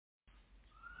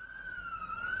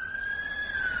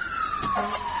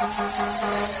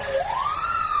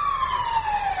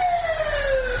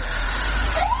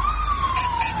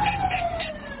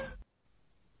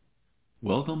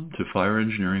Welcome to Fire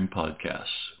Engineering Podcasts,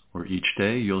 where each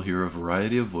day you'll hear a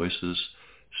variety of voices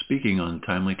speaking on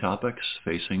timely topics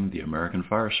facing the American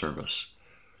Fire Service.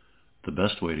 The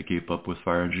best way to keep up with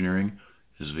fire engineering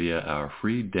is via our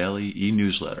free daily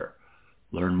e-newsletter.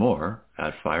 Learn more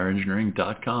at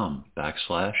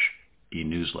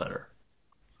fireengineering.com/e-newsletter.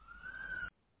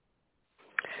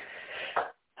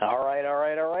 All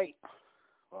right.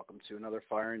 Welcome to another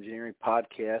Fire Engineering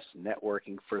Podcast,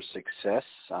 Networking for Success.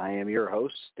 I am your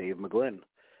host, Dave McGlynn.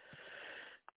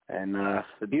 And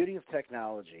the beauty of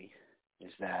technology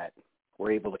is that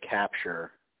we're able to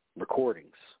capture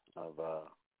recordings of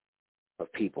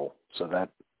people so that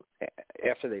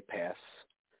after they pass,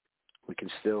 we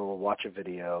can still watch a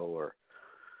video or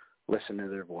listen to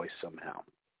their voice somehow.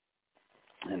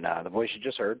 And the voice you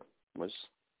just heard was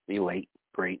the late,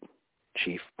 great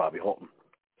Chief Bobby Halton.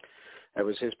 That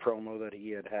was his promo that he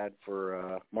had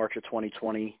for March of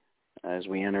 2020 as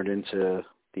we entered into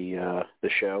the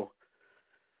show.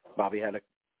 Bobby had a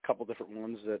couple different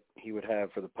ones that he would have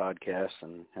for the podcast,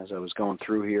 and as I was going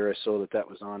through here, I saw that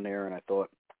was on there, and I thought,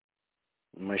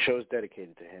 my show is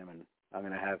dedicated to him, and I'm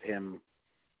going to have him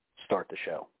start the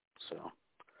show. So,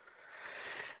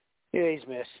 yeah, he's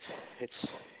missed.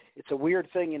 It's a weird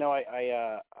thing, you know.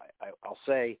 I'll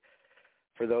say,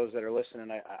 for those that are listening,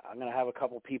 I'm going to have a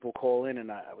couple people call in,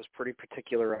 and I was pretty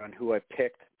particular on who I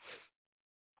picked,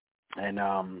 and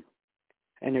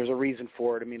there's a reason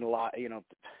for it. I mean,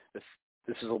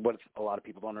 this is what a lot of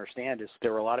people don't understand is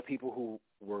there were a lot of people who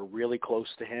were really close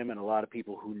to him, and a lot of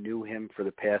people who knew him for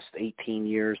the past 18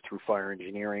 years through fire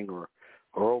engineering, or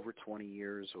over 20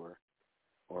 years, or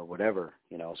whatever.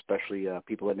 You know, especially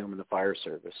people that knew him in the fire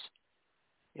service.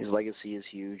 His legacy is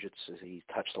huge. He's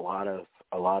touched a lot of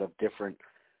different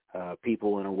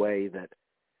people in a way that,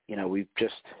 you know,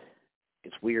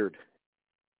 it's weird.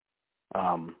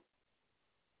 There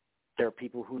are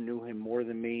people who knew him more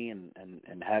than me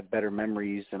and have better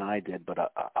memories than I did, but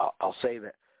I'll say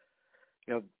that,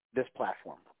 you know, this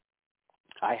platform,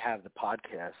 I have the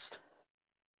podcast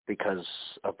because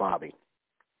of Bobby.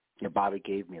 You know, Bobby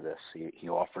gave me this. He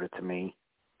offered it to me.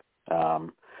 I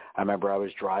remember I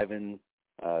was driving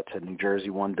to New Jersey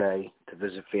one day to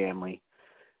visit family,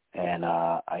 and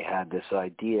I had this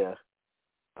idea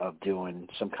of doing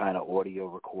some kind of audio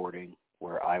recording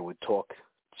where I would talk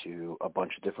to a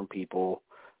bunch of different people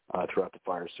throughout the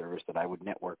fire service that I would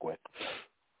network with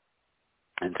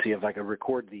and see if I could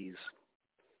record these.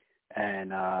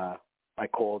 And I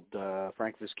called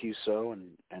Frank Viscuso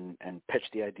and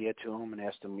pitched the idea to him and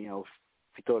asked him, you know, if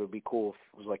he thought it would be cool if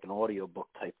it was like an audio book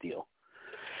type deal.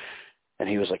 And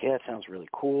he was like, yeah, it sounds really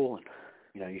cool, and,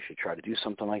 you know, you should try to do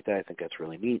something like that. I think that's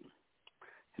really neat.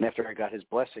 And after I got his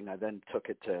blessing, I then took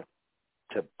it to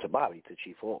Bobby, to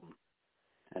Chief Halton.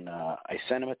 And I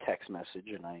sent him a text message,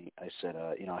 and I said,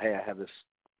 you know, hey, I have this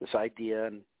idea,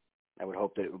 and I would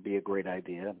hope that it would be a great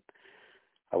idea. And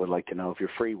I would like to know if you're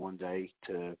free one day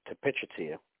to pitch it to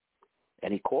you.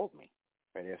 And he called me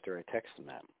right after I texted him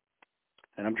that.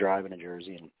 And I'm driving to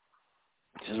Jersey, and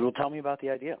he says, well, tell me about the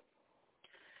idea.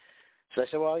 So I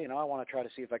said, well, you know, I want to try to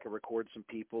see if I can record some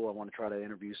people. I want to try to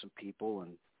interview some people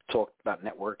and talk about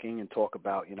networking and talk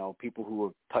about, you know, people who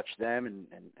have touched them and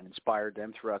inspired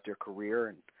them throughout their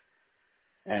career.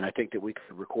 And I think that we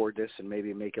could record this and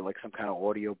maybe make it like some kind of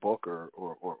audio book or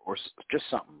just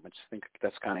something. I just think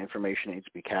that's kind of information that needs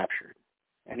to be captured.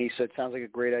 And he said, sounds like a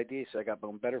great idea. He said, I got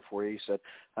one better for you. He said,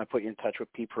 I put you in touch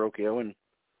with Pete Procchio, and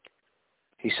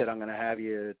he said, I'm going to have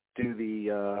you do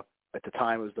the, at the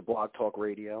time it was the Blog Talk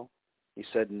Radio. He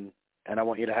said, and I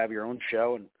want you to have your own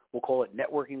show, and we'll call it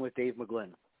Networking with Dave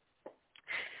McGlynn.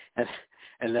 And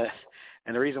the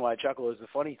reason why I chuckle is the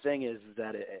funny thing is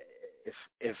that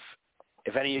if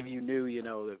any of you knew, you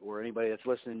know, or anybody that's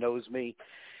listening knows me,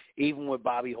 even with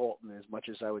Bobby Halton, as much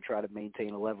as I would try to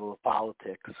maintain a level of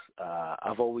politics,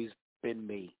 I've always been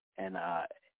me, and I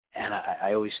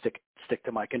always stick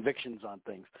to my convictions on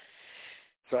things.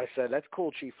 So I said, that's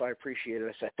cool, Chief. I appreciate it.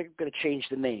 I said, I think I'm going to change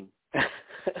the name.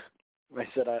 I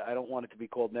said, I don't want it to be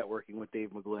called Networking with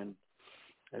Dave McGlynn.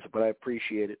 I said, but I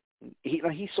appreciate it.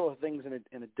 He saw things in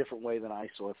a different way than I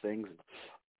saw things.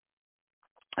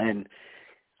 And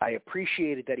I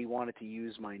appreciated that he wanted to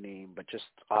use my name, but just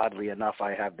oddly enough,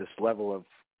 I have this level of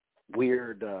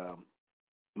weird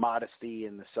modesty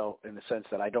in the sense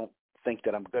that I don't think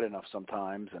that I'm good enough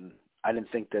sometimes, and I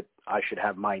didn't think that I should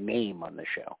have my name on the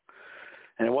show.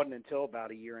 And it wasn't until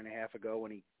about a year and a half ago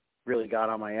when he really got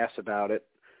on my ass about it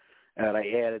And I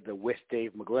added the with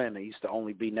Dave McGlynn. It used to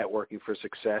only be Networking for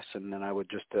Success, and then I would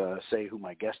just say who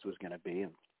my guest was going to be.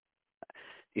 And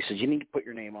he said, you need to put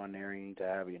your name on there. You need to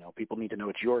have, people need to know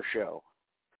it's your show.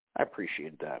 I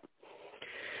appreciated that.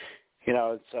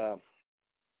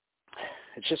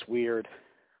 It's just weird,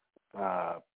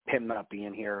 him not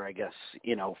being here, I guess.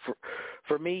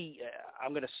 For me,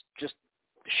 I'm going to just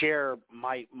share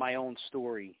my own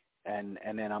story, and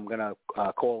then I'm going to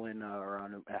call in or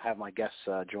have my guests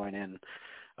join in.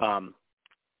 I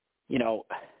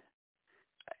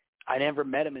never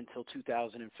met him until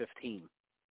 2015.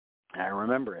 I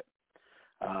remember it.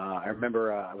 I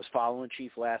remember I was following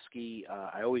Chief Lasky.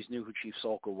 I always knew who Chief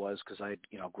Solka was because I'd,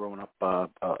 grown up a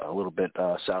little bit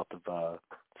south of the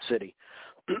city.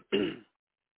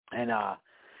 And I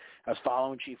was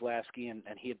following Chief Lasky, and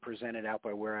he had presented out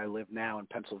by where I live now in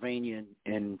Pennsylvania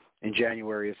in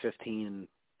January of 15.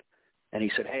 And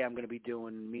he said, hey,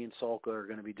 me and Solka are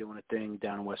going to be doing a thing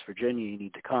down in West Virginia. You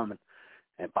need to come.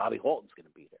 And Bobby Halton's going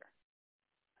to be there.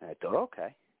 And I thought,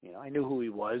 okay. I knew who he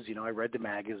was. I read the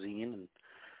magazine,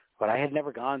 but I had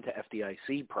never gone to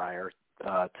FDIC prior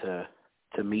to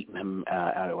meeting him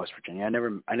out of West Virginia. I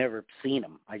never seen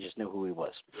him. I just knew who he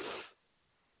was.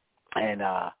 And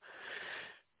I'm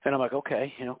like,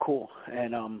 okay, cool.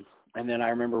 And then I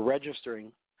remember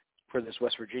registering for this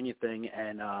West Virginia thing,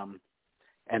 and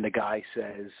the guy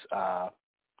says, what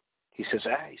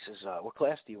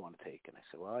class do you want to take? And I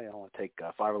said, well, I want to take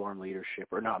Fire Alarm Leadership,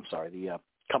 the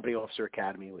Company Officer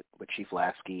Academy with Chief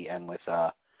Lasky and with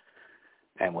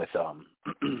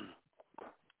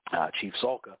Chief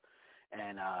Solka.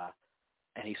 And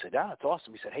he said, that's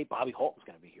awesome. He said, hey, Bobby Halton's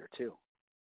going to be here too.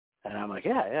 And I'm like,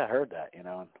 yeah, I heard that, and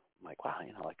I'm like, wow,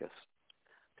 like it's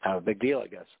kind of a big deal, I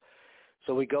guess.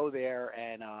 So we go there,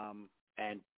 and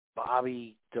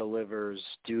Bobby delivers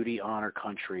Duty, Honor,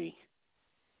 Country,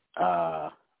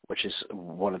 which is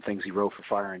one of the things he wrote for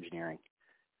fire engineering.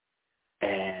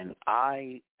 And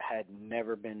I had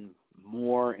never been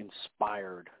more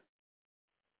inspired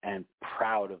and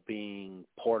proud of being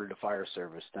part of the fire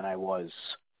service than I was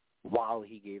while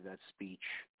he gave that speech.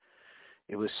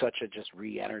 It was such a just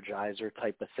re-energizer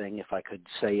type of thing, if I could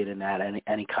say it in that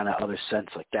any kind of other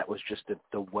sense. Like that was just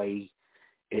the way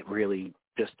it really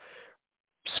just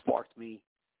sparked me,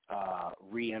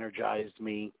 re-energized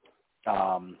me.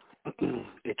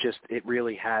 It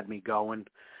really had me going.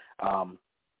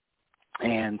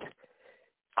 And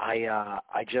I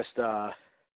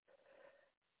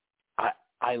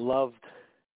loved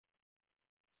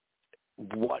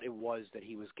what it was that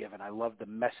he was given. I loved the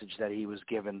message that he was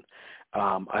given.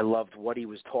 I loved what he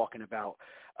was talking about.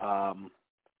 I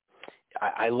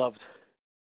loved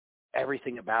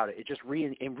everything about it. It just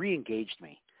re-engaged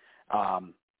me.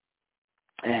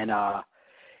 It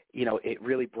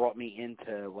really brought me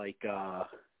into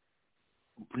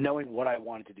knowing what I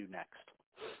wanted to do next.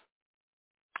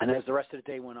 And as the rest of the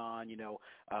day went on,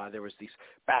 there was these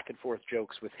back and forth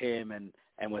jokes with him and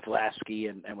with Lasky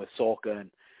and with Solka.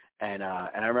 And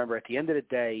I remember at the end of the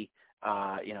day,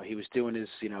 he was doing his,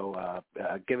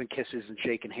 giving kisses and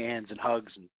shaking hands and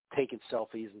hugs and taking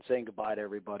selfies and saying goodbye to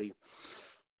everybody.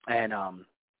 And I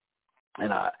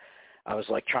was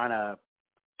trying to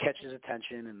catch his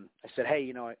attention, and I said,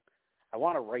 hey, I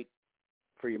want to write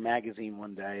for your magazine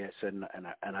one day. I said,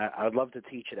 and I would love to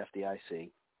teach at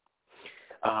FDIC.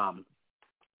 I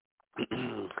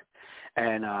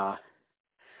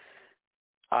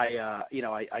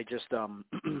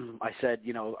said,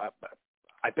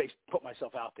 I put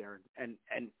myself out there, and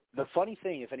the funny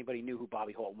thing, if anybody knew who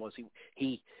Bobby Halton was,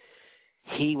 he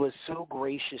was so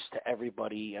gracious to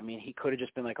everybody. I mean, he could have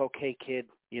just been like, okay, kid,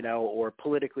 or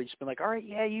politically just been like, all right,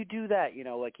 yeah, you do that,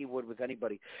 like he would with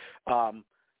anybody.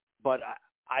 But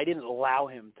I didn't allow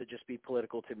him to just be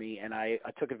political to me, and I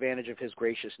took advantage of his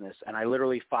graciousness, and I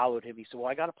literally followed him. He said, well,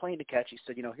 I got a plane to catch. He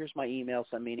said, here's my email,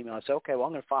 send me an email. I said, okay, well,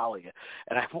 I'm going to follow you.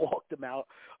 And I walked him out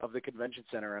of the convention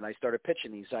center, and I started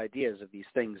pitching these ideas of these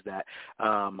things that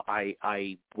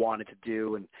I wanted to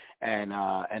do, and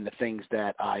the things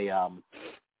that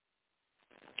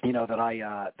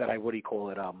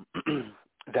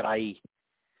that I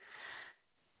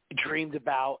dreamed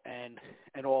about and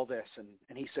all this,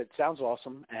 and he said, sounds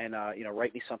awesome, and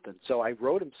write me something. So I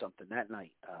wrote him something that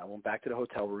night. I went back to the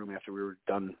hotel room after we were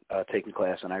done taking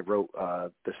class, and I wrote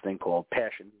this thing called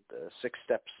Passion, the 6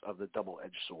 Steps of the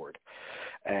Double-Edged Sword,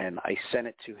 and I sent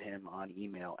it to him on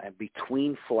email. And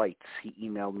between flights, he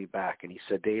emailed me back, and he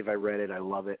said, Dave, I read it, I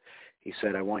love it. He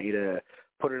said, I want you to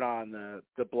put it on the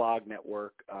blog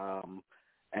network,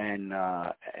 and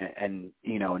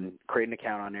create an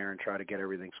account on there and try to get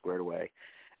everything squared away.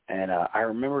 And I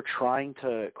remember trying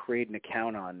to create an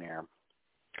account on there,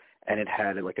 and it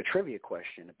had like a trivia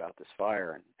question about this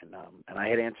fire, and I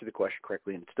had answered the question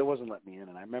correctly, and it still wasn't letting me in.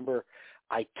 And I remember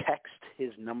I text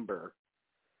his number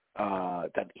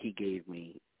that he gave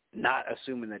me, not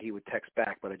assuming that he would text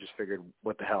back, but I just figured,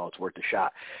 what the hell, it's worth a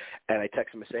shot. And I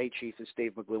texted him and say, "Hey, Chief, it's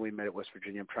Dave McGlynn. We met at West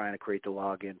Virginia. I'm trying to create the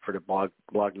login for the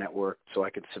blog network so I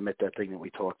could submit that thing that we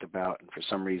talked about, and for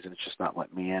some reason it's just not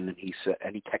letting me in." And he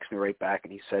texted me right back,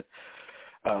 and he said,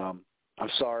 "I'm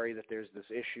sorry that there's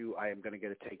this issue. I am going to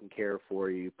get it taken care of for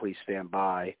you. Please stand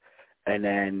by." And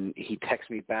then he texted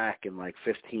me back in like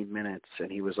 15 minutes,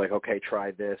 and he was like, "Okay,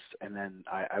 try this." And then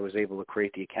I was able to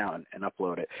create the account and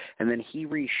upload it. And then he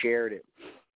reshared it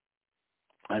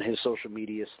on his social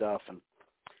media stuff,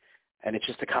 and it's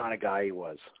just the kind of guy he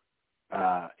was.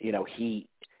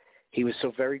 He was so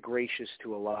very gracious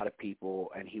to a lot of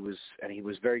people, and he was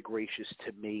very gracious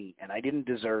to me, and I didn't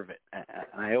deserve it. And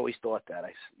I always thought that,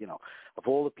 of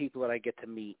all the people that I get to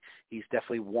meet, he's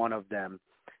definitely one of them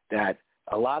that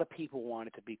a lot of people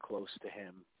wanted to be close to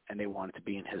him, and they wanted to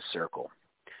be in his circle.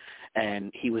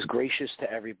 And he was gracious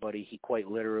to everybody. He quite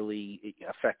literally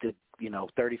affected,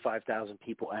 35,000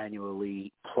 people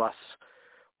annually, plus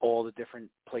all the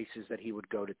different places that he would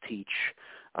go to teach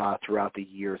throughout the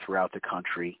year, throughout the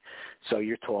country. So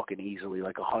you're talking easily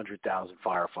like 100,000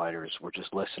 firefighters were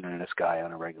just listening to this guy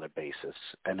on a regular basis.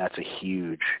 And that's a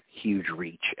huge, huge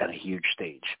reach and a huge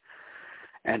stage.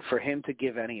 And for him to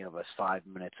give any of us 5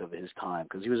 minutes of his time,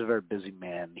 because he was a very busy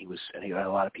man, and a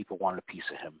lot of people wanted a piece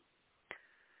of him,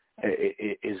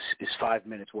 is 5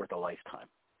 minutes worth a lifetime.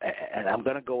 And I'm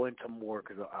going to go into more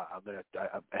because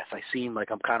if I seem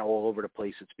like I'm kind of all over the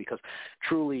place, it's because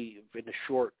truly in a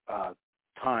short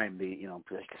time,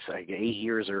 like I say, 8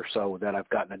 years or so that I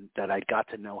got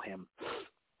to know him,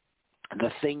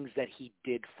 the things that he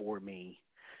did for me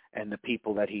and the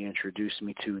people that he introduced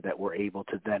me to that were able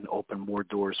to then open more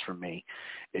doors for me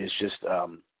is just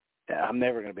I'm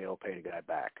never going to be able to pay the guy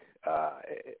back,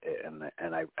 and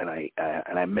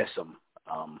I miss him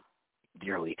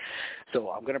dearly. So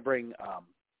I'm going to bring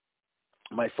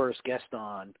my first guest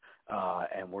on,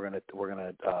 and we're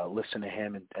gonna listen to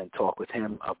him and talk with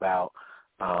him about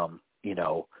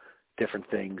different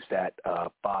things that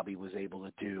Bobby was able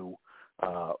to do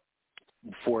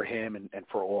for him and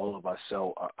for all of us.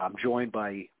 So I'm joined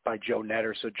by Joe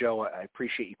Netter. So Joe, I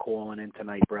appreciate you calling in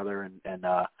tonight, brother, and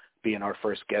being our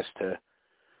first guest to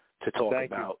talk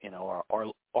about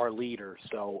our leader.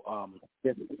 So I'm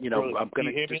going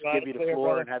to just give you the floor,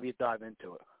 brother, and have you dive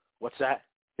into it. What's that?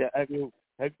 Yeah, do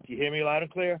you hear me loud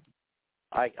and clear?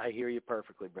 I hear you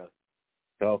perfectly, brother.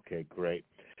 Okay, great.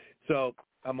 So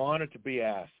I'm honored to be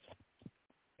asked,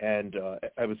 and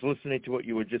I was listening to what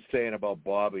you were just saying about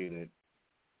Bobby, and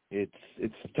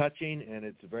it's touching and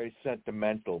it's very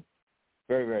sentimental,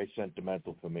 very, very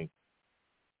sentimental for me.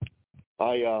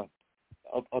 I'll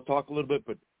talk a little bit,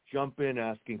 but jump in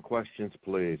asking questions,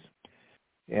 please.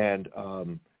 And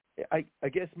I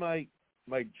guess my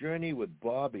journey with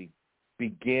Bobby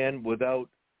began without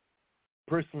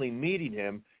personally meeting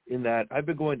him, in that I've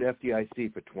been going to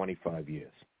FDIC for 25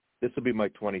 years. This will be my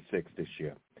 26th this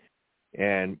year.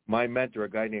 And my mentor, a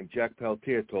guy named Jack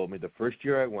Peltier, told me the first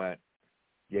year I went,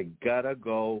 you got to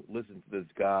go listen to this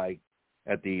guy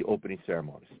at the opening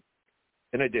ceremonies.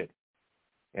 And I did.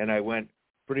 And I went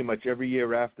pretty much every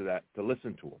year after that to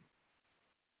listen to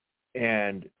him.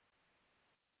 And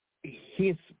he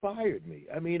inspired me.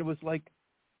 I mean, it was like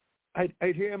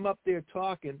I'd hear him up there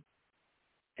talking,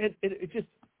 and it just,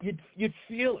 you'd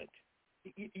feel it.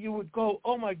 You would go,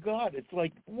 oh, my God, it's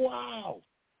like, wow,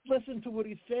 listen to what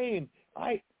he's saying.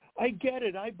 I get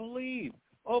it. I believe.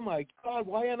 Oh, my God,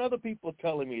 why aren't other people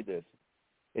telling me this?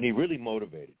 And he really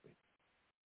motivated me.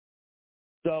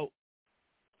 So,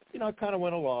 I kind of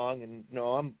went along, and,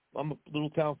 I'm a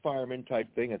little town fireman type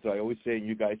thing, as I always say, and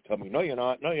you guys tell me, no, you're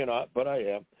not, but I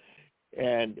am.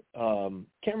 And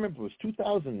can't remember, it was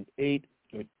 2008,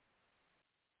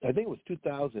 I think it was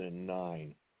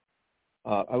 2009.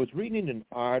 I was reading an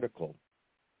article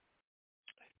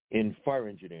in fire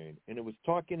engineering, and it was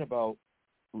talking about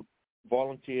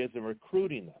volunteers and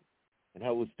recruiting them and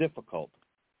how it was difficult.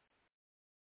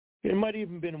 It might have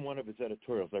even been in one of his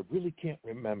editorials. I really can't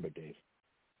remember, Dave.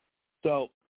 So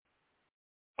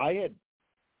I had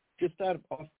just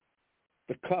off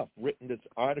the cuff written this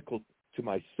article to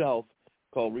myself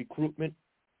called Recruitment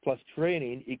Plus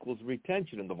Training Equals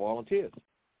Retention in the Volunteers.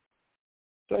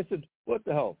 So I said, what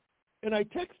the hell? And I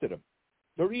texted him,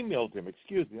 or emailed him, I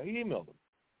emailed him.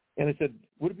 And I said,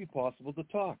 would it be possible to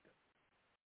talk?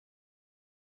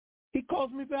 He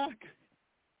calls me back.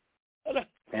 And I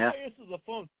answer the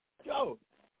phone. Joe,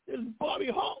 this is Bobby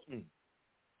Halton.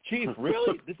 Chief,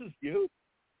 really? This is you?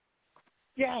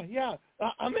 yeah.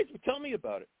 Tell me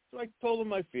about it. So I told him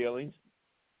my feelings.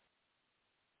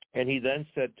 And he then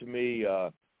said to me,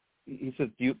 he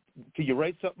said, can you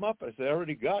write something up? I said, I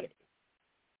already got it.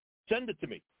 Send it to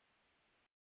me.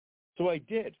 So I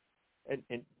did.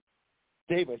 And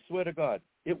Dave, I swear to God,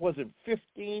 it wasn't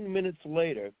 15 minutes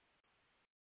later,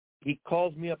 he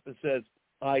calls me up and says,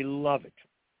 I love it.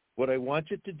 What I want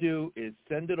you to do is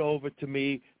send it over to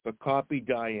me, but copy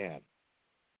Diane.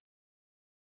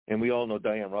 And we all know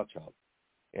Diane Rothschild.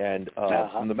 And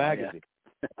from the magazine.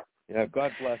 Yeah,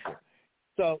 God bless her.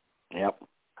 So, yep.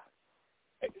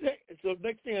 So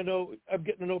next thing I know, I'm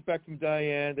getting a note back from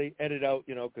Diane. They edit out,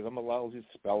 because I'm a lousy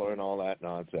speller and all that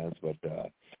nonsense. But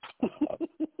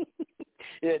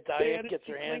yeah, Diane gets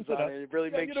her hands on it. It really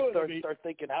makes you start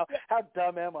thinking, how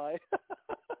dumb am I?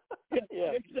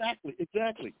 yeah,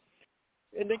 exactly.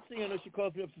 And next thing I know, she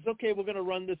calls me up and says, okay, we're going to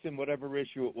run this in whatever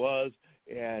issue it was.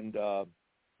 And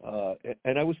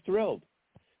I was thrilled.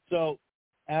 So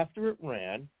after it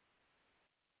ran,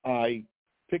 I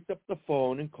picked up the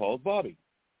phone and called Bobby.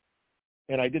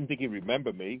 And I didn't think he'd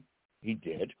remember me. He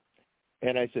did.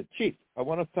 And I said, Chief, I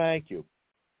want to thank you.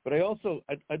 But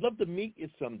I'd love to meet you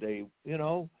someday,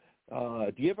 do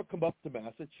you ever come up to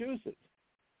Massachusetts?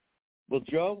 Well,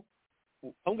 Joe,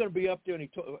 I'm going to be up there, and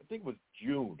I think it was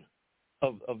June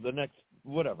of the next,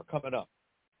 whatever, coming up.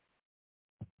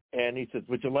 And he says,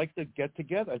 would you like to get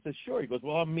together? I said, sure. He goes,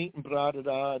 well, I'm meeting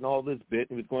blah-da-da and all this bit.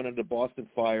 And he was going into the Boston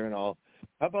fire and all.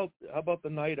 How about the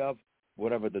night of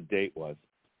whatever the date was?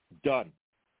 Done.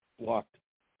 Blocked.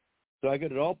 So I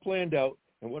got it all planned out.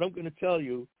 And what I'm going to tell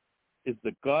you is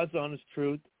the God's honest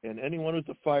truth, and anyone who's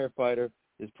a firefighter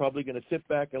is probably going to sit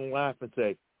back and laugh and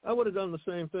say, I would have done the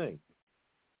same thing.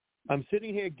 I'm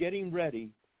sitting here getting ready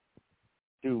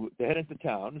to head into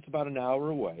town. It's about an hour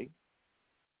away.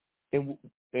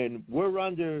 And we're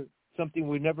under something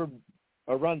we never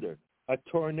are under, a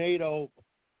tornado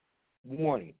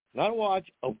warning. Not a watch,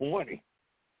 a warning.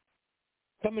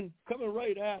 Coming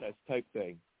right at us type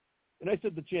thing. And I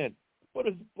said to Jen, what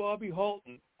is Bobby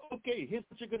Halton? Okay, here's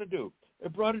what you're going to do. I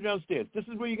brought her downstairs. This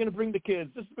is where you're going to bring the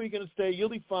kids. This is where you're going to stay. You'll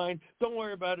be fine. Don't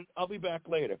worry about it. I'll be back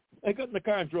later. I got in the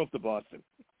car and drove to Boston.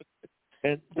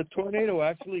 And the tornado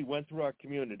actually went through our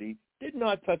community. Did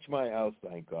not touch my house,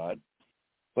 thank God.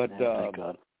 But thank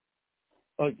God.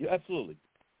 Oh, yeah, absolutely.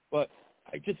 But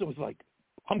it was like,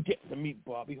 I'm getting to meet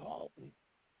Bobby Halton.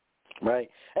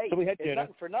 Right. Hey, so we had dinner.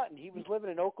 Nothing for nothing. He was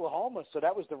living in Oklahoma, so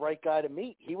that was the right guy to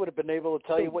meet. He would have been able to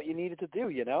tell you what you needed to do,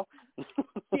 Yeah,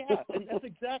 and that's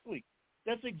exactly.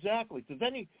 So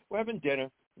then we're having dinner.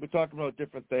 We're talking about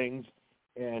different things,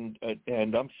 and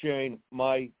I'm sharing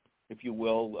my, if you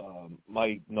will,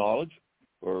 my knowledge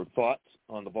or thoughts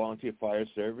on the volunteer fire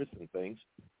service and things.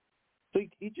 So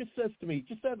he just says to me,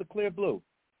 just out of the clear blue,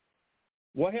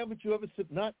 why haven't you ever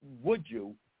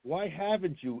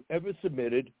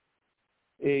submitted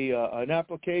an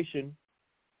application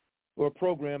or a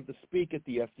program to speak at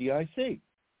the FDIC?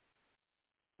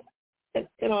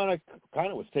 And I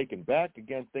kind of was taken back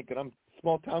again, thinking I'm a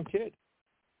small-town kid.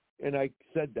 And I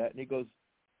said that, and he goes,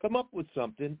 come up with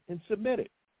something and submit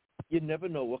it. You never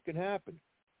know what can happen.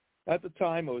 At the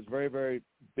time, I was very, very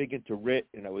big into RIT,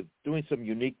 and I was doing some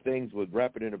unique things with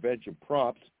rapid intervention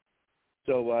props.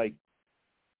 So I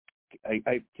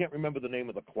can't remember the name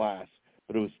of the class,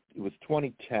 but it was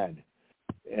 2010,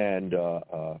 and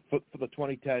for the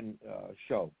 2010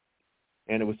 show,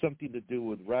 and it was something to do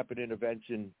with rapid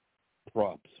intervention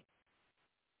props,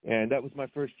 and that was my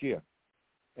first year,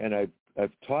 and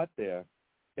I've taught there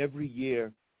every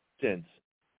year since,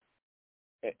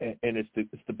 and it's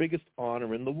the biggest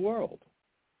honor in the world.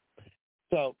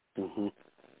 So,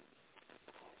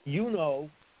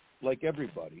 like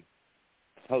everybody,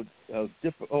 how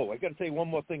different. Oh, I got to tell you one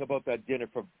more thing about that dinner,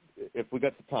 if we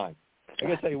got the time. I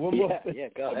got to tell you one more thing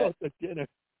about the dinner.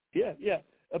 Yeah,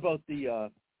 about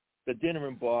the dinner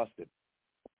in Boston.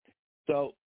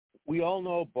 So we all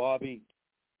know Bobby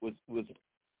was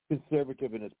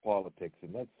conservative in his politics,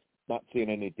 and that's not saying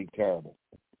anything terrible.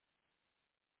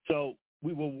 So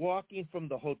we were walking from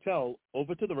the hotel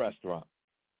over to the restaurant,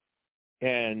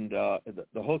 and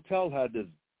the hotel had this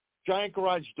giant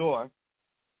garage door,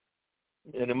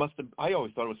 and it must have. I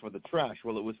always thought it was for the trash.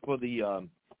 Well, it was for the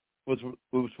it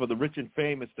was for the rich and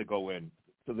famous to go in,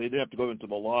 so they didn't have to go into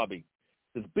the lobby.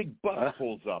 This big bus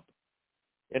pulls up,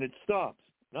 and it stops.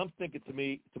 And I'm thinking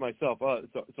to myself,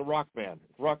 it's a rock band.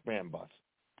 It's a rock band bus.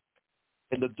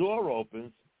 And the door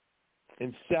opens,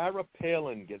 and Sarah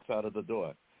Palin gets out of the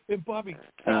door. And Bobby,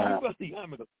 the arm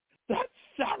and goes, that's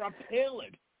Sarah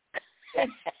Palin. And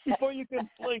before you can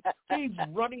blink, he's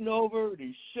running over and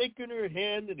he's shaking her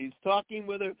hand and he's talking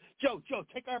with her. Joe,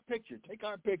 take our picture.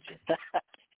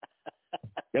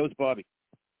 That was Bobby.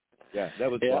 Yeah,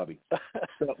 that was Bobby.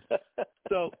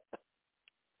 So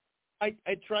I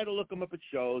try to look him up at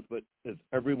shows, but as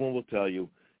everyone will tell you,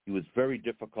 he was very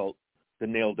difficult to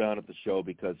nail down at the show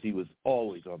because he was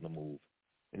always on the move,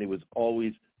 and he was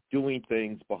always doing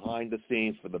things behind the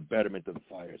scenes for the betterment of the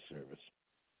fire service.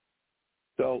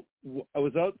 So I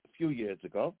was out a few years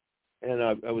ago, and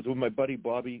I was with my buddy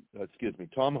Tommy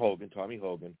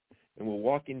Hogan, and we're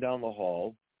walking down the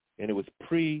hall, and it was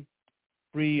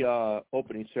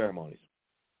pre-opening ceremonies.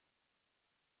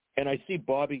 And I see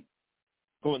Bobby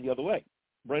going the other way,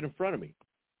 right in front of me.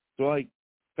 So I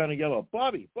kind of yell out,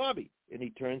 Bobby, and he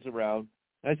turns around.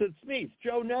 And I said, it's me, it's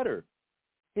Joe Netter.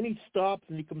 And he stops,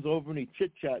 and he comes over, and he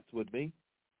chit-chats with me.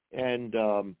 And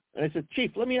I said,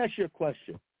 Chief, let me ask you a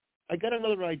question. I got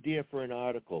another idea for an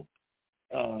article.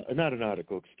 For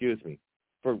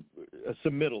a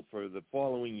submittal for the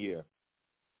following year.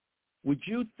 Would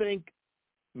you think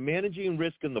managing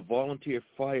risk in the volunteer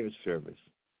fire service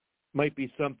might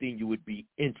be something you would be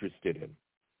interested in?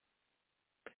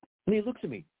 And he looks at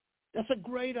me. That's a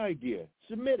great idea.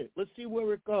 Submit it. Let's see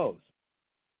where it goes.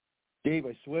 Dave,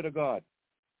 I swear to God.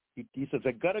 He says,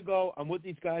 I got to go. I'm with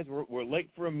these guys. We're late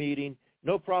for a meeting.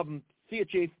 No problem. See you,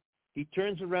 Chief. He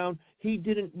turns around. He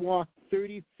didn't walk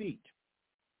 30 feet.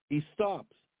 He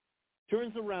stops,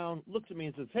 turns around, looks at me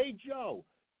and says, hey, Joe,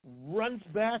 runs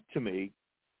back to me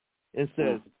and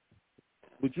says,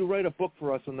 would you write a book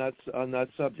for us on that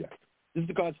subject? This is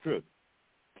the God's truth.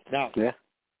 Now,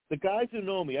 the guys who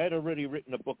know me, I had already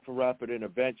written a book for Rapid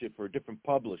Intervention for a different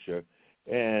publisher,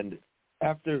 and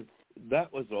after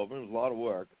that was over, it was a lot of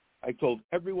work, I told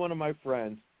every one of my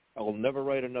friends, I will never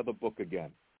write another book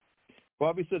again.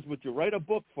 Bobby says, would you write a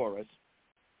book for us?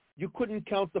 You couldn't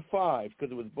count the 5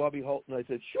 because it was Bobby Halton. I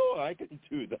said, sure, I can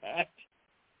do that.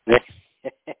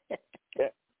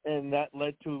 And that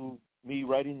led to me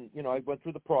writing, I went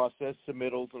through the process,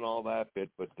 submittals and all that bit,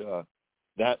 but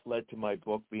that led to my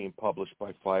book being published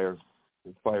by Fire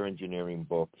Engineering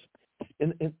Books.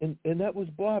 And that was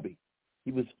Bobby.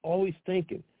 He was always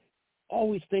thinking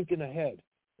ahead.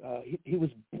 He was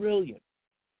brilliant.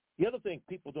 The other thing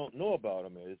people don't know about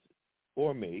him is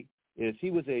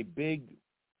he was a big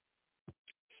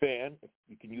fan, if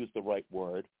you can use the right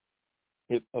word,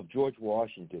 of George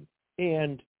Washington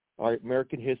and our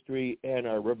American history and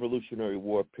our Revolutionary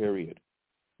War period.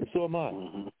 And so am I.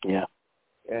 Mm-hmm. Yeah.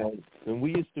 And we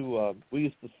used to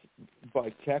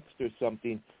by text or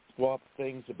something swap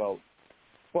things about,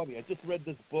 Bobby, I just read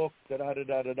this book,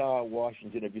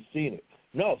 Washington. Have you seen it?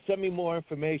 No, send me more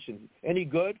information. Any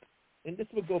good? And this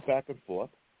would go back and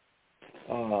forth.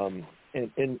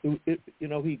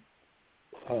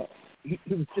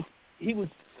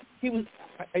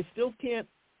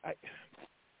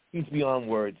 He's beyond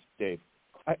words, Dave.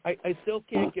 I still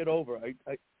can't get over.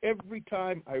 Every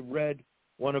time I read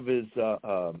one of his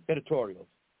editorials,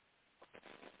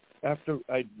 after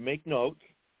I'd make notes,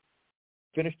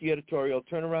 finish the editorial,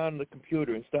 turn around on the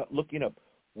computer and start looking up,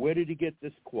 where did he get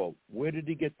this quote? Where did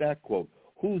he get that quote?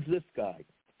 Who's this guy?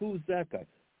 Who's that guy?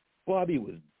 Bobby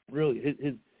was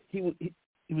brilliant. He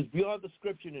was beyond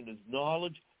description in his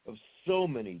knowledge of so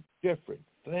many different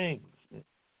things. He's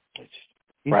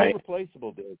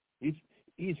irreplaceable, Dave.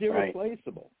 He's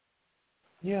irreplaceable.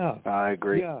 Right. Yeah, I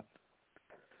agree. Yeah,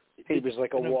 he was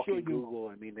like a walking Google.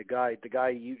 I mean, the guy.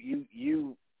 You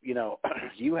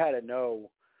you had to know.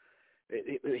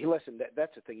 He listened.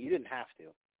 That's the thing. You didn't have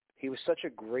to. He was such a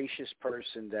gracious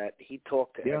person that he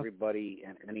talked to everybody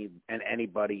and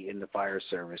anybody in the fire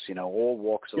service. All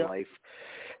walks of life.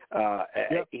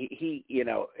 He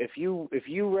if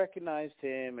you recognized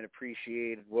him and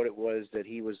appreciated what it was that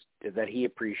he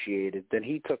appreciated, then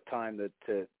he took time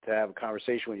to have a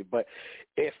conversation with you. But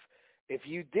if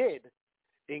you did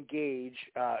engage,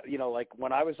 like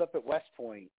when I was up at West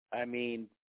Point, I mean,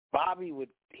 Bobby would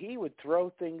throw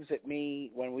things at me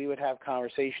when we would have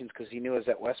conversations because he knew I was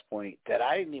at West Point that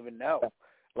I didn't even know.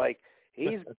 Like,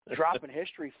 he's dropping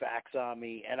history facts on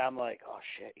me, and I'm like, oh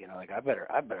shit, I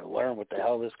better learn what the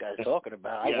hell this guy's talking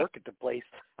about. I work at the place.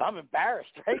 I'm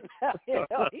embarrassed right now.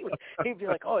 He'd be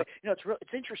like, oh,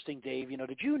 it's interesting, Dave.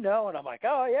 Did you know? And I'm like,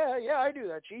 oh yeah, I do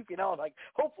that, Chief. Like,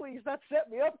 hopefully he's not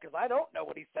setting me up because I don't know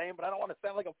what he's saying, but I don't want to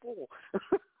sound like a fool.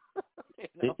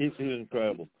 He's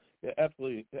incredible. Yeah,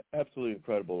 absolutely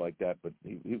incredible like that. But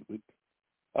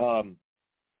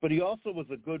but he also was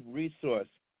a good resource.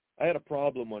 I had a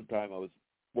problem one time. I was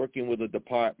working with a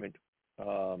department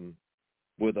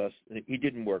with us. He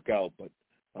didn't work out, but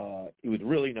he was a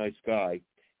really nice guy,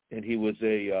 and he was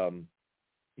a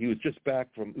he was just back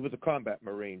from, he was a combat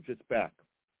Marine, just back.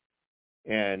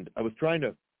 And I was trying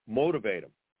to motivate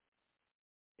him.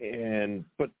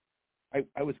 But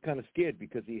I was kind of scared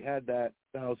because he had that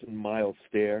 1,000-mile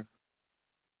stare,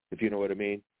 if you know what I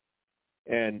mean.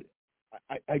 And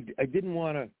I didn't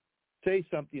want to say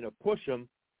something or push him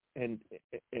and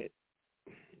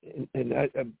I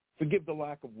forgive the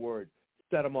lack of word,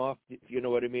 set him off, if you know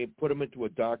what I mean, put him into a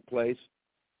dark place.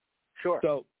 Sure.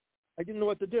 So I didn't know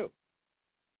what to do.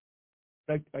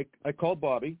 I called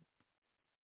Bobby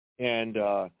and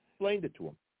explained it to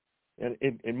him, and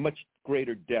in much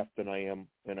greater depth than I am,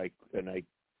 and I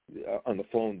on the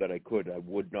phone that I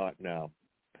would not now.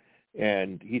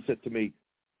 And he said to me,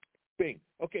 "Bing,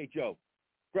 okay, Joe,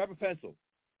 grab a pencil.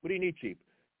 What do you need, Chief?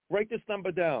 Write this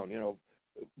number down.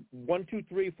 1, 2,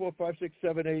 3, 4, 5, 6,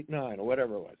 7, 8, 9, or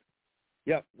whatever it was."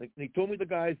 Yep. And he told me the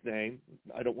guy's name.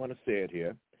 I don't want to say it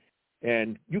here.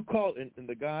 And you call, and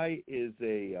the guy is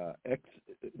a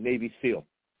ex-Navy SEAL.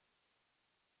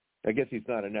 I guess he's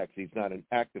not an ex. He's not an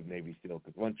active Navy SEAL,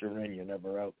 because once you're in, you're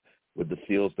never out with the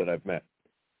SEALs that I've met.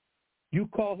 You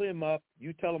call him up.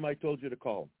 You tell him I told you to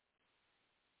call him.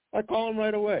 I call him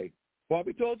right away.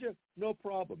 Bobby told you? No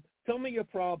problem. Tell me your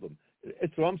problem.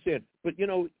 That's what I'm saying. But,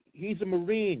 he's a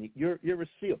Marine. You're a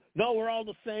SEAL. No, we're all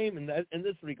the same in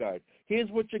this regard. Here's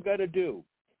what you got to do.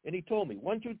 And he told me,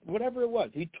 1, 2, whatever it was.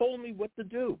 He told me what to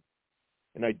do.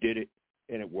 And I did it,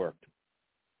 and it worked.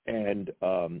 And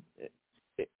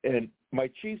my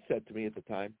chief said to me at the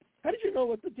time, "How did you know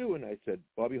what to do?" And I said,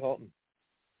 "Bobby Halton."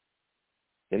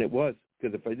 And it was,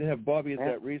 because if I didn't have Bobby as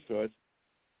that resource,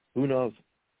 who knows?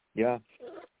 Yeah.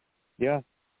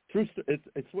 True.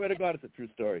 I swear to God, it's a true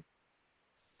story.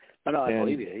 No, I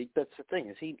believe you. That's the thing,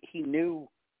 is he knew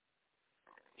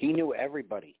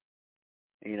everybody.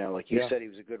 Like you said, he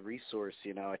was a good resource.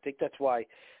 I think that's why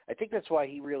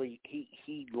he really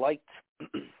he liked,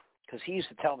 because he used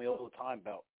to tell me all the time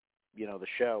about the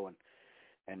show,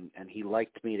 and he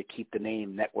liked me to keep the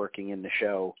name networking in the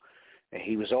show. And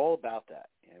he was all about that.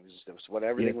 It was what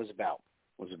everything was about.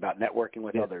 It was about networking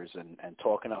with others and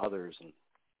talking to others, and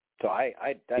so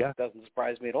that doesn't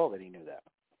surprise me at all that he knew that.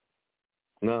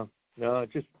 No,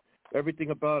 just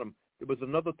everything about him. There was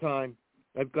another time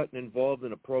I've gotten involved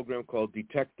in a program called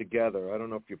Detect Together. I don't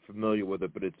know if you're familiar with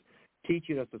it, but it's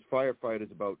teaching us as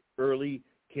firefighters about early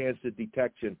cancer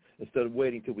detection instead of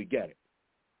waiting till we get it.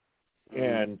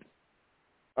 And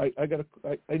I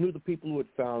knew the people who had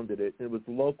founded it, and it was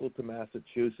local to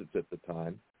Massachusetts at the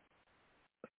time.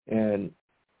 And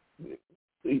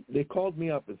they called me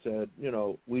up and said,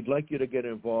 we'd like you to get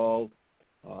involved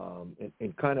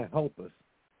and kind of help us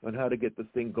on how to get this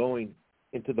thing going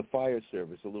into the fire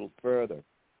service a little further.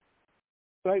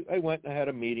 So I went and I had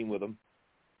a meeting with them,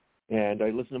 and I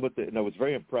listened to and I was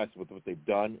very impressed with what they've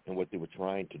done and what they were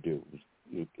trying to do.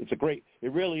 It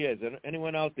really is. And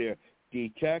anyone out there,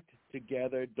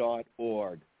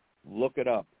 detecttogether.org. Look it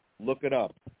up.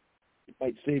 It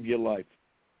might save your life.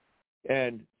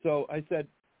 And so I said,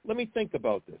 let me think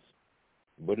about this.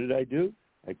 What did I do?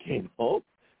 I came home,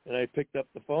 and I picked up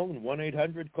the phone,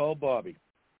 1-800-CALL Bobby.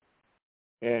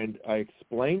 And I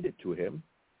explained it to him,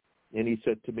 and he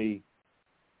said to me,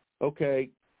 "Okay,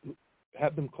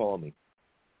 have them call me."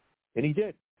 And he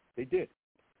did. They did.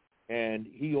 And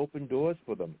he opened doors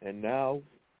for them. And now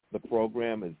the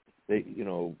program is,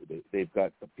 they've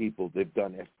got the people, they've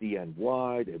done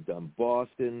FDNY, they've done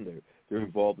Boston, they're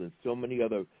involved in so many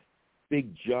other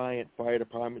big, giant fire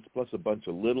departments, plus a bunch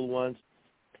of little ones.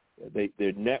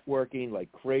 They're networking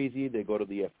like crazy. They go to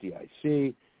the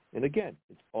FDIC. And again,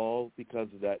 it's all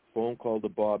because of that phone call to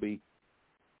Bobby.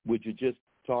 Would you just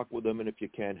talk with him, and if you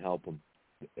can, help him?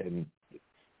 And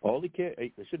all he cared,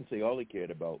 I shouldn't say all he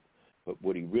cared about, but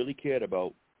what he really cared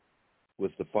about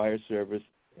was the fire service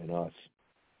and us.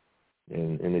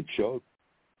 And it showed.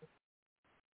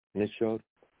 Yeah.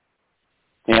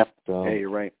 So, yeah, you're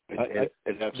right. It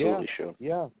absolutely showed.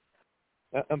 Yeah.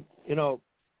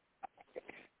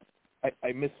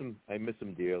 I miss him. I miss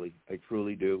him dearly. I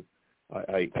truly do.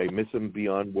 I miss him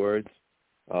beyond words.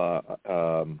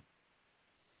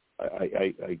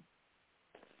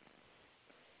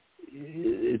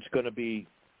 It's going to be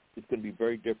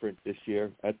very different this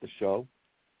year at the show.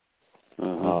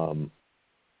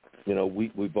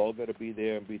 We've all got to be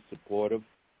there and be supportive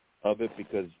of it,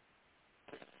 because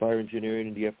fire engineering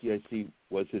and the FDIC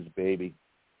was his baby,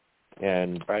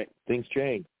 and things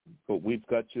change. But we've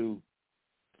got to,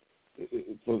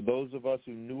 for those of us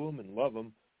who knew him and love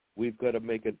him, we've got to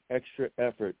make an extra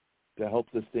effort to help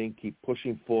this thing keep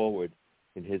pushing forward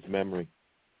in his memory.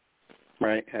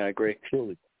 Right, I agree.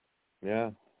 Truly.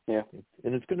 Yeah. Yeah.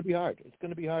 And it's going to be hard. It's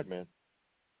going to be hard, man.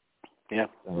 Yeah.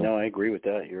 No, I agree with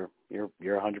that. You're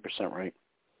 100% right.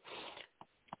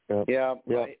 Yeah.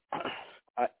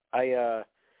 I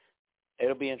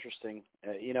it'll be interesting.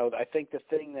 I think the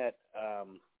thing that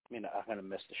I'm going to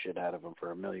miss the shit out of him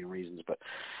for a million reasons, but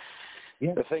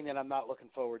the thing that I'm not looking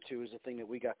forward to is the thing that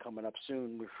we got coming up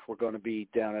soon. We're going to be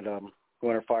down at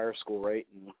Winter Fire School, right?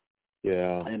 And,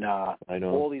 and I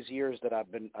know. all these years that I've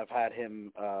had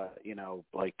him,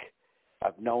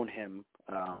 I've known him,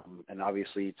 and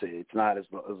obviously it's not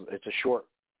it's a short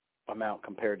amount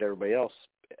compared to everybody else.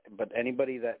 But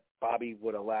anybody that Bobby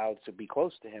would allow to be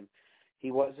close to him, he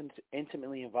wasn't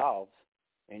intimately involved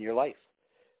in your life,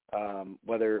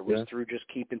 whether it was through just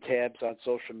keeping tabs on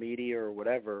social media or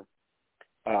whatever.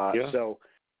 So,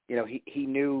 he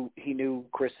knew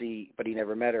Chrissy, but he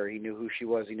never met her. He knew who she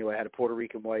was. He knew I had a Puerto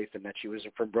Rican wife and that she was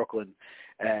from Brooklyn,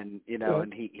 and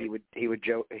and he would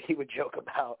joke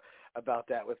about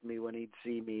that with me when he'd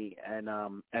see me, and I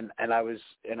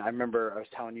remember I was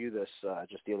telling you this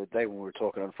just the other day when we were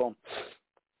talking on the phone.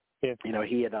 Yeah.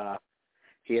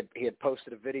 He had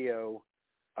posted a video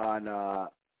on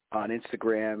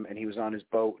Instagram, and he was on his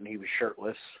boat and he was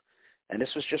shirtless. And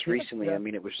this was just recently. I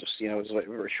mean, it was just it was like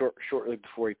shortly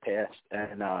before he passed.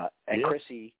 And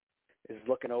Chrissy is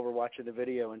looking over watching the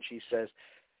video, and she says,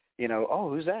 oh,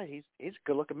 who's that? He's a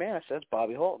good-looking man. I said, that's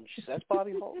Bobby Halton. She said, that's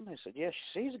Bobby Halton? I said, yeah. She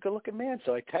said, he's a good-looking man.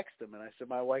 So I texted him, and I said,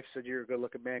 my wife said, you're a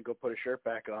good-looking man. Go put a shirt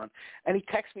back on. And he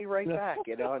texted me right back,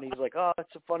 and he's like, oh,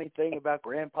 it's a funny thing about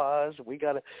grandpas. We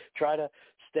got to try to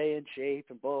stay in shape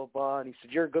and blah, blah, blah. And he said,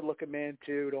 you're a good-looking man,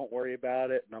 too. Don't worry about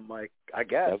it. And I'm like, I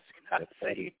guess.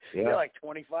 You're like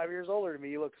 25 years older than me.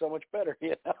 You look so much better,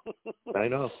 I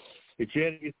know.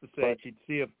 Janet used to say she'd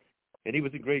see him, and he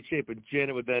was in great shape, and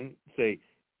Janet would then say,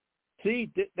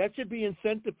 see, that should be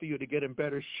incentive for you to get in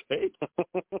better shape.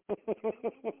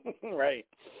 Right.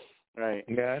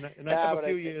 Yeah, and I have a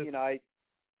few years.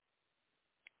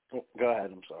 Go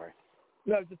ahead. I'm sorry.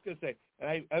 No, I was just going to say,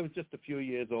 I was just a few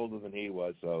years older than he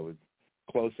was, so it was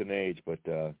close in age, but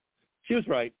she was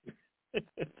right.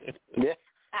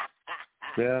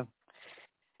 Yeah.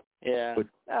 Yeah.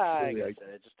 I guess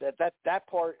just that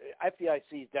part,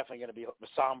 FDIC is definitely going to be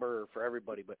somber for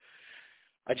everybody, but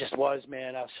I just was,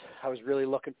 man. I was really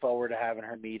looking forward to having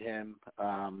her meet him,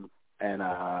 and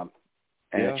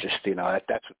it's just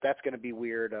that's going to be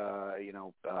weird.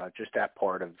 Just that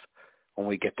part of when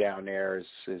we get down there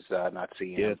is not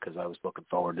seeing him because I was looking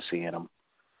forward to seeing him.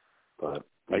 But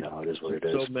it is what it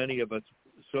is.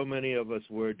 So many of us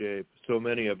were, Dave. So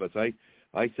many of us.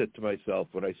 I said to myself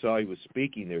when I saw he was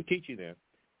speaking there, teaching there,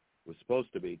 was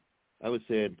supposed to be. I was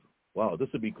saying, wow, this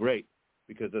would be great.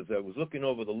 Because as I was looking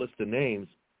over the list of names,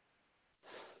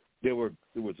 there was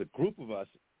a group of us,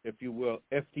 if you will,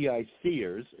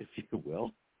 FDICers, if you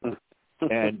will,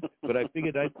 but I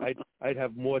figured I'd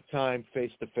have more time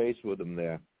face to face with them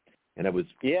there, and I was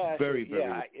very.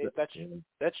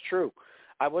 That's true.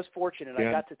 I was fortunate. I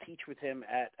got to teach with him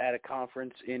at a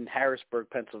conference in Harrisburg,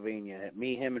 Pennsylvania.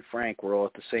 Me, him, and Frank were all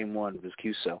at the same one. It was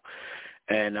QSO,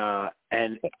 and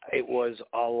it was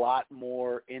a lot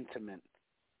more intimate.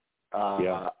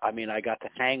 I mean, I got to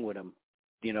hang with him,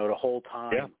 the whole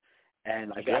time,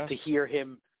 and I got to hear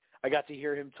him. I got to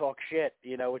hear him talk shit,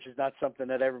 which is not something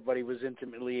that everybody was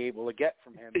intimately able to get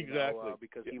from him,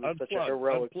 because he was such a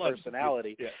heroic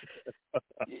personality. So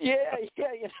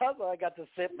I got to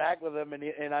sit back with him,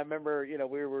 and I remember,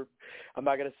 we were, I'm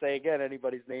not going to say again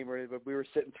anybody's name or anything, but we were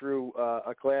sitting through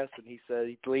a class, and he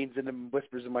leans in and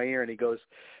whispers in my ear, and he goes,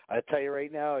 I tell you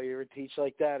right now, you ever teach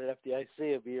like that at FDIC,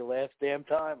 it'll be your last damn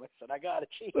time. I said, I got it,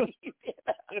 chief.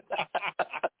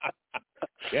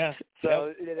 Yeah.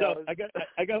 So I got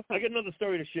another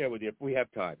story to share with you if we have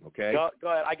time. Okay. Go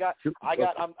ahead.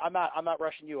 I'm not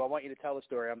rushing you. I want you to tell the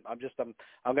story. I'm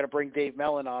going to bring Dave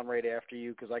Mellon on right after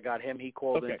you because I got him. He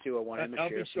called in too. I want him to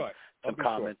share some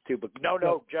comments too. But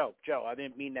no, Joe, I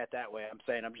didn't mean that way. I'm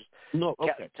saying I'm just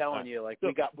telling you like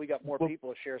we got more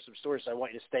people to share some stories. So I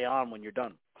want you to stay on when you're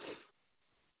done.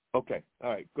 Okay.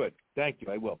 All right. Good. Thank you.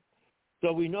 I will.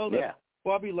 So we know that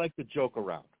Bobby liked to joke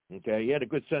around. Okay. He had a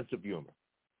good sense of humor.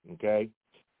 Okay,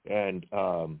 and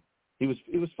he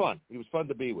was fun. He was fun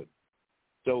to be with.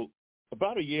 So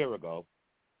about a year ago,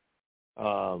 it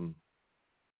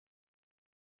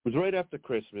was right after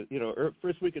Christmas.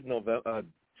 First week of November,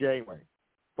 January.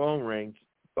 Phone rings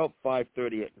about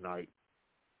 5:30 at night.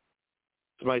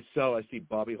 To my cell, I see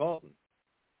Bobby Halton.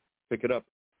 Pick it up.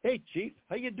 Hey, Chief,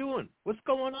 how you doing? What's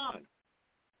going on?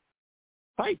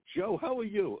 Hi, Joe. How are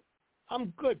you?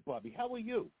 I'm good, Bobby. How are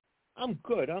you? I'm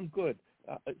good.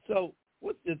 So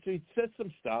he said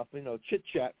some stuff,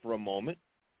 chit-chat for a moment,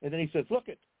 and then he says, look,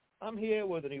 I'm here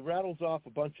with, and he rattles off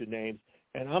a bunch of names,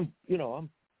 and I'm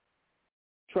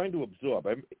trying to absorb.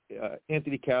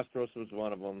 Anthony Castros was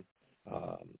one of them,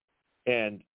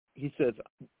 and he says,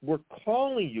 "We're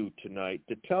calling you tonight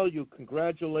to tell you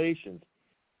congratulations.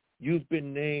 You've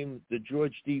been named the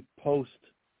George D. Post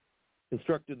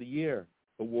Instructor of the Year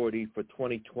awardee for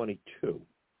 2022.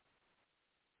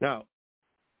 Now,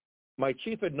 my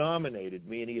chief had nominated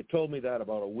me, and he had told me that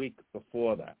about a week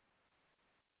before that.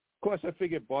 Of course, I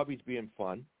figured Bobby's being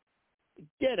fun.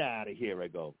 Get out of here, I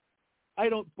go.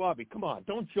 Bobby, come on,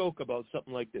 don't joke about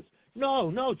something like this.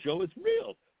 No, Joe, it's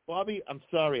real. Bobby, I'm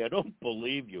sorry, I don't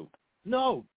believe you.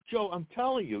 No, Joe, I'm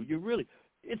telling you,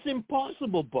 it's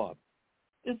impossible, Bob.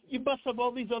 You must have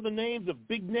all these other names of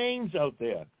big names out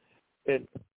there. And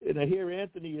I hear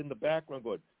Anthony in the background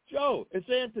going, Joe, it's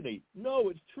Anthony. No,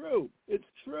 it's true. It's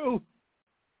true.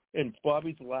 And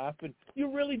Bobby's laughing. You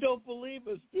really don't believe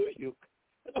us, do you?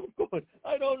 And I'm going,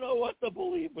 I don't know what to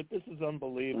believe, but this is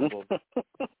unbelievable.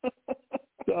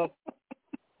 So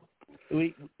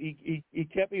he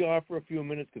kept me off for a few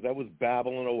minutes because I was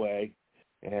babbling away.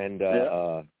 And,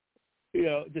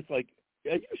 just like,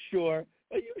 are you sure?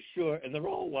 Are you sure? And they're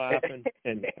all laughing.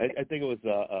 And I think it was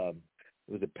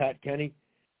Pat Kenny,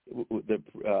 the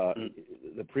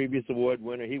previous award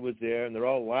winner. He was there, and they're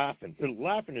all laughing. They're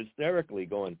laughing hysterically,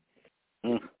 going,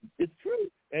 it's true.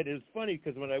 And it was funny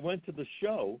because when I went to the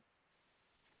show,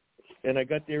 and I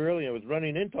got there early, I was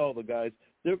running into all the guys.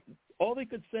 All they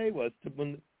could say was,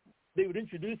 when they would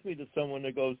introduce me to someone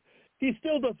that goes, he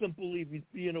still doesn't believe he's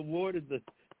being awarded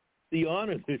the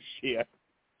honor this year.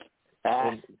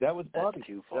 And that was Bobby.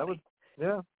 Too funny. That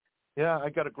was, I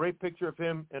got a great picture of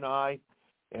him and I,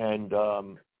 and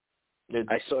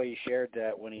I saw you shared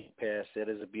that when he passed. It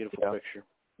is a beautiful picture.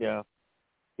 Yeah,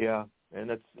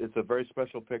 and it's a very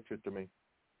special picture to me.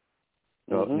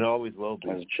 So it always will be.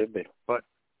 As it should be. But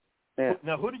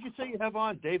now, who did you say you have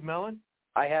on? Dave Mellon?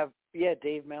 I have,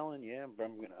 Dave Mellon. Yeah,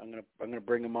 I'm gonna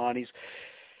bring him on. He's,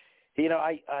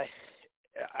 I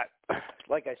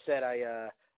like I said,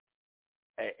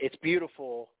 it's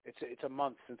beautiful. It's a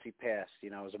month since he passed.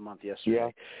 It was a month yesterday.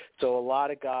 Yeah. So a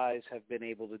lot of guys have been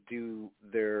able to do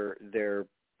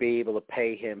be able to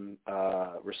pay him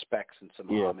respects and some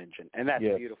homage, and that's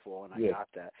beautiful. And I got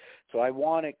that. So I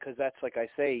want it because that's, like I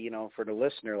say, for the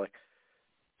listener, like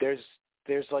there's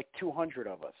like 200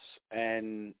 of us,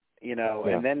 and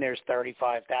and then there's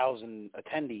 35,000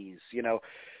 attendees.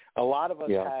 A lot of us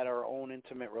had our own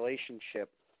intimate relationship.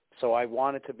 So I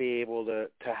wanted to be able to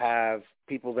have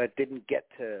people that didn't get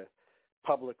to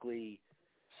publicly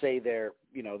say their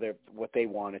what they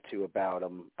wanted to about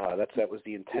them. That was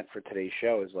the intent for today's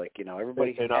show. Is like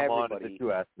everybody. And I'm honored that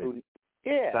you asked me.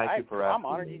 Thank you for asking. I'm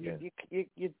honored me.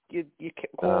 You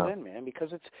called in, man,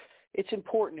 because it's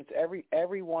important. It's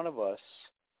every one of us.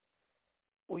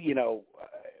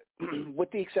 With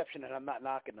the exception, and I'm not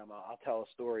knocking them, I'll tell a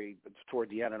story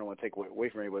toward the end. I don't want to take away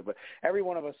from anybody, but every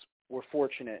one of us were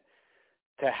fortunate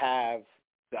to have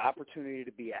the opportunity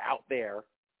to be out there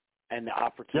and the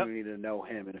opportunity to know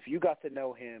him. And if you got to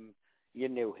know him, you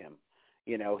knew him.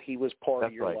 He was part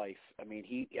of your life. I mean,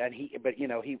 he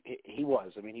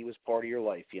was. I mean, he was part of your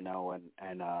life. And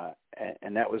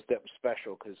that was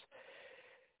special because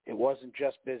it wasn't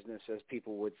just business as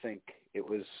people would think. It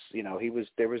was,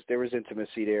 there was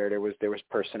intimacy there. There was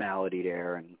personality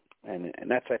there, and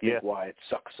that's I think why it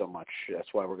sucks so much. That's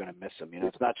why we're gonna miss him.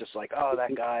 It's not just like, oh,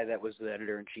 that guy that was the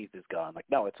editor-in-chief is gone. Like,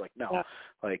 no, it's like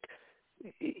like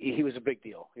he was a big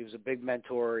deal. He was a big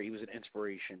mentor. He was an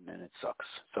inspiration, and it sucks.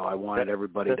 So I wanted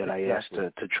everybody that I asked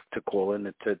to call in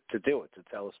to do it, to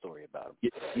tell a story about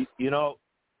him.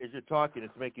 As you're talking,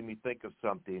 it's making me think of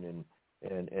something,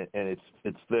 and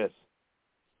it's this.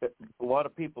 A lot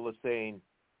of people are saying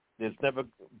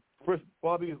first,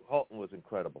 Bobby Halton was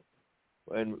incredible,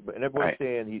 and everyone's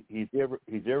saying he's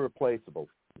irreplaceable.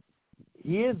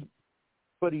 He is,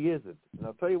 but he isn't, and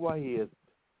I'll tell you why he isn't.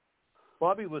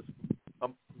 Bobby was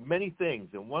many things,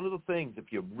 and one of the things,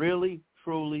 if you really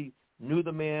truly knew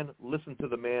the man, listened to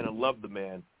the man, and loved the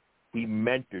man, he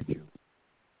mentored you,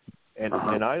 and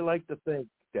I like to think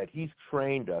that he's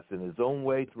trained us in his own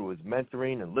way through his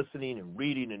mentoring and listening and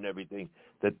reading and everything,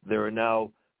 that there are now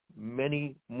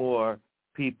many more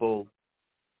people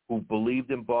who believed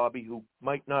in Bobby, who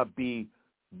might not be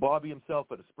Bobby himself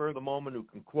at a spur of the moment, who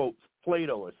can quote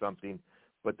Plato or something,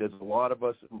 but there's a lot of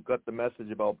us who got the message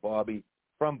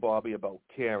from Bobby about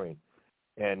caring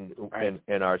and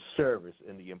our service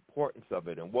and the importance of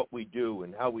it and what we do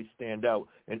and how we stand out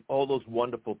and all those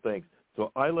wonderful things.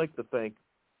 So I like to think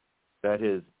that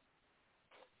his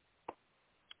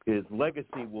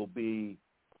legacy will be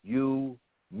you,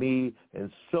 me,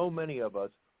 and so many of us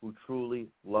who truly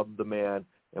love the man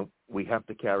and we have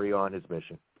to carry on his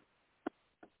mission.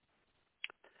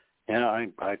 Yeah,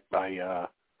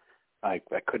 I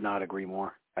could not agree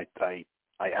more. I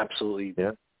absolutely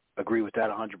agree with that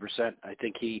 100%. I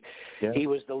think he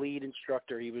was the lead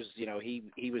instructor. He was,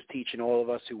 he was teaching all of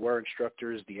us who were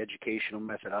instructors the educational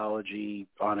methodology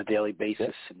on a daily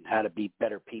basis and how to be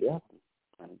better people.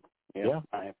 Yeah.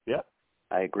 And,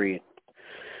 I agree.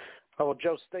 Oh, well,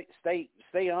 Joe,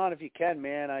 stay on if you can,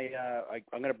 man. I'm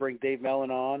going to bring Dave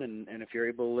Mellon on, and if you're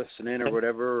able to listen in or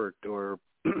whatever, or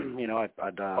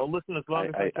I'll listen as long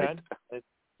as I can.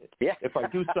 If I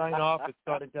do sign off, it's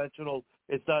not intentional.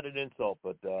 It's not an insult,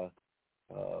 but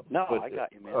no, I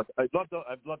got you, man. I'd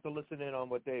love to listen in on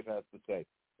what Dave has to say.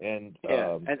 And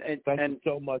thank you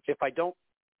so much. If I don't,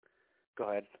 go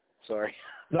ahead. Sorry.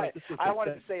 No, I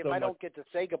wanted to say if so I don't get to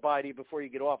say goodbye to you before you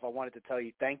get off, I wanted to tell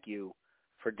you thank you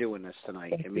for doing this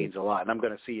tonight. It means a lot, and I'm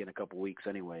going to see you in a couple of weeks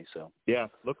anyway. So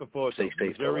looking forward to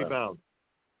it. Very bound.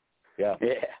 Yeah.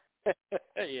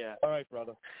 Yeah. All right,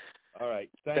 brother. All right.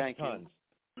 Thanks tons.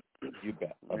 You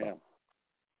bet. Yeah.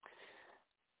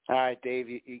 All right, Dave,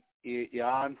 you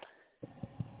on?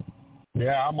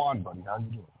 Yeah, I'm on, buddy. How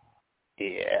you doing?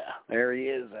 Yeah, there he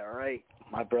is. All right,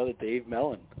 my brother Dave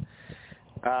Mellon.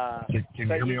 Can you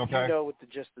hear me okay? You know what the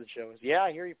gist of the show is. Yeah,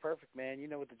 I hear you perfect, man. You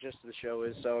know what the gist of the show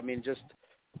is. So, I mean, just,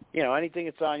 anything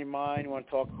that's on your mind, you want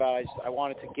to talk about, I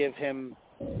wanted to give him,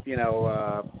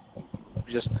 I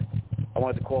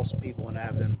wanted to call some people and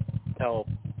have them tell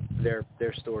their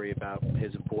story about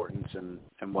his importance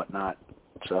and whatnot.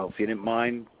 So if you didn't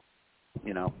mind,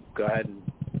 go ahead and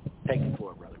take it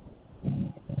forward, brother.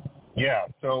 Yeah,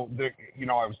 so,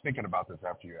 I was thinking about this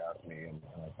after you asked me, and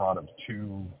I thought of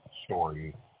two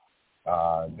stories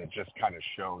that just kind of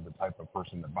show the type of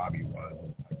person that Bobby was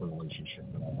and the type of relationship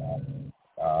that I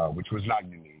had, which was not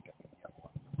unique. I mean, he had a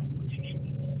lot of relationships.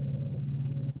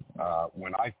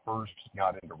 When I first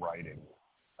got into writing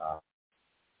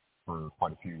for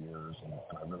quite a few years, and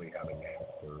I really had a knack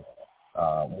for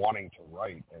wanting to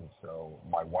write, and so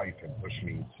my wife had pushed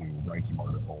me to write some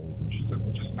articles, and she said,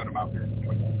 well, just send them out there and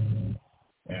do it.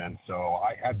 And so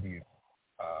I had these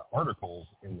articles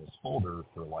in this folder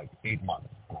for like 8 months,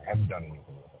 and I hadn't done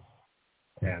anything with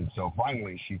them. And so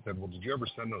finally she said, well, did you ever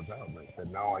send those out? And I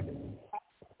said, no, I didn't.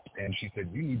 And she said,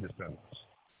 you need to send those.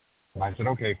 And I said,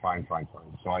 okay, fine.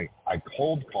 So I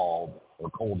cold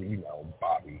emailed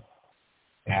Bobby,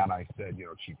 and I said,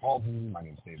 Chief Halton, my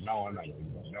name's Dave Mellon. I know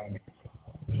you don't know me.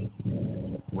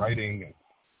 Writing.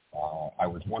 I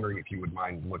was wondering if you would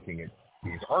mind looking at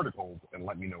these articles and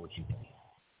let me know what you think.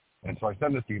 And so I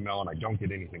send this email, and I don't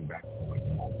get anything back for like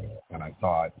a moment. And I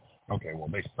thought, okay, well,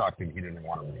 they sucked, and he didn't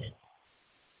want to read it.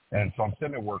 And so I'm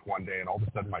sitting at work one day, and all of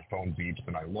a sudden my phone beeps,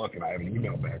 and I look, and I have an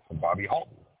email back from Bobby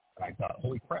Halton. And I thought,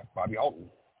 holy crap, Bobby Halton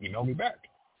emailed me back.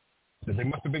 Said they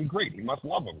must have been great. He must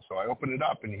love them. So I open it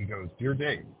up, and he goes, Dear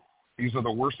Dave, these are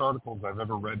the worst articles I've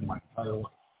ever read in my entire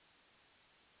life.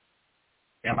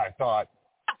 And I thought,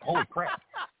 holy crap,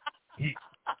 he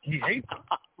hates them.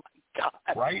 God,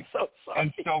 right? I'm so sorry.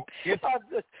 And so it's,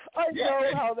 I know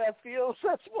how that feels.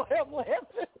 That's why I'm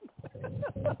laughing.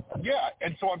 Yeah,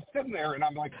 and so I'm sitting there, and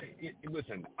I'm like,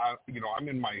 listen, I'm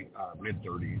in my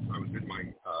mid-30s. I was in my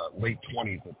late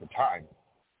 20s at the time,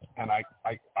 and I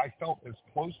felt as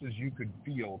close as you could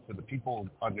feel to the people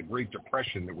on the Great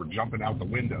Depression that were jumping out the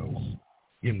windows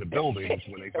in the buildings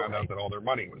when they found out that all their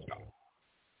money was gone.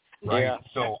 Right? Yeah.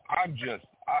 So I'm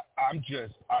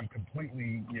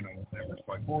completely, whatever.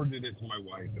 So I forwarded it to my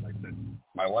wife, and I said,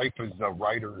 my life as a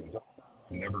writer is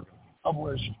never going to be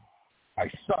published. I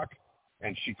suck.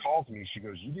 And she calls me. She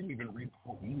goes, you didn't even read the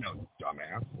whole email, you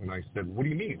dumbass. And I said, what do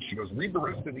you mean? She goes, read the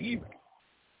rest of the email.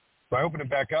 So I open it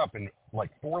back up, and like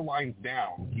 4 lines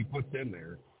down, he puts in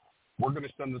there, we're going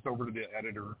to send this over to the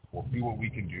editor. We'll see what we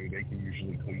can do. They can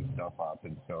usually clean stuff up.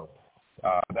 And so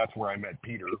that's where I met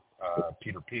Peter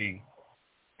P.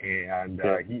 And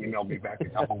he emailed me back a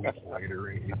couple weeks later,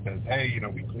 and he says, hey,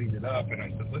 we cleaned it up. And I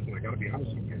said, listen, I got to be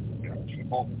honest with you. Chief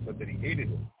Halton said that he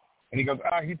hated it. And he goes,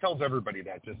 he tells everybody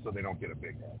that just so they don't get a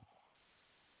big head.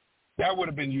 That would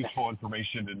have been useful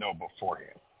information to know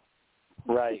beforehand.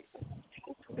 Right.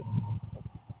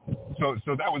 So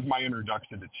that was my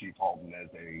introduction to Chief Halton as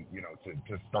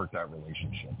to start that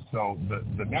relationship. So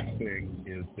the next thing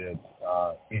is that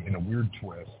in a weird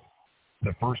twist,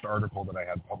 the first article that I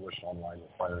had published online with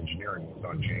Fire Engineering was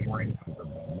on January 10th of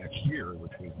the next year,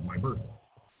 which was my birthday.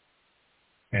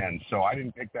 And so I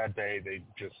didn't pick that day.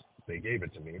 They gave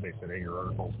it to me. They said, hey, your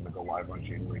article's going to go live on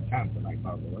January 10th. And I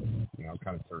thought, well, that's,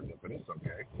 kind of serendipitous,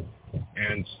 okay.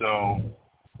 And so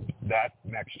that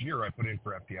next year I put in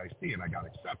for FDIC, and I got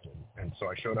accepted. And so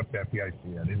I showed up to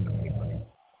FDIC. I didn't know anybody.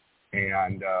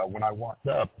 And when I walked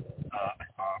up, I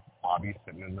saw Bobby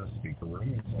sitting in the speaker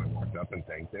room, and so I walked up and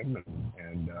thanked him,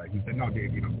 and he said, "No,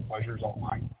 Dave, the pleasure's all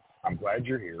mine. I'm glad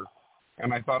you're here."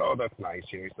 And I thought, oh, that's nice.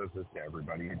 He says this to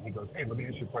everybody. And he goes, "Hey, let me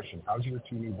ask you a question. How's your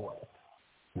two new boys,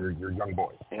 your young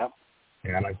boys?" Yep.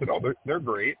 And I said, "Oh, they're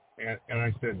great." And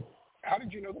I said, "How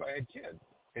did you know that I had kids?"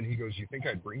 And he goes, "You think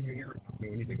I'd bring you here and not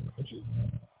know anything about you?"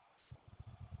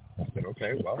 I said,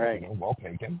 "Okay, well, right. Well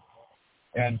taken."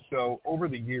 And so over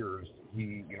the years,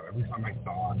 he, every time I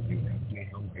saw him, he would ask me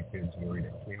how my kids were, he'd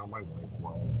ask me how my wife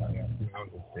was, I'd ask him how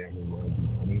his family was, he'd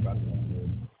tell me about his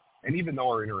kids. And even though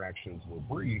our interactions were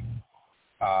brief,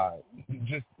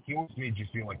 he always made you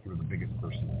feel like you were the biggest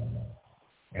person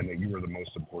and that you were the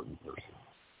most important person.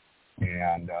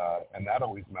 And that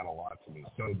always meant a lot to me.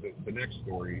 So the next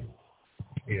story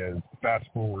is fast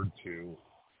forward to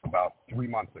about 4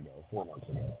 months ago.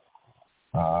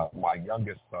 My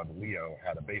youngest son, Leo,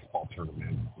 had a baseball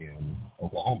tournament in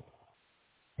Oklahoma,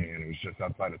 and it was just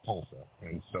outside of Tulsa.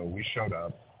 And so we showed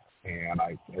up, and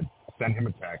I had sent him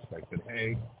a text. I said,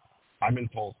 "Hey, I'm in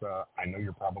Tulsa. I know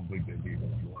you're probably busy, but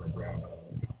if you want to grab a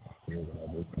coffee or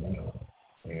whatever, let me know,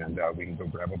 and we can go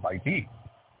grab a bite to eat."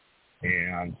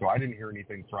 And so I didn't hear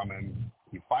anything from him.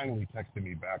 He finally texted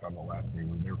me back on the last day.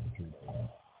 We were there for 3 days.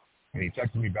 And he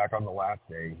texted me back on the last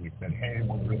day. He said, "Hey,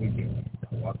 we're really good.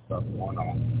 A lot of stuff going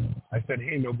on." I said,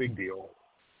 "Hey, no big deal.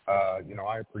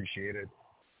 I appreciate it.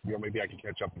 Maybe I can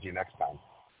catch up with you next time."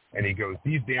 And he goes,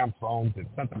 "These damn phones had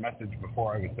sent the message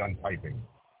before I was done typing.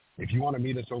 If you want to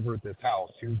meet us over at this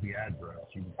house, here's the address.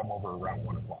 You can come over around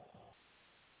 1 o'clock.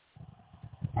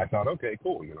 I thought, okay,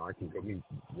 cool. I can go meet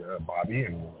Bobby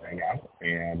and hang out,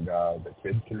 and the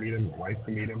kids can meet him, his wife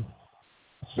can meet him.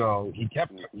 So he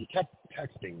kept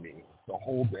texting me the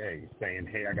whole day saying,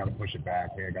 "Hey, I got to push it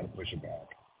back. Hey, I got to push it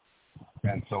back."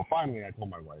 And so finally I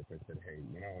told my wife, I said, "Hey,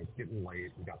 it's getting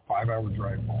late. We got a 5-hour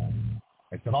drive home."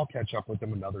 I said, "I'll catch up with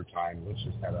him another time. Let's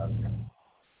just head out of town."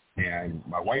 And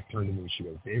my wife turned to me and she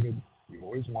goes, "David, you've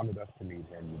always wanted us to meet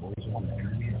him. You've always wanted him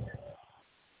to meet him.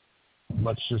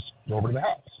 Let's just go over to the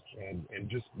house and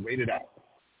just wait it out."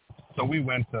 So we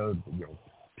went to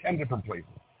 10 different places.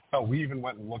 Hell, we even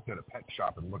went and looked at a pet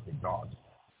shop and looked at dogs.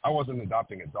 I wasn't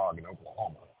adopting a dog in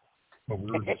Oklahoma, but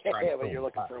we were just trying to. Yeah, but you're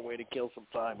looking for a way to kill some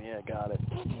time. Yeah, got it.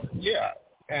 Yeah,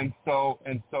 and so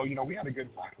we had a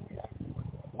good time. We had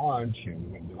lunch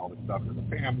and we did all this stuff as a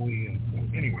family. And so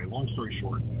anyway, long story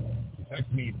short, he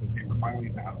texted me and said, "Hey, we're finally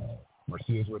in the house.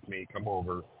 Marcia's with me. Come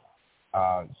over."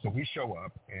 So we show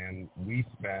up and we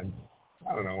spend,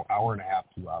 hour and a half,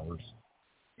 2 hours,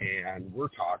 and we're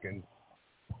talking.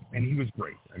 And he was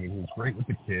great. I mean, he was great with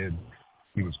the kids.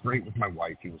 He was great with my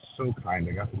wife. He was so kind.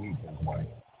 I got to meet his wife.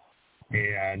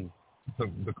 And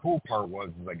the cool part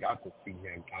was I got to see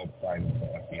him outside of the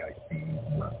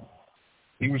FDIC realm.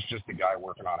 He was just a guy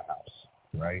working on a house,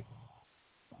 right?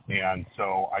 And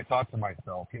so I thought to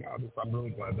myself, I'm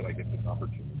really glad that I get this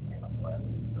opportunity. And I'm glad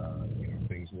that,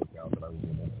 things worked out, that I was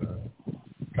able to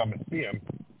come and see him.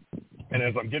 And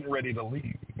as I'm getting ready to leave,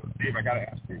 he goes, "Dave, I got to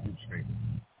ask you a huge favor."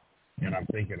 And I'm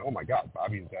thinking, oh, my God,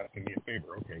 Bobby's asking me a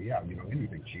favor. Okay, yeah,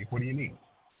 anything, Chief. What do you need?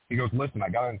 He goes, "Listen, I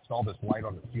got to install this light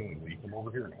on the ceiling. Will you come over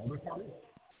here and hold it for me?"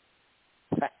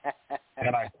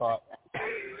 And I thought,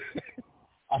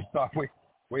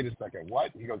 wait a second,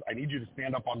 what? He goes, "I need you to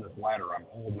stand up on this ladder. I'm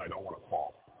old and I don't want to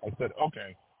fall." I said,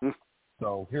 okay.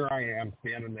 So here I am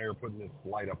standing there putting this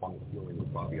light up on the ceiling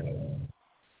with Bobby in it.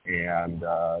 And,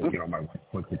 my wife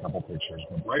clicked a couple pictures.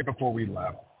 But right before we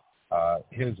left,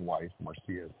 his wife,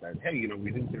 Marcia, said, "Hey,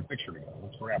 we didn't get a picture together.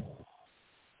 Let's grab one."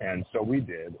 And so we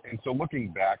did. And so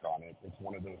looking back on it, it's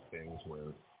one of those things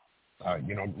where,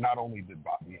 not only did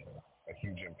Bobby have a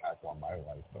huge impact on my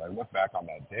life, but I look back on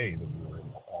that day that we were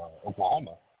in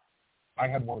Oklahoma. I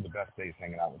had one of the best days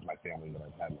hanging out with my family that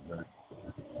I've had in a very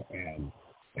long time. And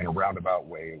in a roundabout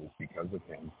way, it was because of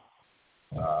him.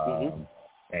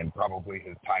 And probably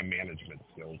his time management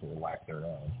skills or lack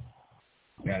thereof.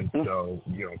 And so,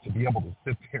 to be able to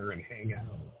sit there and hang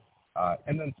out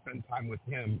and then spend time with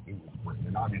him, it was great.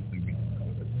 And obviously we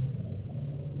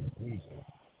lose it.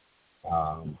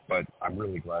 But I'm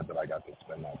really glad that I got to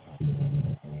spend that time.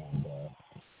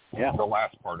 And the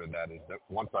last part of that is that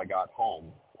once I got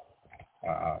home,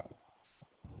 I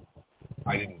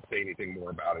didn't say anything more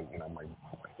about it.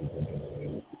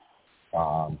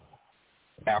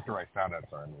 After I found out,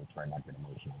 sorry, I'm going to try not to get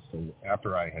emotional. So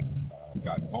after I had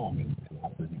gotten home and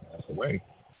after he passed away,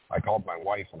 I called my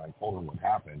wife and I told her what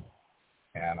happened.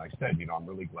 And I said, I'm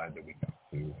really glad that we got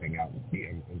to hang out and see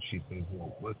him. And she says,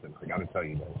 "Well, listen, I got to tell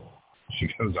you this." She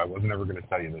goes, "I wasn't ever going to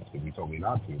tell you this because you told me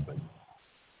not to, but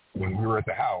when we were at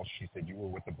the house, she said you were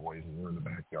with the boys and we were in the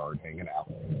backyard hanging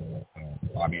out.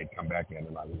 Bobby had come back in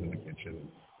and I was in the kitchen. And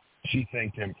she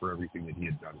thanked him for everything that he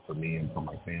had done for me and for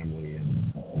my family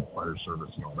and fire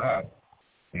service and all that.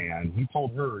 And he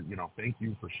told her, thank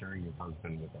you for sharing your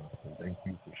husband with us, and thank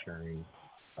you for sharing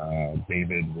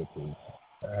David with his,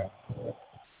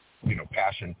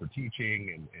 passion for teaching,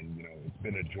 and it's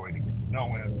been a joy to get to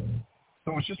know him.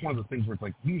 So it's just one of the things where it's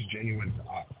like he was genuine to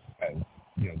us as,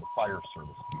 the fire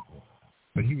service people,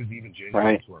 but he was even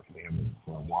genuine to our family,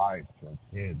 to our wives, to our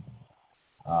kids.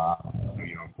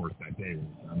 Of course, that day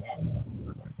we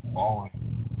were falling.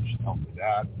 She told me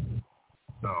that.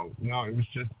 So, it was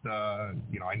just, I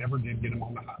never did get him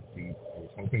on the hot seat. I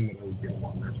was hoping that I would get him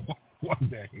on there one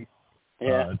day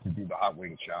to do the hot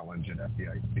wing challenge at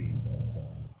FDIC.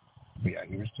 But yeah,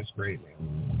 he was just great, man.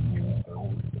 He was the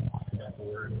only reason why I got to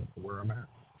where I'm at.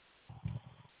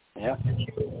 Yeah.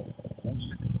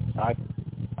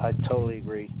 I totally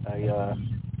agree. I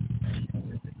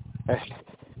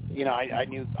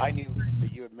knew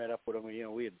that you had met up with him.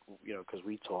 We had, because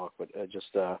we talked, but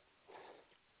just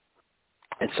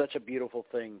it's such a beautiful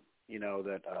thing,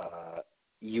 that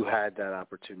you had that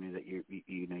opportunity, that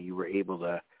you were able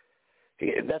to.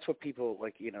 That's what people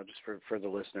like, just for the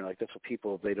listener, like that's what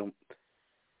people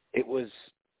it was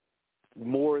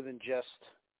more than just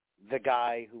the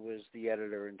guy who was the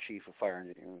editor-in-chief of Fire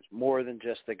Engineering. It was more than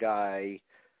just the guy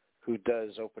who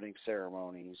does opening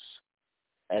ceremonies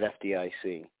at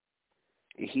FDIC.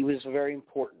 He was very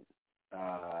important,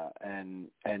 and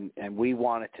we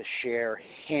wanted to share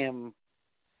him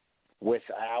with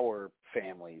our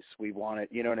families. We wanted,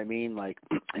 you know what I mean? Like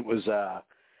it was,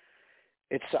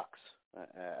 it sucks.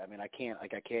 I can't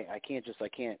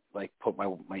put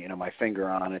my finger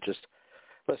on it. Just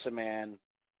listen, man.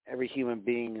 Every human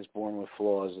being is born with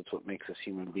flaws. It's what makes us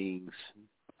human beings.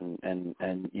 And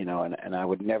I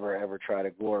would never ever try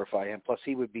to glorify him. Plus,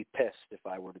 he would be pissed if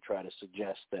I were to try to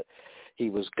suggest that he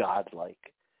was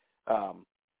godlike.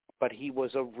 But he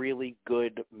was a really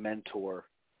good mentor,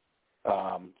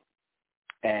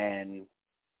 and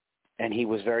he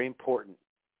was very important.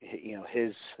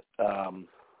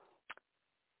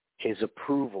 His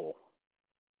approval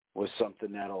was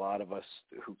something that a lot of us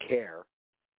who care,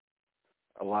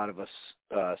 a lot of us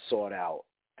sought out.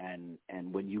 And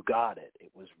when you got it,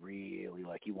 it was really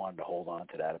like you wanted to hold on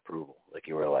to that approval. Like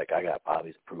you were like, I got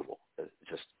Bobby's approval.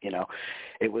 Just,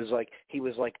 it was like he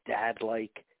was like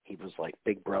dad-like. He was like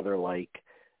big brother-like.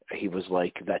 He was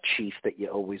like that chief that you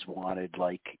always wanted,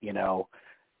 like,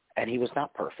 and he was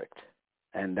not perfect.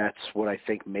 And that's what I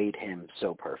think made him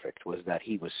so perfect, was that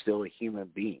he was still a human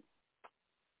being,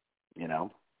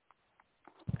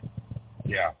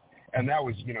 Yeah. And that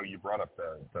was, you brought up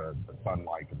the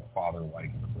son-like and the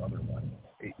father-like and the brother-like.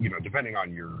 Depending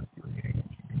on your age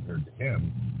compared to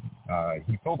him,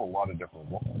 he filled a lot of different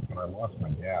roles. When I lost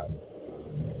my dad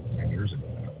 10 years ago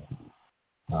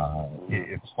now,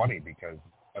 it's funny because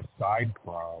aside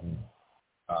from,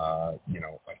 a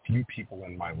few people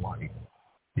in my life,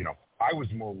 I was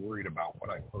more worried about what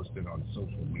I posted on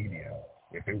social media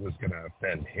if it was going to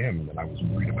offend him than I was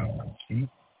worried about my chief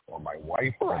or my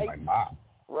wife or my mom.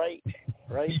 Right.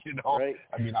 Right.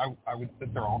 I would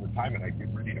sit there all the time and I'd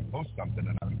get ready to post something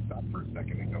and I would stop for a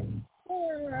second and go,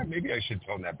 maybe I should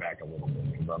tone that back a little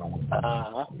bit because I don't want to.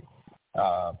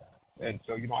 And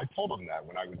so, I told him that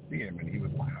when I would see him and he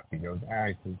would laugh. He goes,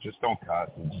 just don't cuss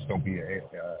and just don't be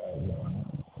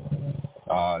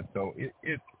so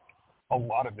it a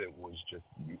lot of it was just,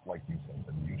 like you said,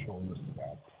 the mutual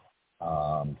respect.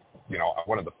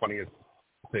 One of the funniest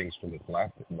things from this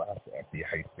last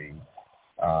FDIC,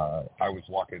 I was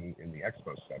walking in the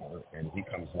expo center, and he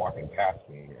comes walking past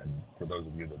me, and for those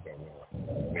of you that don't know, I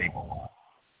vape a lot.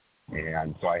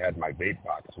 And so I had my vape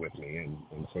box with me, and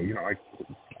so, I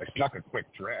snuck a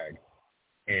quick drag,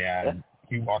 and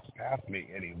he walks past me,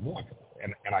 and he looks,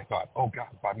 and I thought, oh, God,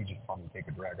 Bobby just saw me take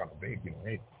a drag on a vape,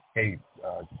 hey,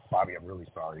 Bobby, I'm really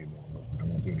sorry, man. I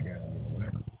won't do it again,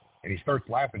 whatever. And he starts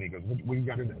laughing, he goes, what you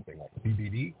got in that thing, like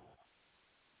CBD?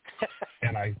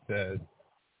 And I said,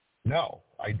 no,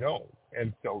 I don't.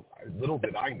 And so little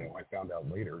did I know, I found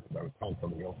out later because I was telling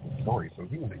somebody else's story. So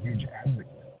he was a huge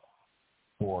advocate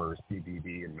for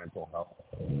CBD and mental health,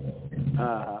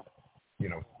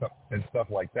 stuff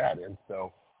like that. And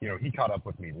so, he caught up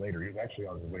with me later. He was actually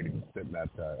on his way to go sit in that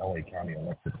LA County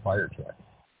electric fire truck.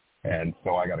 And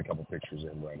so I got a couple pictures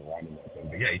in right around in that thing.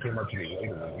 But yeah, he came up to me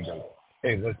later and he goes,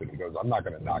 hey, listen, he goes, I'm not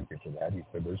going to knock you for that. He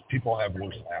said, there's people have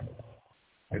worse habits.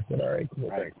 I said, all right,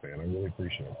 cool, thanks, man. I really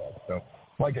appreciate that. So,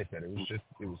 like I said, it was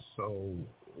so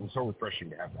refreshing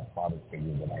to have that father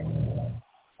figure that I knew,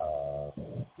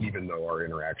 even though our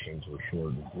interactions were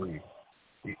short and brief,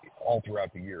 all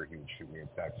throughout the year he would shoot me a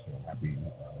text,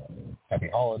 happy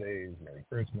holidays, Merry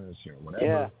Christmas, whatever.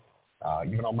 Yeah.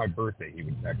 Even on my birthday he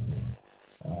would text me,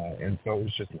 and so it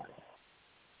was just nice.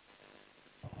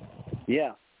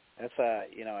 Yeah, that's I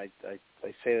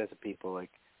say that to people,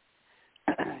 like,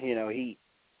 he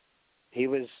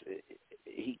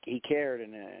cared,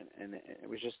 and it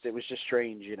was just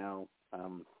strange,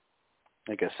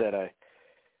 like I said, I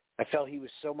felt he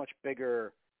was so much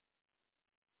bigger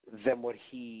than what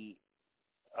he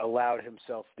allowed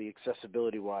himself, the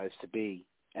accessibility-wise, to be.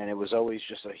 And it was always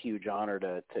just a huge honor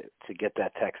to get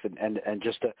that text. And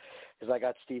just because I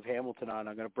got Steve Hamilton on,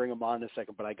 I'm going to bring him on in a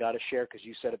second, but I got to share, because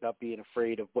you said about being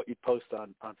afraid of what you post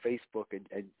on Facebook.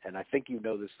 And I think you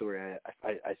know this story.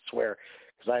 I swear,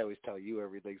 because I always tell you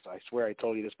everything, so I swear I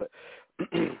told you this. But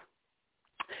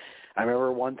I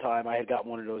remember one time I had got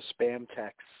one of those spam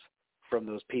texts from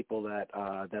those people that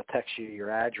they'll text you your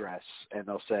address, and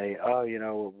they'll say, oh,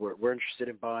 we're interested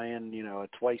in buying,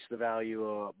 twice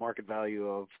the market value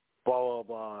of blah, blah,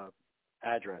 blah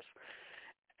address.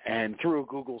 And through a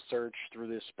Google search, through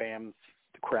this spam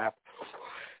crap,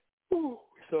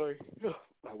 sorry,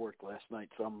 I worked last night,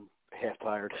 so I'm half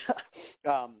tired.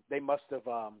 They must have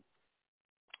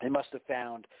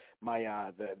found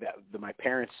my my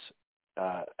parents'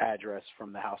 address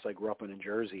from the house I grew up in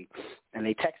Jersey, and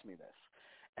they text me this.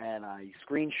 And I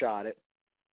screenshot it.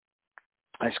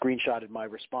 I screenshotted my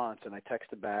response, and I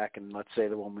texted back, and let's say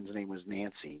the woman's name was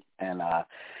Nancy. And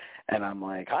I'm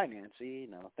like, hi, Nancy.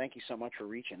 Thank you so much for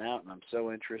reaching out, and I'm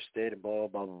so interested, and blah,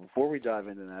 blah, blah. Before we dive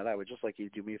into that, I would just like you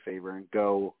to do me a favor and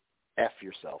go F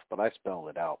yourself. But I spelled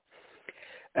it out.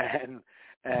 And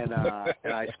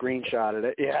I screenshotted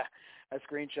it. Yeah. I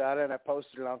screenshot it and I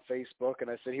posted it on Facebook, and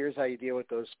I said, here's how you deal with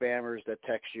those spammers that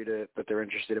text you that they're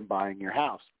interested in buying your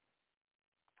house.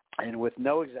 And with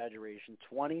no exaggeration,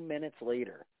 20 minutes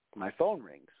later, my phone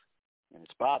rings, and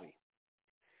it's Bobby.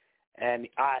 And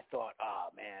I thought, oh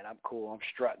man, I'm cool. I'm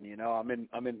strutting,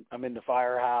 I'm in the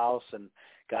firehouse, and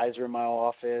guys are in my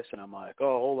office, and I'm like,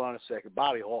 oh, hold on a second,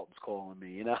 Bobby Halton's calling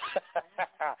me,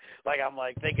 like I'm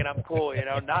like thinking I'm cool,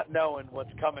 not knowing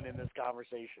what's coming in this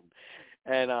conversation.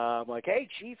 And I'm like, hey,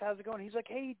 Chief, how's it going? He's like,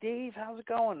 hey, Dave, how's it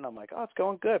going? And I'm like, oh, it's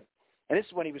going good. And this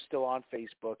is when he was still on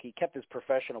Facebook. He kept his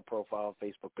professional profile on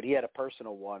Facebook, but he had a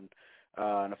personal one.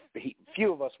 And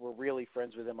few of us were really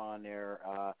friends with him on there.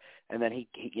 And then he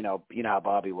how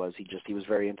Bobby was. He was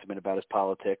very intimate about his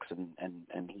politics,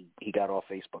 and he got off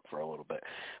Facebook for a little bit.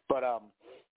 But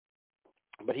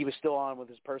he was still on with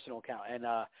his personal account.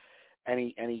 And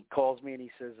he calls me and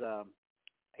he says,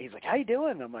 he's like, how you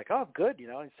doing? And I'm like, oh, good.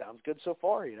 It sounds good so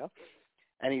far.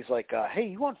 And he's like, hey,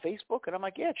 you on Facebook? And I'm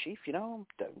like, yeah, Chief,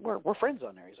 we're friends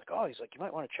on there. He's like, you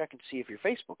might want to check and see if your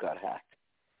Facebook got hacked.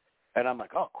 And I'm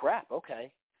like, oh, crap, okay.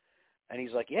 And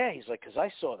he's like, yeah, because I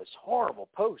saw this horrible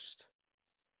post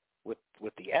with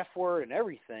the F word and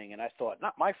everything. And I thought,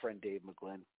 not my friend Dave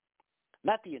McGlynn,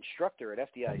 not the instructor at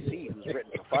FDIC who's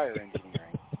written for fire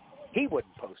engineering. He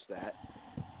wouldn't post that.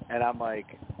 And I'm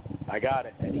like, I got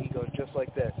it. And he goes just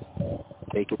like this,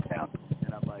 take it down.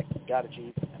 And I'm like, got it,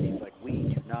 Chief. And he's like, we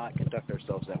do not conduct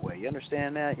ourselves that way. You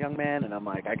understand that, young man? And I'm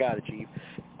like, I got it, Chief.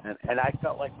 And I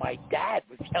felt like my dad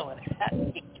was yelling at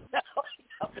me.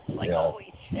 I was like,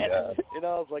 holy shit. Yeah.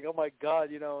 I was like, oh, my God,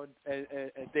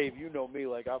 and Dave, you know me.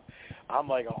 Like, I'm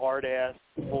like a hard-ass,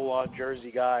 full-on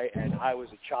Jersey guy, and I was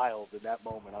a child in that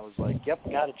moment. I was like, yep,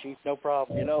 got it, Chief, no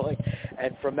problem.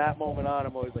 And from that moment on,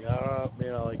 I'm always like, I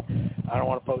don't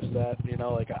want to post that.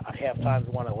 I have times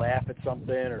I want to laugh at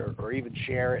something or even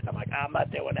share it. And I'm like, I'm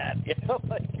not doing that.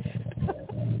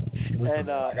 And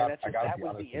that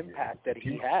was the impact that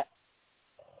he had.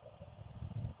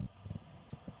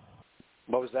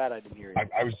 What was that? I didn't hear you.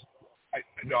 I was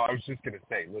just going to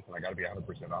say, listen, I got to be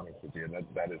 100% honest with you, and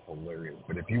that is hilarious.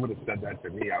 But if you would have said that to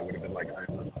me, I would have been like,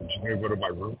 I'm just going to go to my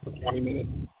room for 20 minutes.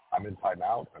 I'm in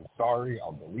timeout. I'm sorry.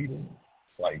 I'll delete it.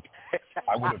 Like,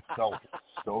 I would have felt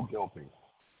so guilty.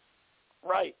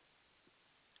 Right.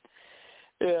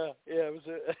 Yeah. It was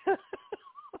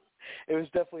it was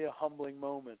definitely a humbling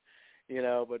moment,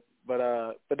 but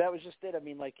that was just it. I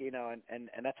mean, like,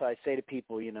 and that's how I say to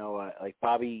people, like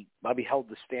Bobby held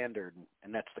the standard,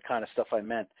 and that's the kind of stuff I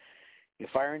meant.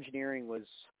 Fire engineering was,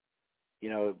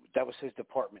 that was his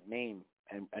department name,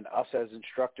 and us as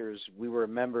instructors, we were a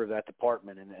member of that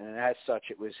department, and as such,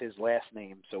 it was his last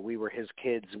name. So we were his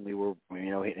kids, and we were,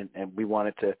 and we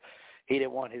wanted to. He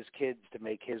didn't want his kids to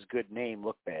make his good name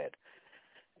look bad.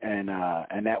 And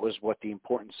that was what the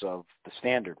importance of the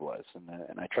standard was.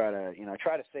 And I try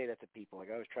to say that to people. Like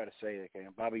I always try to say,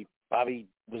 like, Bobby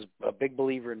was a big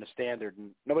believer in the standard,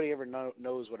 and nobody ever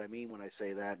knows what I mean when I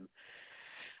say that. And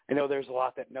I know there's a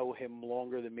lot that know him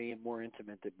longer than me and more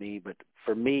intimate than me, but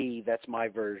for me, that's my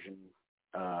version.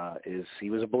 Is he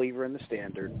was a believer in the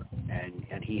standard,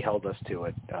 and he held us to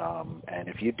it. And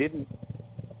if you didn't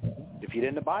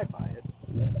abide by it,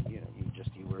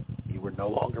 you were no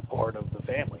longer part of the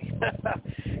family, and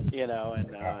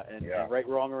right,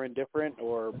 wrong, or indifferent,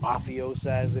 or mafioso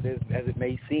as it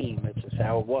may seem, it's just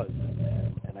how it was.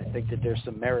 And I think that there's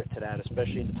some merit to that,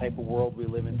 especially in the type of world we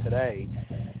live in today.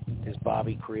 Is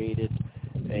Bobby created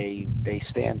a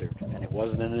standard, and it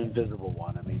wasn't an invisible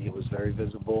one. I mean, it was very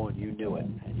visible, and you knew it,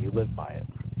 and you lived by it.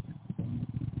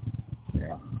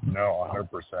 Yeah, no,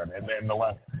 100%. And then the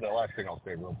last thing I'll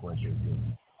say real quick is,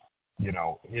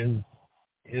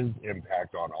 his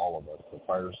impact on all of us, the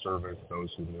fire service, those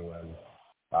who knew him,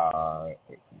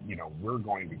 we're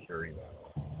going to carry that,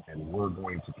 and we're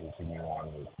going to continue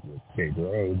on with Kate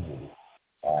Rhodes and,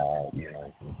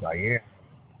 with Diane,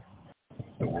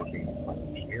 still working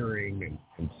on engineering,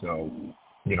 and so,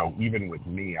 even with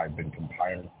me, I've been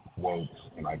compiling quotes,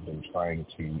 and I've been trying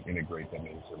to integrate them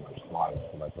into my slides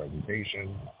for my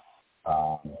presentation,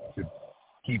 to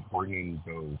keep bringing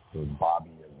those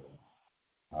Bobby and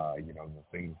the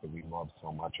things that we love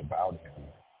so much about him.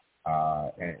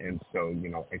 And so,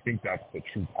 I think that's the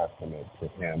true testament to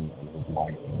him and his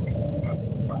life.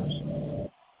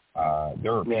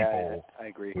 There are people I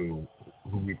agree. who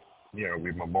we've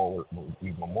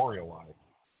memorialized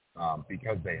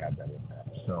because they had that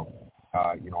impact. So,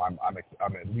 I'm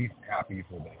at least happy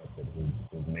for that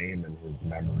his name and his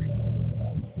memory.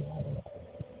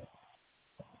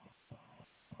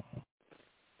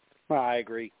 Well, I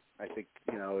agree. I think,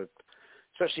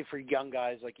 especially for young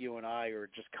guys like you and I who are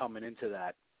just coming into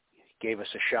that, he gave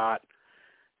us a shot,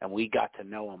 and we got to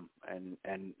know him.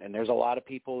 And there's a lot of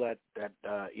people that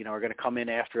are going to come in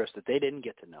after us that they didn't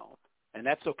get to know him. And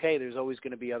that's okay. There's always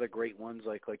going to be other great ones,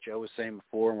 like Joe was saying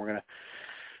before, and we're going to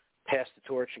pass the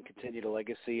torch and continue the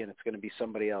legacy, and it's going to be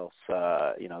somebody else.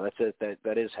 That's it.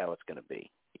 That is how it's going to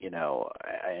be.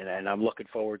 And I'm looking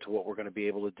forward to what we're going to be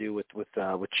able to do with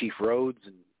Chief Rhodes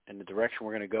and the direction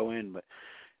we're going to go in. But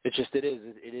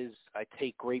it is. I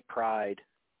take great pride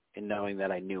in knowing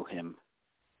that I knew him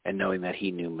and knowing that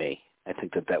he knew me. I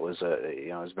think that was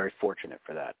I was very fortunate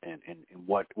for that, and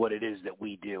what it is that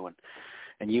we do,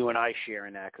 and you and I share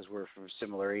in that because we're from a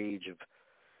similar age of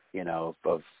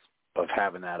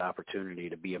having that opportunity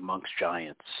to be amongst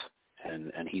giants,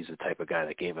 and he's the type of guy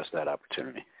that gave us that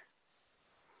opportunity.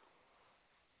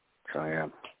 So yeah.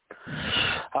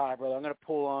 All right, brother. I'm going to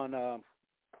pull on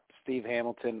Steve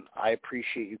Hamilton. I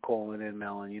appreciate you calling in,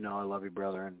 Melon. I love you,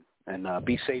 brother, and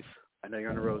be safe. I know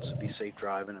you're on the road, so be safe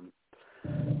driving,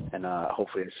 and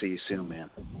hopefully I see you soon,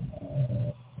 man.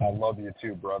 I love you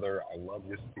too, brother. I love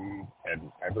you, Steve,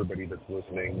 and everybody that's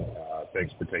listening.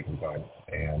 Thanks for taking time,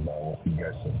 and we'll see you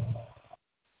guys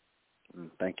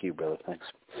soon. Thank you, brother. Thanks.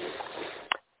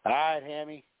 All right,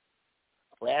 Hammy.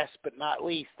 Last but not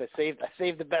least, I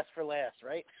saved the best for last,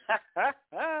 right? I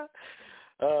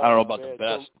don't know about the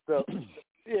best. So,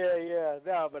 yeah.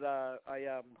 No, but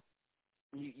I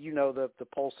the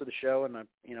pulse of the show, and I'm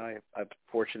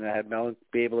fortunate I had Mel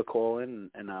be able to call in,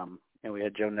 and we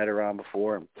had Joe Netter on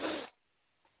before,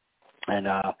 and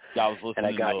I was listening.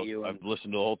 And I got you. I've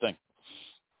listened to the whole thing.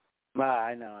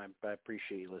 I know. I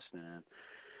appreciate you listening in.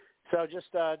 So just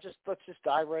let's just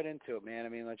dive right into it, man. I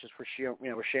mean,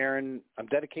 we're sharing. I'm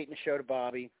dedicating the show to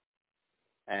Bobby,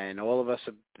 and all of us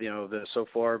have, so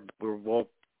far we're all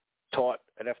taught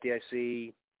at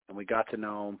FDIC, and we got to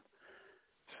know him.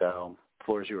 So, the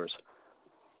floor is yours.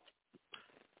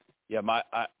 Yeah,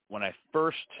 when I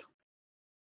first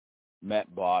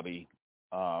met Bobby,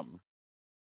 I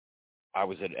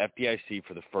was at FDIC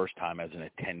for the first time as an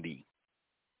attendee,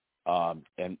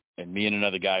 and me and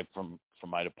another guy from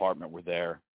my department were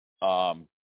there, and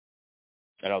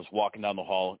I was walking down the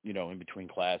hall, in between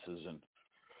classes, and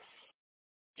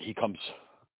he comes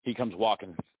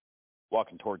walking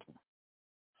towards me,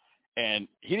 and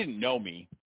he didn't know me,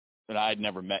 and I had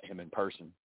never met him in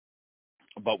person,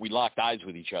 but we locked eyes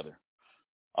with each other,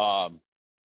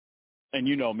 and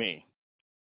you know me,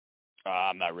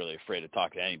 I'm not really afraid to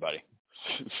talk to anybody,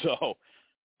 so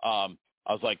I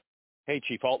was like, "Hey,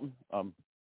 Chief Halton,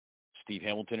 Steve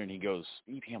Hamilton," and he goes,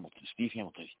 Steve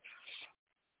Hamilton.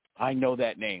 I know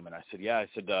that name. And I said, yeah. I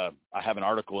said, I have an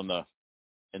article in the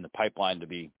pipeline to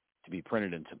be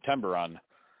printed in September on,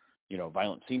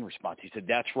 violent scene response. He said,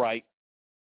 that's right.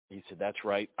 He said,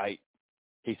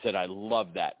 I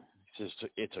love that. He says,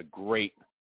 it's a great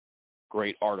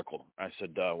article. I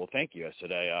said, well, thank you. I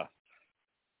said,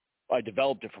 I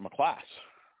developed it from a class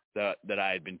that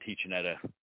I had been teaching at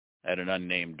an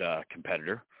unnamed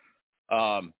competitor.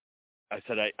 I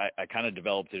said, I kind of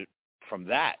developed it from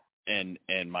that and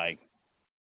my,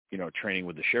 training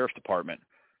with the sheriff's department,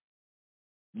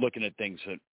 looking at things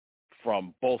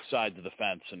from both sides of the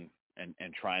fence and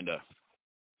trying to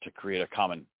create a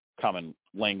common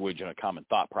language and a common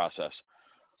thought process.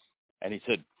 And he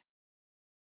said,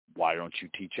 why don't you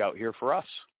teach out here for us?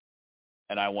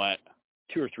 And I went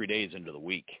 2 or 3 days into the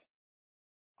week.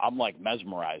 I'm like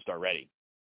mesmerized already.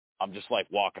 I'm just like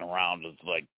walking around with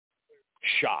like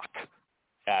shock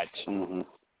at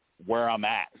where I'm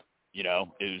at. It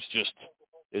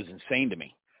was insane to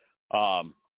me.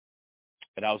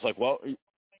 And I was like, well,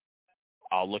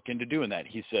 I'll look into doing that.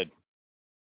 He said,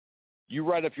 you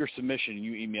write up your submission and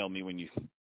you email me when you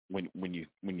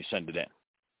send it in.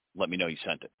 Let me know you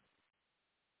sent it.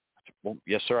 I said, well,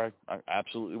 yes, sir, I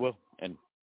absolutely will. And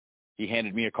he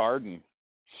handed me a card, and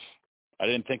I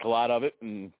didn't think a lot of it.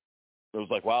 And it was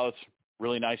like, wow, that's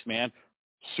really nice, man.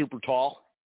 Super tall,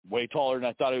 way taller than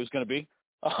I thought he was going to be.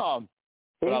 But I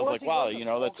was like, wow,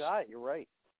 that's guy. You're right.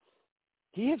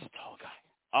 He is a tall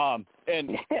guy.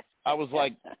 And I was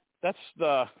like, that's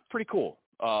pretty cool.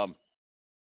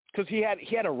 Because he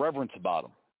had a reverence about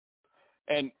him.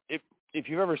 And if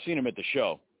you've ever seen him at the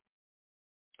show,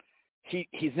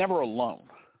 he's never alone.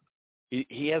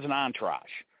 He has an entourage,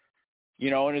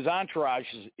 and his entourage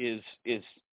is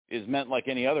meant like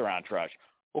any other entourage.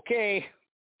 Okay,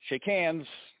 shake hands.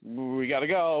 We got to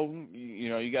go.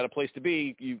 You got a place to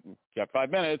be. You got 5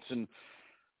 minutes, and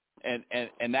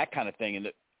that kind of thing.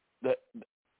 And the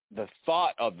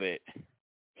thought of it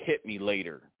hit me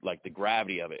later, like the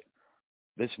gravity of it.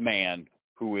 This man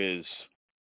who is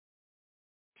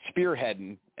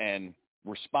spearheading and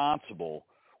responsible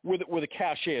with a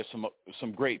cachet of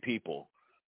some great people,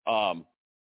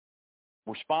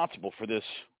 responsible for this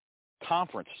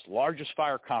conference, largest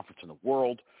fire conference in the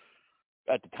world.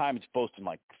 At the time, it's boasting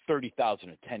like 30,000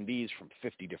 attendees from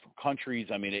 50 different countries.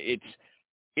 I mean,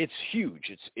 it's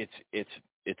huge.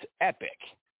 It's epic.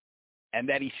 And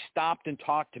that he stopped and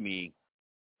talked to me,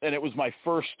 and it was my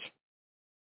first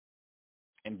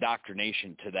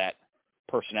indoctrination to that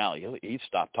personality. He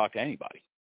stopped talking to anybody.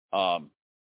 And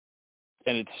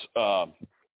it's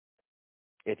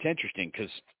interesting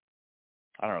because,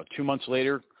 I don't know, 2 months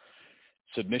later,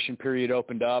 submission period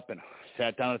opened up, and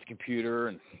sat down at the computer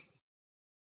and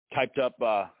typed up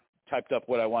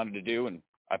what I wanted to do, and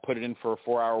I put it in for a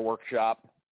 4-hour workshop.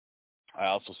 I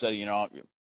also said,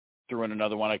 threw in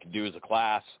another one I could do as a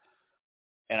class,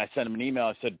 and I sent him an email.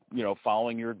 I said,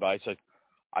 following your advice,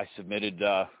 I submitted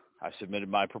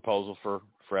my proposal for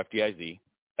FDIC.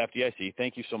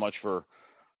 Thank you so much for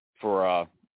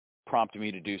prompting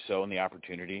me to do so and the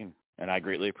opportunity, and I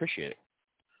greatly appreciate it.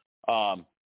 And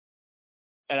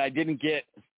I didn't get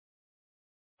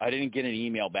an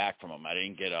email back from him. I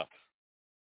didn't get a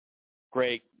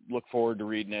great, look forward to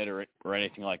reading it or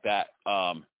anything like that.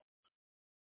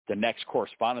 The next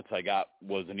correspondence I got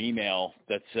was an email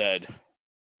that said,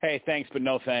 hey, thanks, but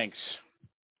no thanks.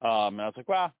 And I was like,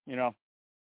 well,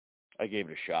 I gave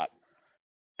it a shot.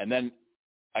 And then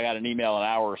I got an email an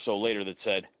hour or so later that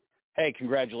said, hey,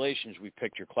 congratulations, we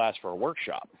picked your class for a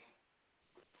workshop.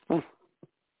 And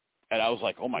I was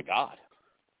like, oh my God.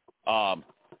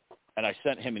 And I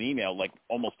sent him an email like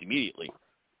almost immediately.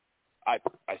 I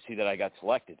see that I got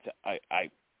selected.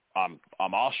 I'm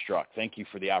awestruck. Thank you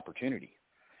for the opportunity.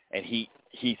 And he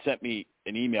sent me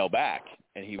an email back,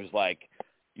 and he was like,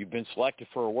 you've been selected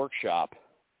for a workshop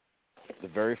the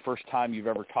very first time you've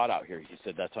ever taught out here. He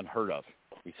said, that's unheard of.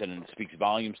 He said, and it speaks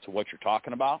volumes to what you're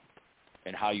talking about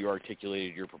and how you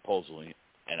articulated your proposal.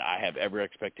 And I have every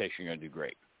expectation you're going to do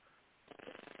great.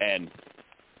 And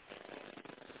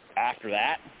after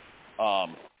that,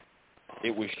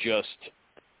 it was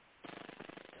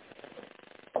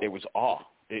awe.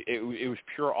 It was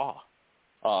pure awe.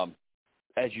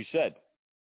 As you said,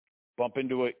 bump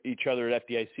into each other at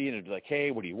FDIC, and it'd be like,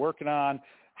 hey, what are you working on?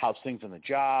 How's things on the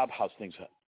job? How's things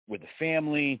with the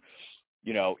family?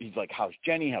 He's like, how's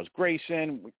Jenny? How's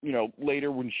Grayson?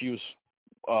 Later when she was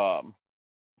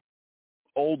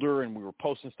older, and we were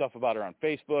posting stuff about her on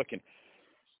Facebook, and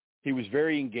he was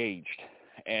very engaged.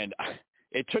 And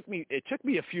it took me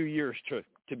a few years to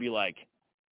be like,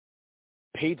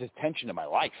 pays attention to my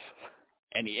life,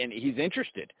 and he's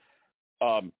interested,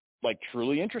 like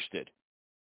truly interested.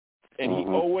 And he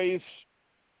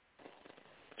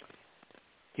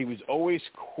was always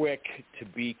quick to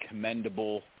be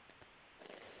commendable,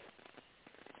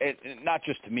 and not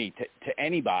just to me, to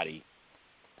anybody,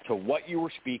 what you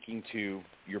were speaking to,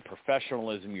 your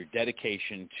professionalism, your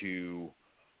dedication to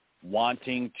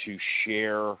wanting to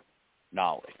share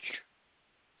knowledge.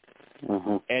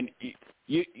 Mm-hmm. And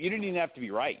you didn't even have to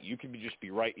be right. You could just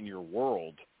be right in your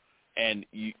world, and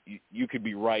you could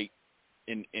be right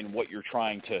in what you're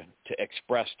trying to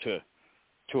express to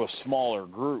a smaller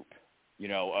group, you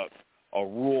know, a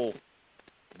rural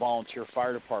volunteer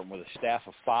fire department with a staff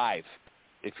of 5,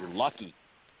 if you're lucky.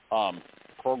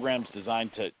 Programs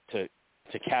designed to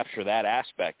capture that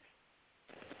aspect.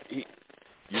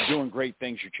 You're doing great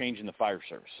things. You're changing the fire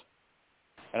service.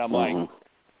 And I'm like,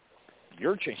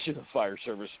 you're changing the fire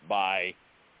service by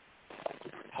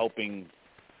helping,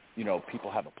 you know, people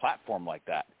have a platform like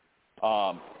that.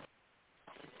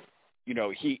 You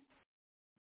know,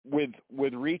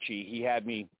 with Ricci, he had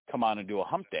me come on and do a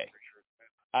hump day.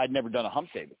 I'd never done a hump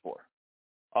day before.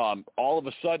 All of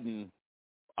a sudden,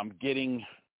 I'm getting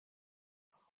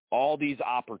all these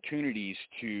opportunities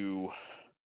to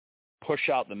push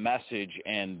out the message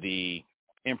and the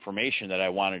information that I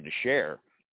wanted to share.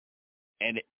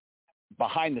 And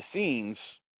behind the scenes,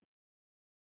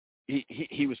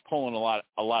 he was pulling a lot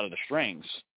of the strings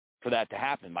for that to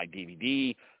happen. My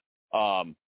DVD,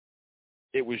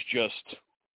 it was just,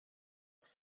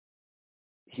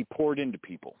 he poured into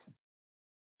people.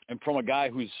 And from a guy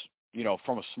who's, you know,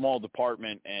 from a small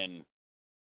department and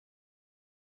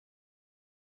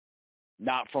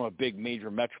not from a big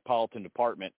major metropolitan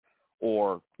department,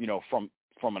 or, you know, from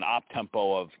an op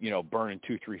tempo of, you know, burning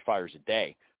 2-3 fires a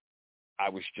day, I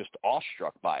was just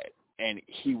awestruck by it. And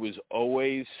he was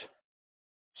always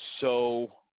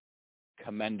so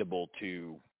commendable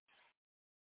to,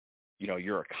 you know,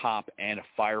 you're a cop and a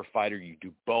firefighter. You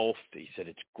do both. He said,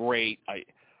 it's great.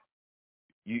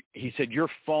 He said, your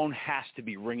phone has to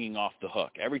be ringing off the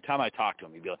hook. Every time I talk to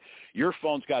him, he'd be like, your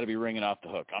phone's got to be ringing off the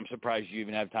hook. I'm surprised you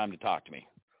even have time to talk to me.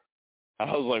 I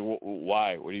was like,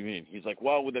 why? What do you mean? He's like,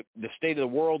 well, with the state of the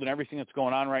world and everything that's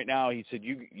going on right now, he said,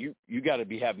 you got to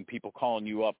be having people calling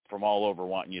you up from all over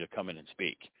wanting you to come in and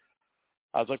speak.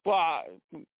 I was like, well,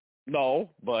 no,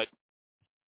 but,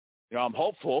 you know, I'm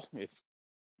hopeful.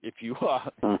 If you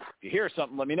hear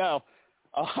something, let me know.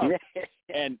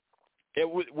 And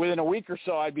within a week or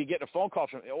so, I'd be getting a phone call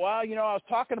from him. Well, you know, I was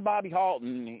talking to Bobby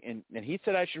Halton, and he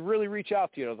said I should really reach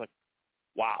out to you. I was like,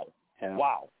 wow,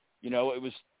 wow. You know, it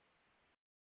was,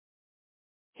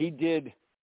 he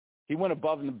went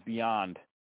above and beyond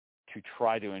to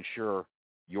try to ensure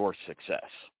your success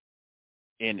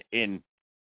in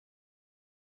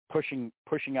pushing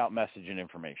out message and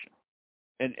information,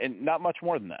 and not much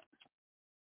more than that.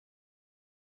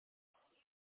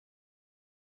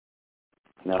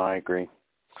 No, I agree.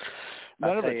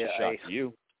 None of it's a shock to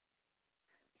you.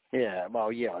 Yeah,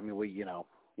 well, yeah. I mean,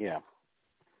 yeah.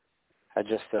 I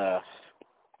just, I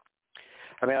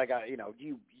mean, I got, you know,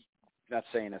 you not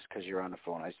saying this because you're on the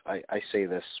phone. I say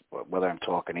this whether I'm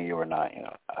talking to you or not. You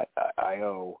know, I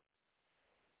owe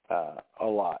a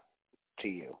lot to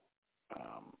you.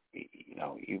 You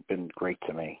know, you've been great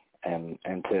to me, and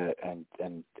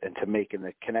to making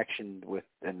the connection with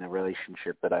and the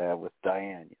relationship that I have with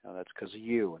Diane. You know, that's because of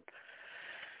you, and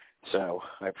so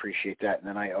I appreciate that. And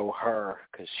then I owe her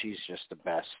because she's just the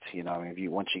best. You know, I mean,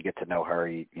 once you get to know her,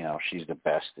 you know, she's the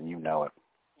best, and you know it.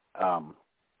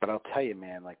 But I'll tell you,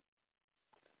 man, like,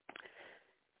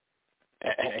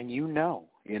 and you know,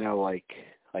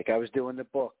 like I was doing the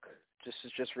book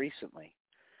just recently.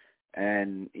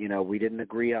 And, you know, we didn't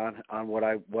agree on what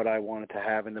I wanted to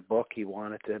have in the book. He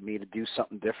wanted me to do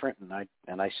something different,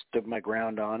 and I stood my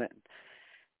ground on it.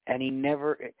 And he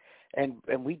never and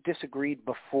we disagreed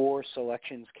before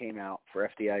selections came out for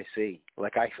FDIC.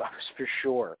 Like I was for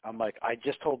sure. I'm like, I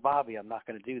just told Bobby I'm not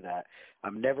going to do that.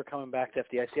 I'm never coming back to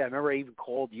FDIC. I remember I even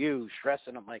called you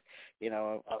stressing. I'm like, you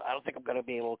know, I don't think I'm going to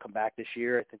be able to come back this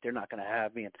year. I think they're not going to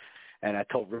have me. And I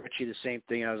told Richie the same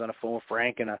thing. I was on the phone with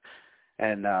Frank,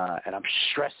 and I'm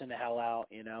stressing the hell out,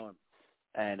 you know,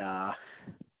 and I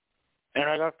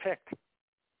got picked,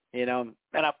 you know,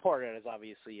 and a part of it is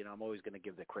obviously, you know, I'm always going to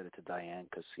give the credit to Diane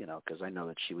because I know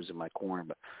that she was in my corner,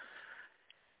 but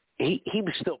he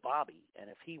was still Bobby, and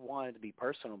if he wanted to be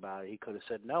personal about it, he could have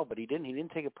said no, but he didn't. He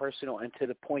didn't take it personal, and to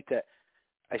the point that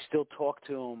I still talk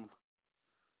to him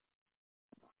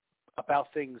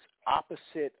about things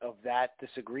opposite of that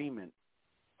disagreement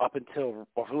up until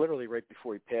literally right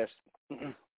before he passed.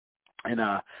 And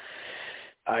I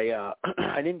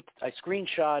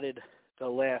screenshotted the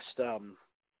last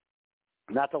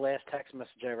not the last text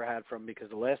message I ever had from him, because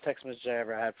the last text message I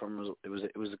ever had from him was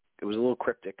a little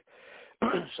cryptic.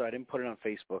 So I didn't put it on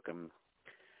Facebook, and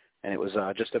it was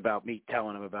just about me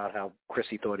telling him about how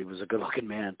Chrissy thought he was a good-looking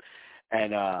man.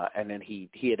 And then he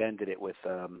had ended it with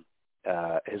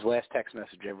his last text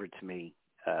message ever to me,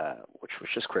 which was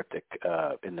just cryptic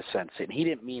in the sense, and he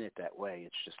didn't mean it that way.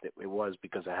 It's just it was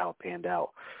because of how it panned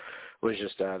out. It was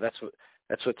just that's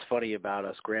what's funny about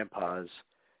us grandpas.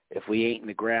 If we ain't in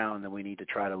the ground, then we need to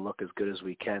try to look as good as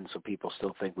we can so people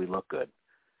still think we look good.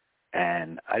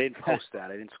 And I didn't post that.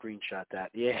 I didn't screenshot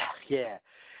that. Yeah.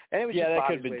 And it was that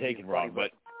could have been taken wrong,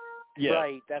 but yeah.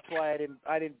 Right. That's why I didn't.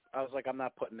 I was like, I'm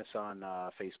not putting this on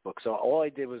Facebook. So all I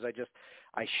did was I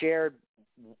shared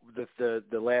the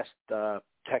last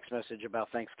text message about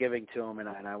Thanksgiving to him, and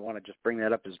I want to just bring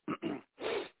that up as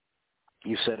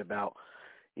you said about,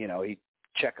 he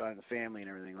check on the family and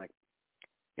everything. Like,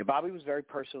 Bobby was very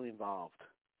personally involved,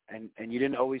 and you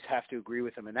didn't always have to agree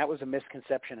with him, and that was a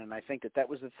misconception. And I think that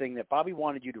was the thing that Bobby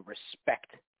wanted you to respect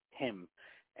him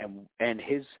and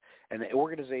the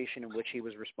organization in which he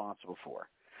was responsible for,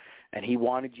 and he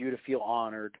wanted you to feel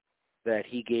honored that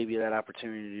he gave you that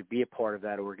opportunity to be a part of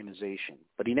that organization.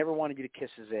 But he never wanted you to kiss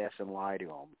his ass and lie to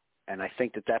him. And I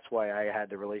think that that's why I had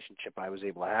the relationship I was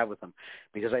able to have with him,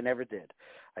 because I never did.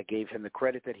 I gave him the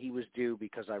credit that he was due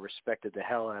because I respected the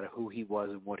hell out of who he was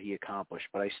and what he accomplished.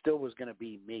 But I still was going to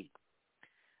be me.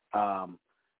 And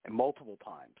multiple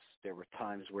times, there were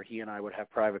times where he and I would have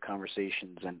private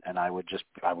conversations, and I would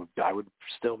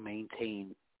still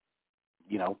maintain,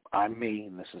 I'm me,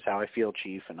 and this is how I feel,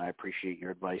 Chief, and I appreciate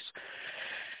your advice.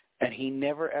 And he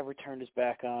never, ever turned his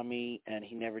back on me, and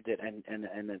he never did. And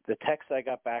the text I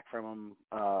got back from him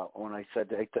when I said,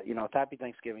 Happy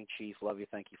Thanksgiving, Chief, love you,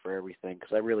 thank you for everything,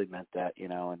 because I really meant that,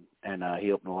 and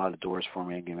he opened a lot of doors for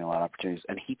me and gave me a lot of opportunities.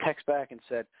 And he texted back and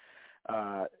said,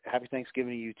 Happy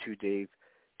Thanksgiving to you too, Dave.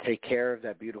 Take care of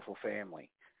that beautiful family,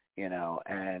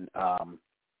 and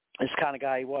this kind of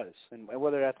guy he was. And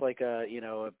whether that's like a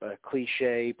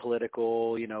cliche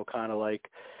political, kind of like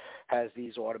has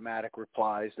these automatic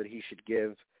replies that he should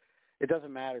give, it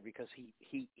doesn't matter, because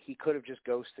he could have just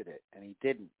ghosted it, and he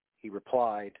didn't. He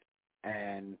replied,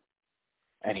 and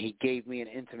he gave me an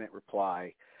intimate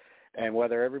reply. And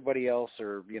whether everybody else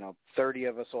or, 30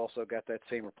 of us also got that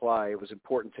same reply, it was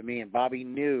important to me. And Bobby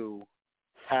knew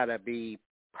how to be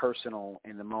personal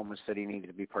in the moments that he needed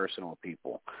to be personal with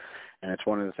people. And it's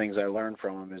one of the things I learned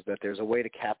from him, is that there's a way to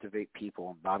captivate people.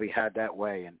 And Bobby had that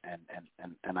way.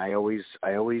 And I always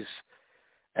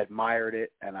admired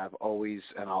it. And I've always,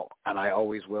 and I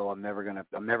always will. I'm never going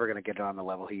to get it on the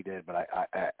level he did, but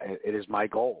it is my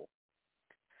goal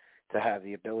to have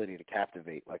the ability to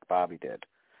captivate like Bobby did.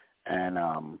 And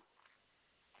I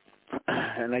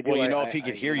do. Well, if he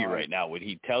could hear you right now, what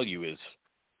he'd tell you is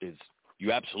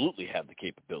you absolutely have the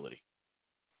capability.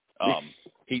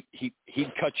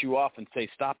 He'd cut you off and say,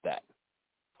 "Stop that."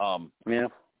 Yeah.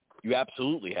 You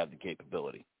absolutely have the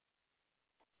capability.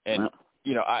 And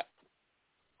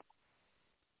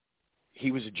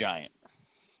he was a giant,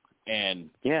 and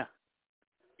yeah,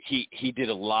 he did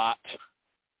a lot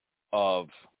of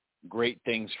great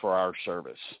things for our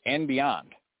service and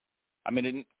beyond. I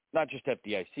mean, not just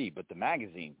FDIC, but the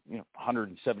magazine,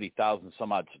 170,000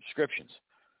 some odd subscriptions,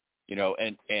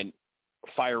 and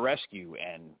fire rescue.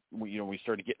 And, we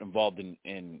started getting involved in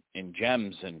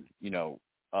GEMS and,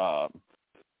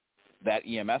 that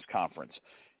EMS conference.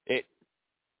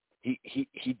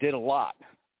 He did a lot.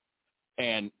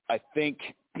 And I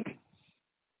think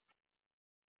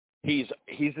he's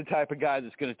the type of guy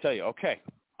that's going to tell you, okay,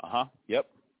 yep.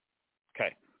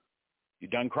 Okay. You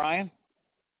done crying?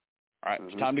 All right,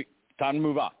 It's time to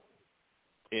move on.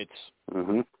 It's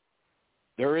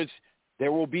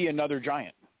there will be another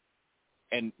giant,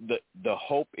 and the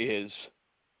hope is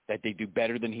that they do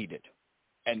better than he did,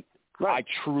 and I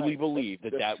truly believe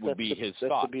that would be his thought.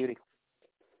 That's the beauty.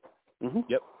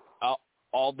 Yep,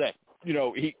 all day.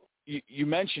 You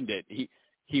mentioned it.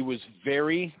 He was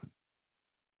very,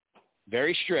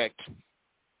 very strict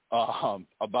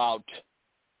about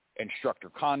instructor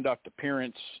conduct,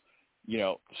 appearance,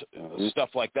 stuff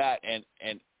like that. And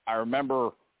I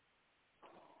remember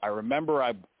I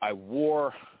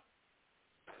wore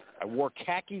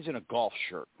khakis and a golf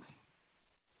shirt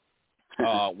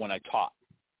when I taught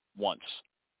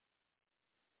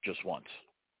just once.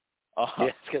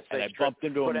 And I bumped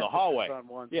into him in the hallway.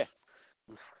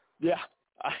 Yeah.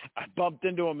 I bumped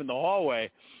into him in the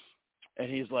hallway, and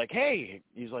he's like, "Hey,"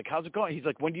 he's like, "How's it going?" He's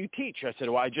like, "When do you teach?" I said,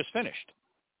 "Well, I just finished."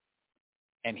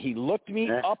 And he looked me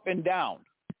up and down,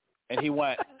 and he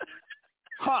went,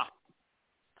 "Huh?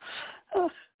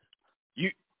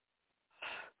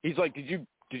 He's like, "Did you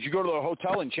go to the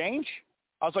hotel and change?"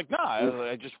 I was like, "No,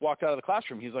 I just walked out of the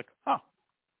classroom." He's like, "Huh?"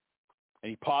 And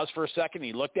he paused for a second. And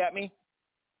he looked at me,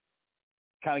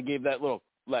 kind of gave that little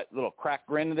crack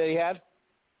grin that he had,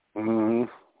 Mm-hmm.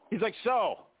 He's like,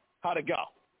 so, how'd it go?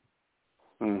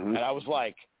 Mm-hmm. And I was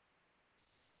like,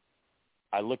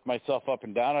 I looked myself up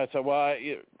and down. And I said, well,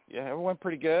 yeah, it went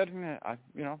pretty good. And I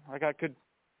got good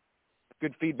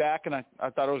feedback, and I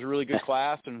thought it was a really good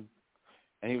class. And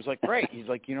he was like, great. He's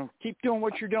like, keep doing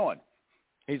what you're doing.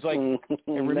 He's like, and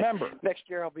remember. Next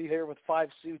year I'll be here with 5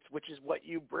 suits, which is what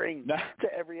you bring to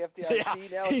every FDIC. Yeah,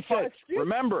 now he said, suits.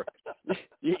 remember.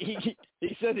 he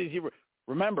said,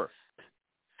 remember,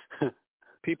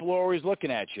 people are always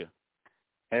looking at you.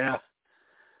 Yeah.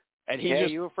 And he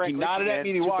nodded at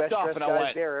me and he walked off, and I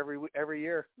went there every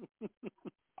year.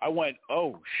 I went,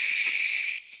 oh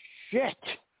shit!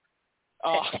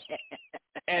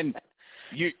 And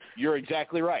you're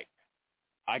exactly right.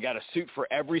 I got a suit for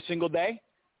every single day,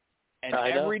 and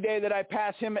every day that I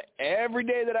passed him at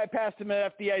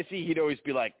FDIC, he'd always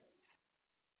be like,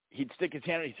 he'd stick his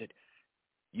hand out. He said,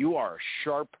 "You are a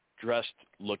sharp dressed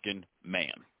looking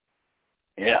man."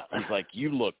 Yeah. He's like,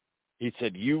 "You look." He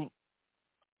said, He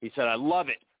said, I love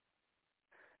it.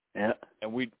 Yeah.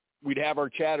 And we'd have our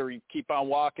chat, or we'd keep on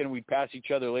walking, and we'd pass each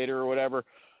other later or whatever.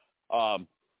 But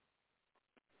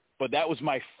that was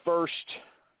my first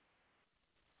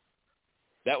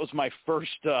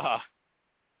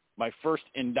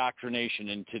indoctrination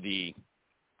into the,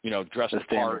 dress the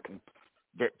part and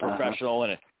professional.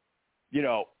 And,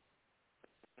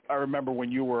 I remember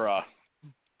when you were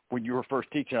first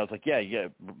teaching, I was like, yeah,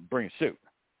 bring a suit.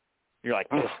 You're like,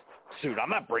 suit? I'm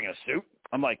not bringing a suit.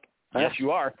 I'm like, yes, you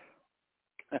are.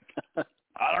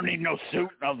 I don't need no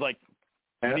suit. And I was like,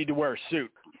 you need to wear a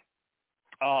suit.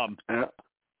 And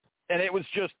it was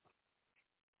just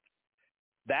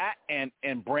that and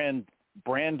brand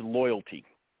loyalty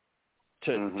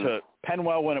to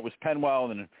Penwell when it was Penwell,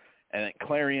 and then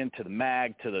Clarion, to the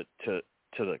mag, to the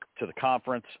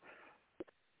conference.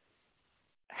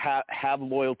 Have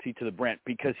loyalty to the brand,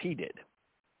 because he did.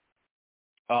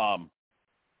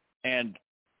 And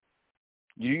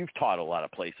you've taught a lot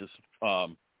of places.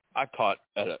 I've taught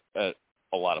at a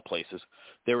lot of places.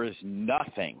 There is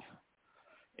nothing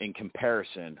in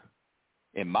comparison,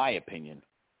 in my opinion,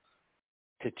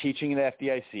 to teaching at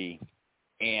FDIC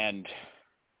and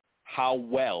how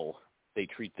well they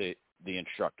treat the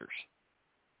instructors.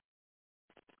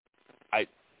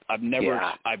 I've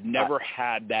never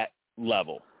had that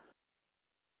level.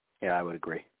 Yeah, I would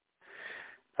agree.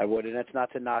 I would, and that's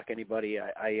not to knock anybody.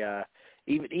 I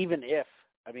even if,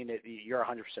 you're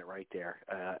 100% right there.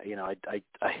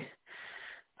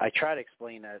 I try to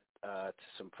explain that to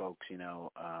some folks.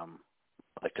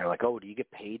 Like they're like, "Oh, do you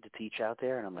get paid to teach out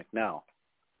there?" And I'm like, "No."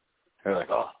 They're like,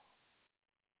 "Oh,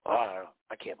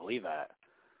 I can't believe that.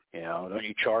 Don't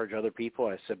you charge other people?"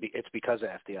 I said, "It's because of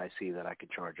FDIC that I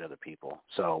could charge other people.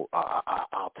 So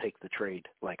I'll take the trade.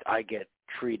 Like, I get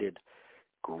treated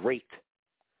great."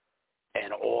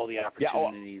 And all the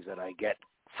opportunities that I get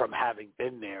from having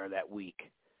been there that week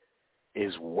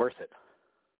is worth it.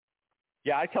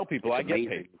 Yeah, I tell people I get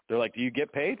paid. They're like, "Do you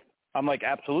get paid?" I'm like,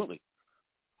 "Absolutely.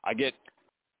 I get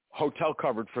hotel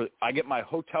covered I get my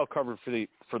hotel covered for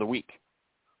the week.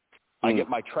 I get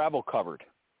my travel covered.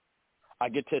 I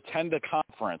get to attend a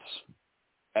conference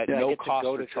at no cost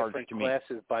or charge to me.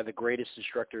 Classes by the greatest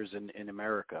instructors in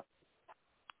America."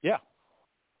 Yeah.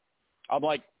 I'm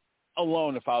like,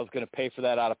 alone, if I was going to pay for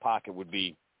that out of pocket, would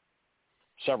be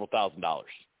several $1,000s.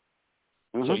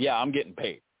 So yeah, I'm getting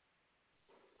paid,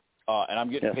 and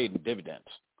I'm getting paid in dividends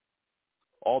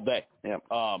all day. Yeah,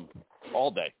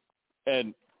 all day,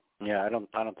 and yeah, I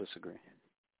don't disagree.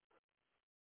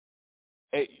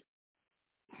 It's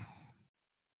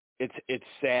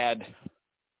sad.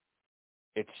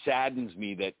 It saddens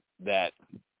me that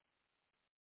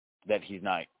he's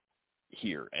not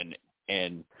here, and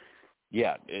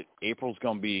yeah, April's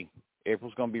gonna be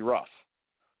rough.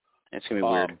 It's gonna be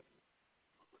weird.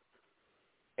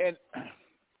 And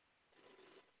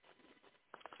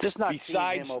just not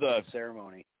seeing him open the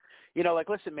ceremony.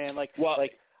 Listen, man, because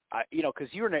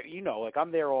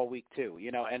I'm there all week too,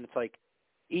 and it's like,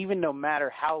 even no matter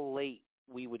how late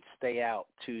we would stay out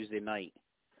Tuesday night,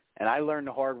 and I learned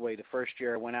the hard way the first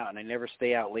year I went out, and I never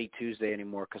stay out late Tuesday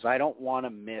anymore because I don't want to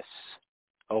miss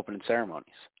opening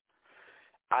ceremonies.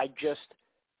 I just,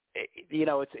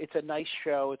 it's a nice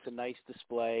show, it's a nice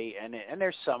display, and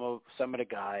there's some of the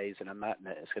guys, and I'm not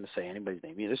going to say anybody's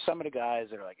name. There's some of the guys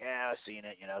that are like, I've seen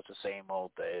it, it's the same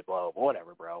old day, blah, blah,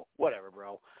 whatever, bro.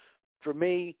 For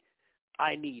me,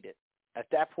 I need it at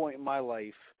that point in my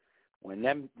life when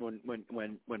the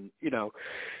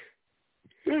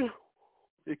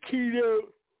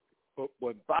keynote,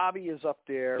 when Bobby is up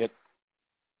there and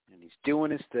he's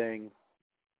doing his thing.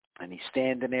 And he's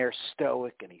standing there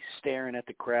stoic, and he's staring at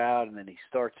the crowd, and then he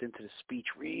starts into the speech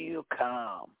real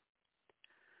calm.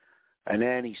 And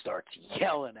then he starts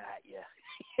yelling at you,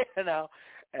 you know,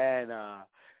 and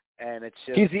it's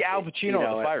just... He's the Al Pacino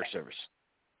of the fire service.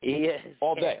 He is.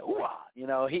 All day. You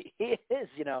know, he is,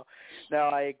 you know. No,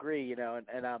 I agree, you know,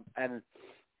 and I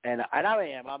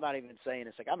am. I'm not even saying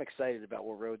it's like I'm excited about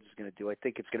what Rhodes is going to do. I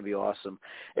think it's going to be awesome.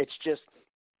 It's just,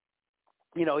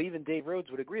 you know, even Dave Rhodes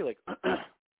would agree, like...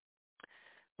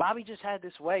 Bobby just had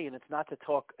this way, and it's not to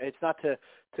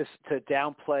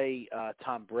downplay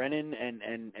Tom Brennan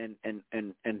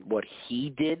and what he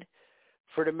did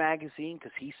for the magazine,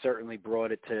 because he certainly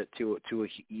brought it to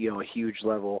a huge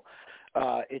level.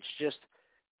 It's just,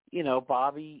 you know,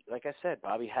 Bobby, like I said,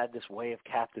 Bobby had this way of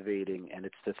captivating, and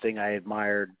it's the thing I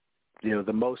admired, you know,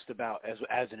 the most about as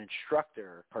an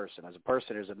instructor person. As a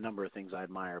person, there's a number of things I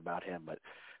admire about him,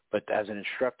 but as an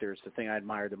instructor, it's the thing I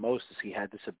admire the most is he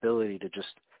had this ability to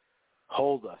just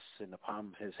hold us in the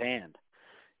palm of his hand,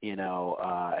 you know,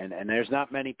 and there's not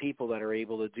many people that are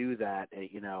able to do that,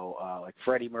 you know, like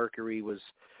Freddie Mercury was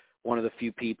one of the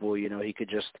few people, you know, he could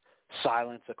just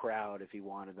silence a crowd if he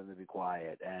wanted them to be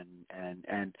quiet, and you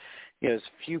know, there's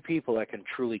few people that can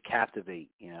truly captivate,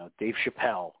 you know. Dave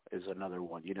Chappelle is another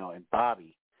one, you know, and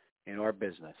Bobby in our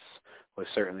business was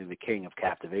certainly the king of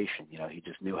captivation, you know, he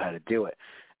just knew how to do it,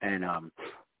 and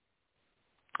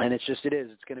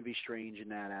it's going to be strange in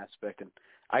that aspect. And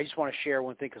I just want to share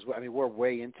one thing because, I mean, we're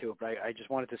way into it, but I just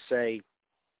wanted to say,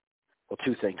 well,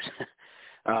 two things.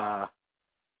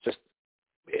 Just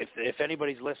if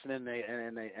anybody's listening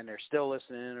and they're still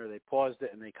listening, or they paused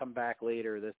it and they come back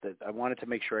later, that I wanted to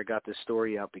make sure I got this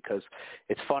story out because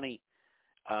it's funny.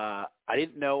 I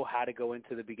didn't know how to go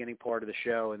into the beginning part of the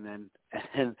show, and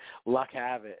luck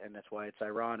have it, and that's why it's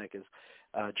ironic, is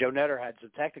Joe Netter had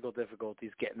some technical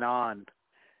difficulties getting on,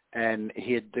 and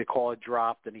the call had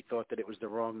dropped, and he thought that it was the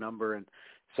wrong number, and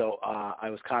so I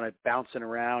was kind of bouncing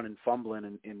around and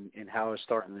fumbling in how I was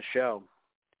starting the show.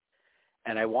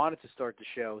 And I wanted to start the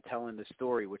show telling the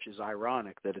story, which is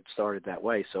ironic that it started that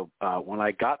way. So when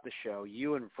I got the show,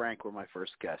 you and Frank were my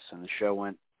first guests, and the show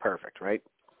went perfect, right?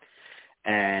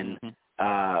 And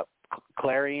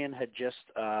Clarion had just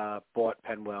bought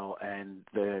Penwell, and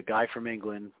the guy from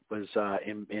England was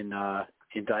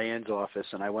in Diane's office,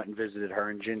 and I went and visited her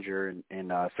and Ginger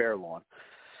in Fairlawn.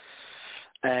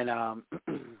 And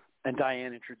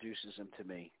Diane introduces him to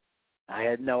me. I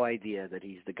had no idea that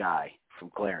he's the guy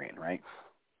from Clarion, right?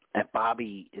 And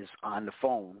Bobby is on the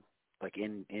phone, like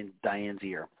in Diane's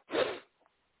ear.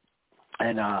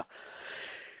 And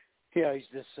you know, he's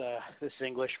this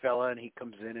English fella, and he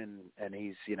comes in and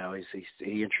he's, you know,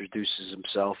 he introduces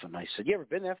himself, and I said, "You ever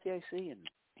been to FDIC?" And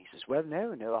he says, "Well,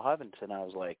 no, I haven't." And I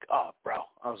was like, "Oh, bro,"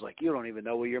 I was like, "You don't even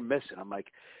know what you're missing." I'm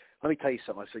like, "Let me tell you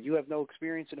something." I said, "You have no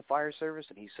experience in the fire service?"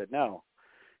 And he said, "No."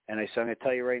 And I said, "I'm going to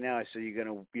tell you right now." I said, "You're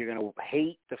gonna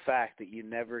hate the fact that you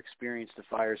never experienced the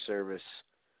fire service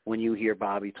when you hear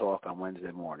Bobby talk on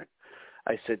Wednesday morning."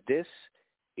 I said, "This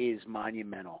is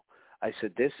monumental." I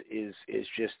said, "This is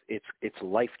just it's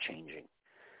life changing."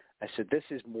 I said, "This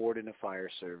is more than a fire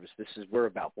service. We're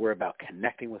about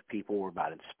connecting with people. We're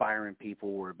about inspiring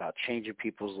people. We're about changing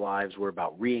people's lives. We're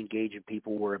about re-engaging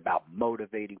people. We're about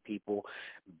motivating people,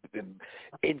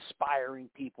 inspiring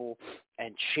people,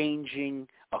 and changing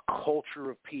a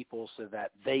culture of people so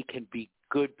that they can be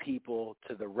good people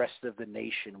to the rest of the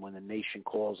nation when the nation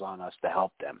calls on us to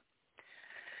help them."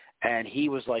 And he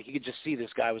was like, you could just see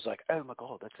this guy was like, "Oh my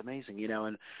God, that's amazing," you know.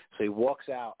 And so he walks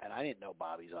out, and I didn't know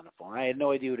Bobby's on the phone. I had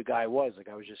no idea who the guy was. Like,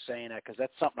 I was just saying that because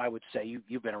that's something I would say.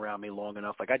 You've been around me long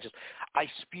enough. Like, I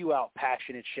spew out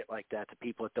passionate shit like that to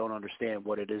people that don't understand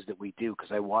what it is that we do,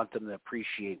 because I want them to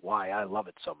appreciate why I love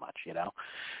it so much, you know.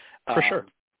 For sure.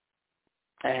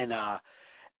 And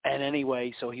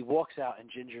anyway, so he walks out,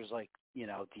 and Ginger's like, you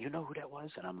know, "Do you know who that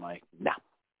was?" And I'm like, "No."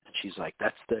 And she's like,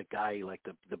 "That's the guy, like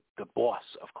the boss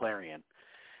of Clarion."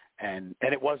 And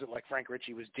it wasn't like Frank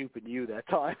Ritchie was duping you that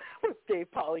time with Dave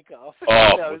Polikoff.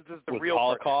 Oh, no, this is the real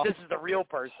Polikoff? This is the real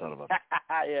person. Son of a...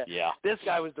 Yeah. This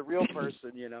guy was the real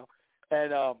person, you know.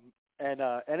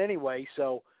 And anyway,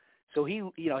 so he,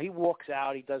 you know, he walks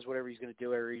out, he does whatever he's going to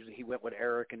do. He went with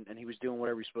Eric, and he was doing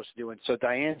whatever he's supposed to do. And so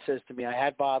Diane says to me, I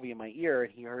had Bobby in my ear,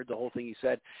 and he heard the whole thing he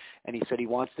said, and he said he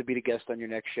wants to be the guest on your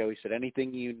next show. He said,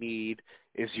 "Anything you need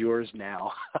is yours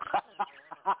now."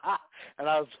 And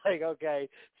I was like, okay.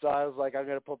 So I was like, I'm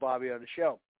going to put Bobby on the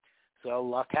show. So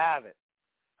luck have it,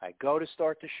 I go to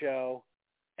start the show,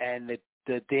 and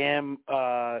the damn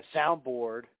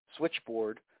soundboard,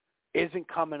 switchboard, isn't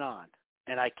coming on.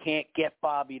 And I can't get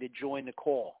Bobby to join the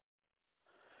call.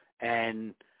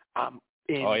 And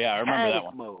in I remember that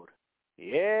one. mode.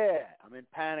 Yeah, I'm in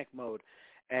panic mode.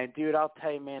 And, dude, I'll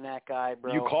tell you, man, that guy,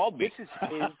 bro. You called me. This is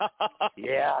his.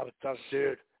 Yeah,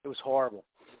 dude, it was horrible.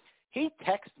 He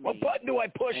texted me. What button do I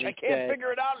push? I can't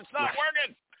figure it out. It's not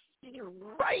working.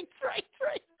 Right.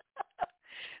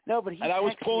 No, but he and I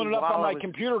was pulling it up on my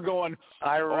computer going,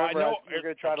 I remember. I know. You're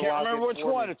going to try to can't log remember in which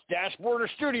for one. me. It's dashboard or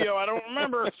studio. I don't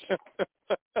remember.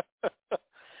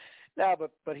 No,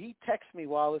 but he texted me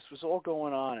while this was all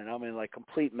going on, and I'm in, like,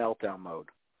 complete meltdown mode.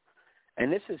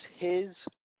 And this is his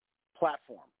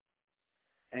platform.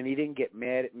 And he didn't get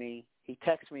mad at me. He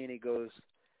texts me and he goes,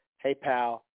 "Hey,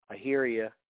 pal, I hear you.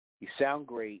 You sound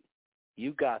great.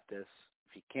 You got this.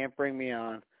 If you can't bring me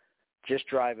on, just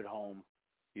drive it home.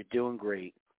 You're doing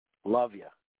great. Love you.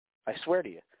 I swear to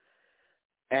you."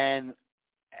 And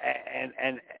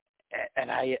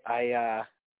I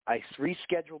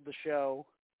rescheduled the show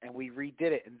and we redid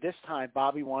it. And this time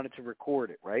Bobby wanted to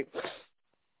record it, right?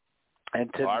 And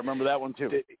I remember that one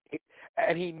too.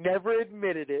 And he never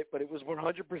admitted it, but it was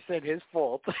 100% his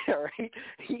fault. All right,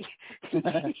 he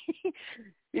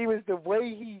was, the way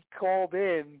he called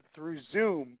in through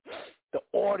Zoom, the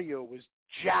audio was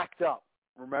jacked up.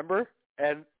 Remember?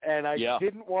 And I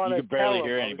didn't want to. You could barely tell him.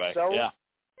 hear anybody. I Yeah,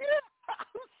 I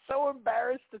was so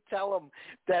embarrassed to tell him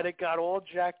that it got all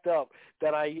jacked up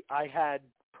that I had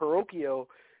Perocchio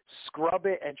scrub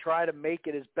it and try to make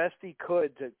it as best he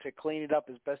could to clean it up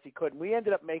as best he could. And we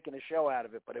ended up making a show out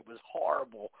of it, but it was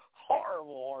horrible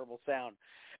sound.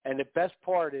 And the best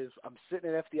part is I'm sitting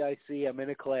at FDIC, I'm in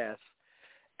a class,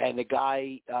 and the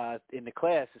guy in the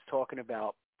class is talking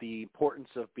about the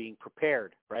importance of being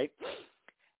prepared, right?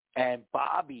 And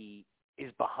Bobby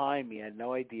is behind me. I had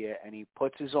no idea, and he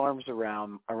puts his arms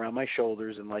around my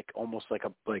shoulders and almost like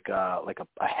a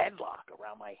headlock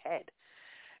around my head.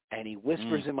 And he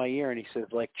whispers in my ear, and he says,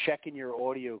 like, checking your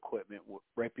audio equipment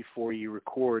right before you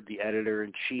record the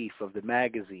editor-in-chief of the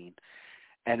magazine.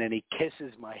 And then he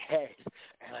kisses my head,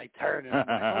 and I turn, and I'm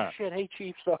like, oh, shit, hey,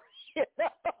 Chief, sorry. And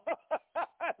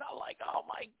I'm like, oh,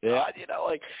 my God, that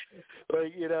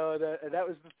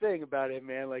was the thing about him,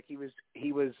 man. Like, he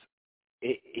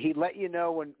let you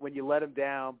know when you let him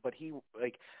down, but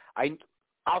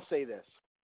I'll say this.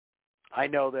 I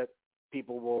know that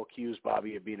people will accuse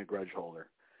Bobby of being a grudge holder.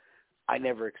 I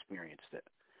never experienced it.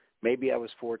 Maybe I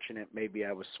was fortunate. Maybe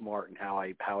I was smart in how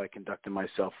I conducted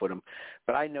myself with him.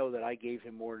 But I know that I gave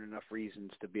him more than enough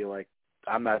reasons to be like,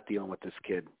 I'm not dealing with this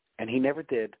kid. And he never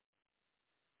did,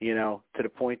 to the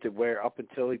point that where up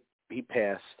until he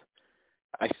passed,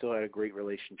 I still had a great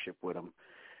relationship with him.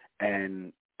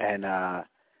 And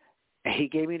he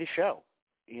gave me the show.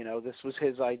 This was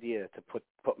his idea to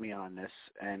put me on this,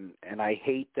 and I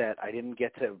hate that I didn't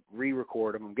get to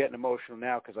re-record him. I'm getting emotional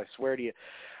now because I swear to you,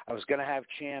 I was going to have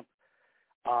Champ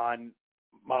on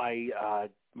my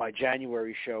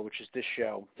January show, which is this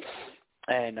show,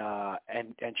 and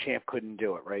Champ couldn't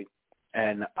do it, right?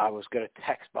 And I was going to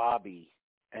text Bobby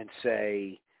and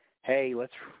say, hey,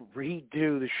 let's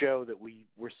redo the show that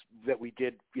we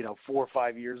did 4 or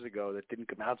 5 years ago that didn't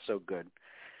come out so good.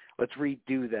 Let's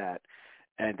redo that.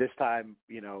 And this time,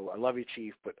 I love you,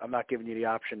 Chief, but I'm not giving you the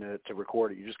option to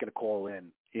record it. You're just going to call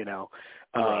in,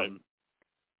 Right.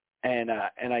 And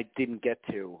I didn't get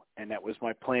to, and that was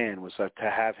my plan, was to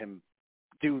have him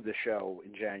do the show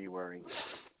in January.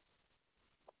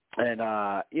 And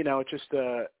just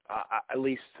at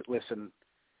least listen.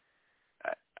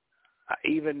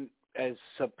 Even as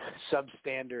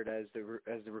substandard as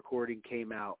the recording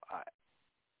came out,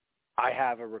 I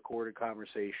have a recorded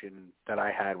conversation that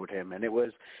I had with him, and it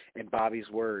was, in Bobby's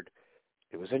word,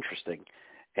 it was interesting.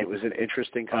 It was an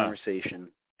interesting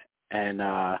conversation, and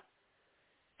I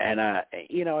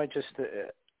just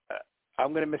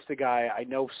I'm gonna miss the guy. I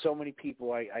know so many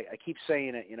people. I keep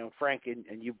saying it. Frank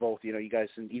and you both. You guys,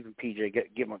 and even PJ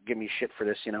give me shit for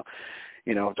this. You're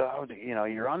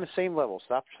on the same level.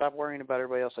 Stop worrying about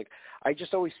everybody else. Like, I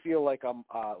just always feel like I'm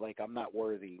not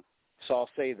worthy. So I'll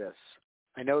say this.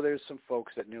 I know there's some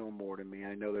folks that knew him more than me.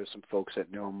 I know there's some folks that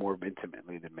knew him more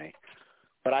intimately than me.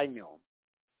 But I knew him.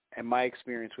 And my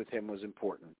experience with him was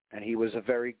important. And he was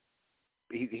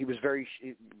he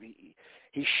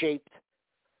shaped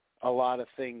a lot of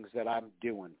things that I'm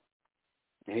doing.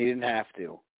 And he didn't have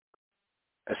to,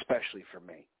 especially for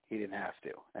me. He didn't have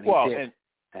to. And he did.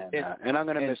 And I'm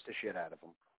going to miss the shit out of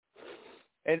him.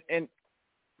 And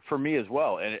for me as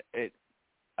well. And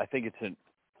I think I'd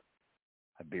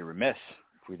be remiss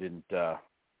if we didn't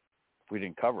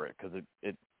cover it, because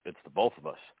it's the both of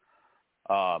us.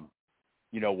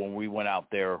 When we went out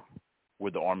there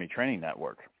with the Army Training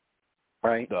Network,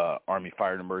 right? The Army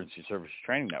Fire and Emergency Services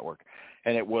Training Network,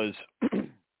 and it was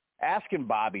asking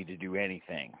Bobby to do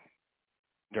anything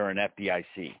during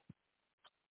FDIC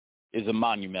is a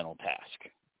monumental task.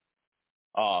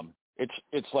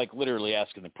 It's like literally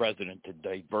asking the president to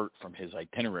divert from his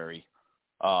itinerary,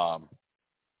 for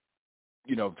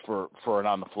an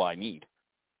on-the-fly need.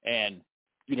 And,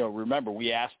 remember,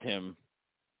 we asked him,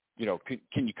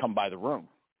 can you come by the room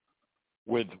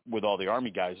with all the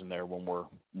Army guys in there when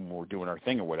we're doing our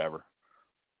thing or whatever?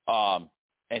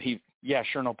 And he, yeah,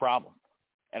 sure, no problem.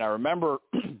 And I remember,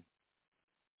 and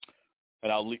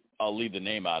I'll leave the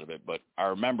name out of it, but I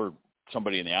remember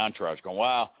somebody in the entourage going,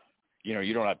 well,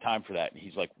 you don't have time for that. And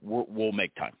he's like, we'll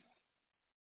make time.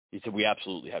 He said, we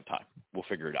absolutely have time. We'll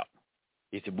figure it out.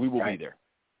 He said, we will be there.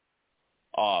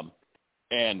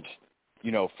 And,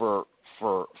 for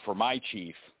my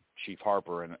Chief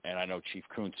Harper, and I know Chief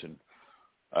Kuntz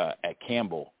at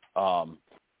Campbell,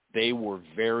 they were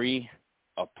very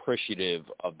appreciative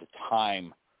of the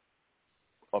time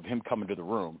of him coming to the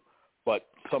room, but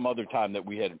some other time that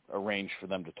we had arranged for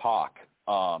them to talk,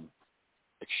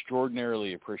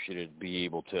 extraordinarily appreciative to be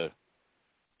able to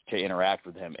interact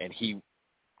with him. And he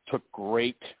took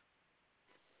great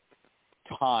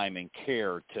time and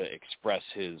care to express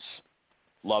his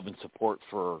love and support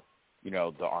for,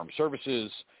 the armed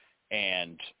services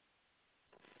and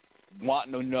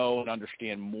wanting to know and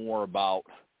understand more about,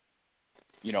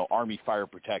 Army fire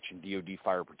protection, DOD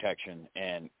fire protection,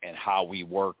 and how we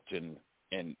worked and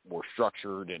were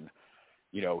structured. And,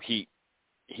 he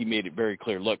made it very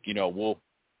clear, look,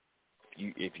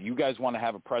 if you guys want to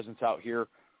have a presence out here,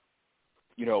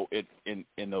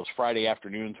 in those Friday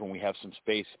afternoons when we have some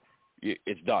space,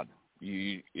 it's done.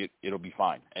 It'll be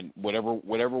fine. And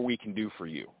whatever we can do for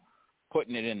you,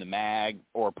 putting it in the mag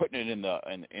or putting it in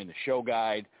the show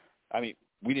guide. I mean,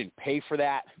 we didn't pay for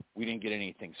that. We didn't get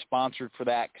anything sponsored for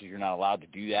that because you're not allowed to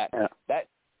do that.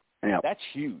 Yeah. That's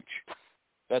huge.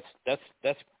 That's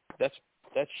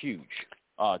huge.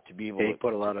 To be able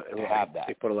to have that.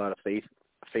 He put a lot of faith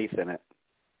in it.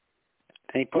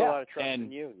 And he put a lot of trust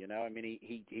in you. I mean,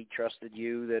 he trusted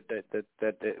you that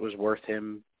it was worth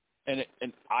him. And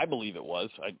I believe it was.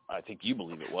 I think you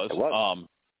believe it was. It was.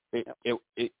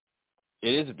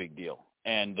 It is a big deal.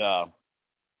 And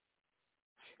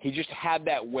he just had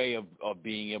that way of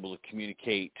being able to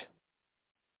communicate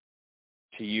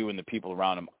to you and the people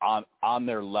around him on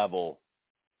their level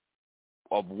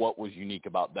of what was unique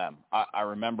about them. I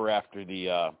remember after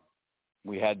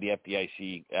we had the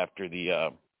FDIC after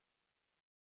the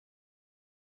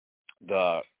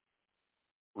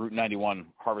Route 91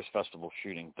 Harvest Festival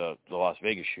shooting, the Las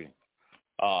Vegas shooting.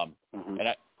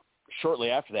 And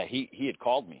shortly after that, he had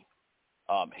called me.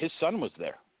 His son was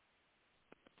there.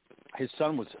 His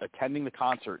son was attending the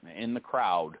concert and in the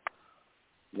crowd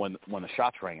when the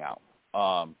shots rang out.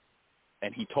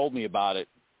 And he told me about it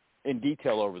in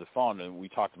detail over the phone, and we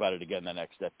talked about it again the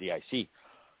next FDIC.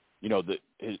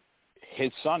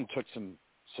 His son took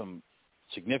some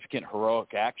significant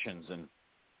heroic actions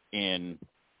in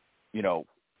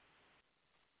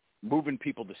moving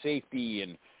people to safety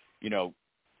and,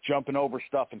 jumping over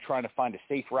stuff and trying to find a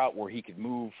safe route where he could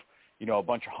move, a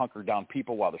bunch of hunkered down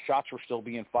people while the shots were still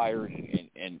being fired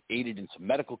and aided in some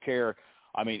medical care.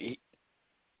 I mean,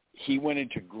 he went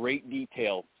into great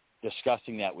detail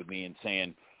discussing that with me and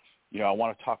saying, I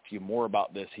want to talk to you more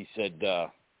about this. He said,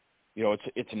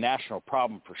 it's a national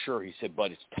problem for sure. He said,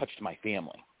 but it's touched my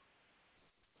family.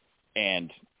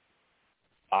 And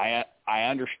I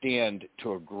understand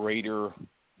to a greater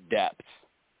depth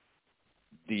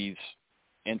these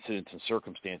incidents and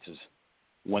circumstances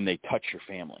when they touch your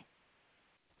family.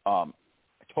 I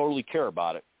totally care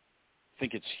about it. I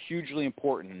think it's hugely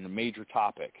important and a major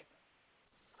topic.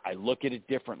 I look at it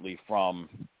differently from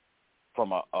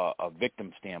a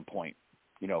victim standpoint,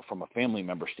 from a family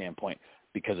member standpoint,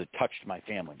 because it touched my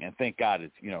family. And thank God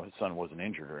his son wasn't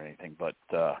injured or anything, but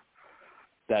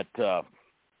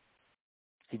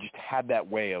he just had that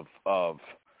way of, oh,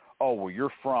 well,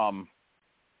 you're from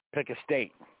pick a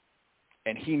state.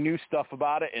 And he knew stuff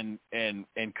about it and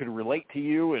could relate to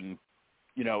you. And,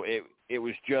 it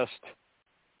was just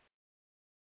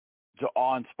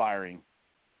awe-inspiring.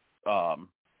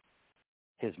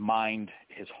 His mind,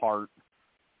 his heart,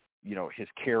 his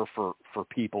care for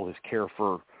people, his care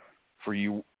for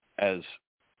you as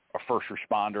a first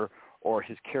responder, or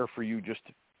his care for you just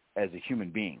as a human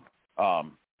being.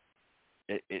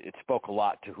 It spoke a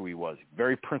lot to who he was.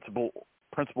 Very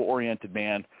principle-oriented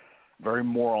man, very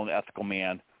moral and ethical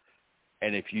man.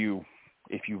 And if you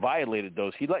violated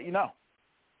those, he'd let you know.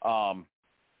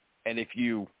 And if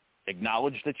you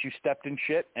acknowledged that you stepped in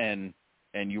shit and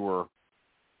you were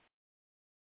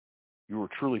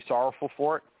truly sorrowful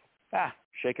for it,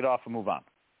 shake it off and move on.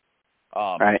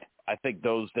 Right. I think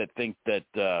those that think that,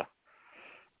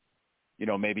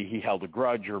 maybe he held a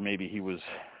grudge or maybe he was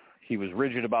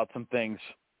rigid about some things.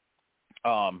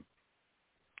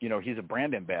 He's a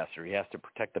brand ambassador. He has to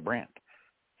protect the brand.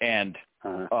 And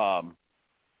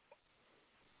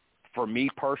for me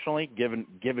personally,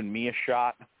 given me a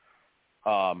shot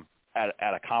at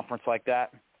a conference like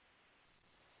that,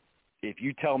 if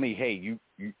you tell me, hey, you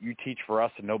teach for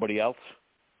us and nobody else,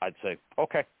 I'd say,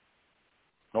 okay,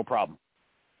 no problem.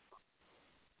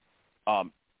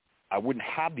 I wouldn't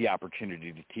have the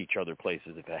opportunity to teach other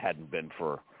places if it hadn't been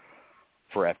for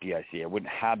FDIC. I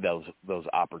wouldn't have those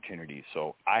opportunities.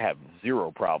 So I have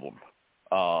zero problem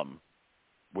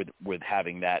with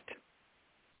having that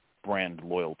brand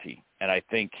loyalty. And I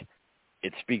think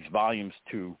it speaks volumes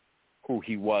to who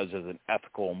he was as an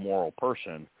ethical, moral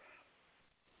person,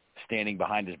 standing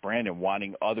behind his brand and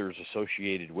wanting others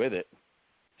associated with it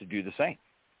to do the same.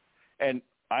 And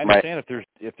I understand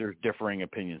if there's differing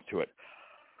opinions to it.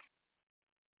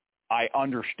 I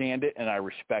understand it and I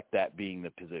respect that being the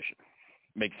position.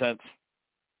 Make sense?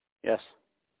 Yes.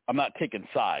 I'm not taking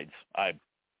sides. I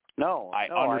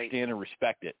understand and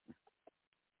respect it.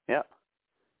 Yeah.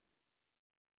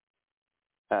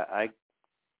 I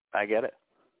get it.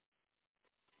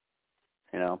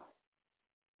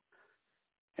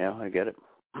 I get it.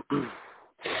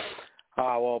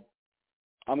 Well,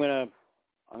 I'm gonna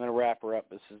wrap her up.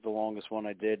 This is the longest one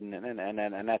I did,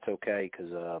 and that's okay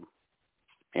because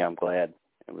I'm glad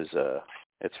it was.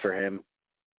 It's for him,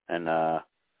 and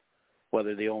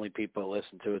whether the only people that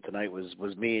listened to it tonight was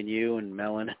me and you and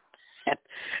Mellon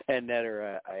and Ned,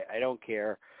 I don't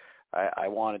care. I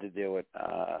wanted to do it.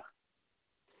 That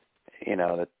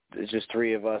there's just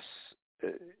three of us.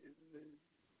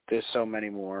 There's so many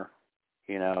more.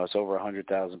 It's over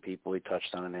 100,000 people he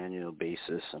touched on an annual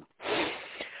basis, and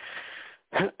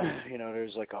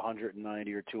there's like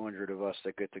 190 or 200 of us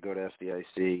that get to go to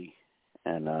FDIC,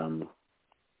 and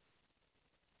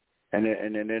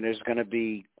then there's going to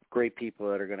be great people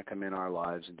that are going to come in our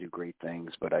lives and do great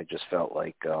things. But I just felt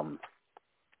like,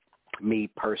 me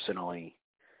personally,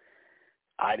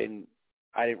 I didn't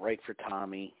write for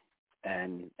Tommy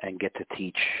and get to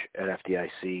teach at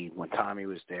FDIC when Tommy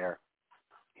was there.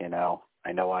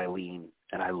 I know Eileen,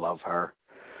 and I love her,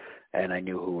 and I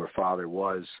knew who her father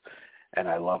was, and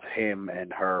I love him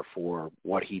and her for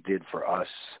what he did for us.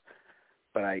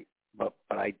 But I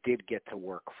did get to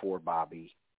work for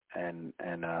Bobby, and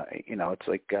it's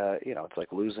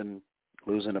like losing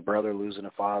a brother, losing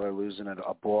a father, losing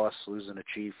a boss, losing a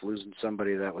chief, losing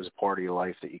somebody that was a part of your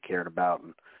life that you cared about,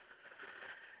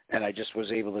 and I just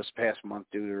was able this past month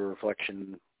do the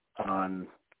reflection on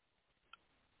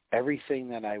everything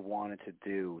that I wanted to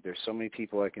do. There's so many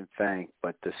people I can thank,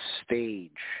 but the stage,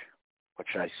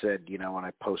 which I said, when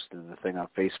I posted the thing on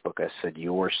Facebook, I said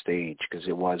your stage, because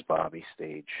it was Bobby's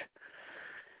stage,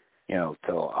 to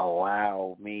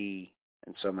allow me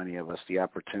and so many of us the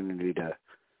opportunity to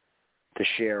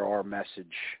share our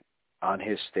message on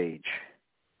his stage.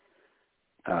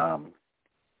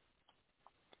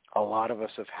 A lot of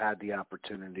us have had the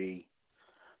opportunity,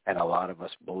 and a lot of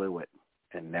us blew it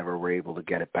and never were able to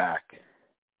get it back.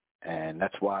 And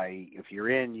that's why if you're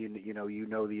in, you know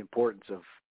the importance of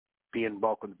being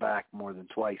welcomed back more than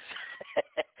twice.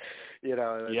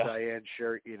 Diane's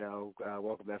shirt,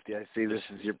 welcome to FDIC. This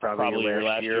is your probably your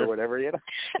last year or whatever, Yep.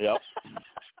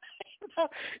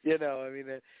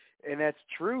 And that's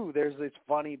true. It's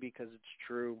funny because it's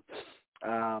true.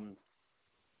 I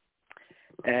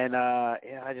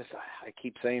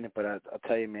keep saying it, but I'll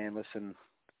tell you, man, listen,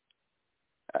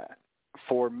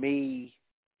 for me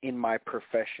in my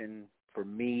profession, for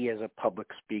me as a public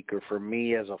speaker, for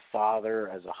me as a father,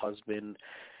 as a husband,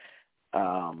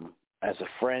 as a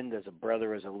friend, as a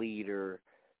brother, as a leader,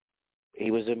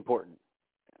 he was important.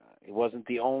 He wasn't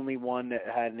the only one that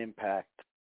had an impact,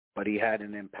 but he had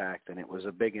an impact, and it was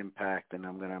a big impact. And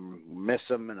I'm gonna miss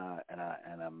him, and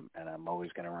I'm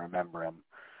always gonna remember him,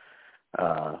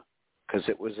 because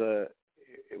it was a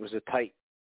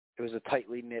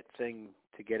tightly knit thing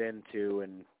to get into,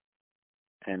 and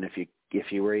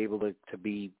if you were able to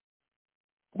be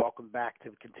welcomed back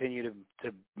to continue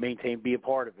to be a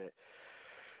part of it,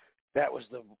 that was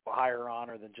the higher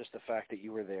honor than just the fact that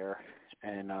you were there.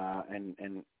 And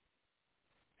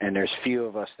there's few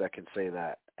of us that can say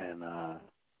that, and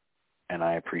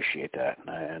I appreciate that,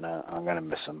 and I'm gonna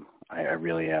miss him. I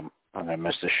really am. I'm gonna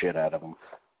miss the shit out of him,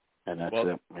 and that's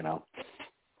it.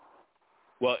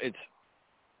 Well, it's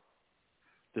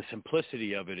the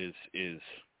simplicity of it is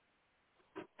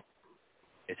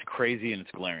it's crazy and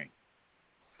it's glaring.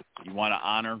 You want to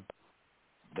honor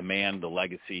the man, the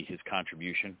legacy, his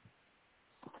contribution.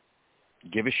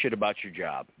 give a shit about your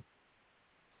job,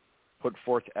 put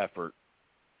forth effort,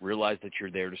 realize that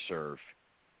you're there to serve,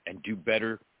 and do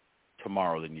better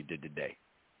tomorrow than you did today.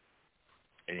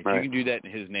 And if you can do that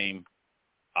in his name,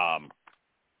 I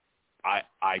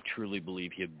truly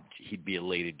believe he'd be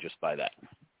elated just by that.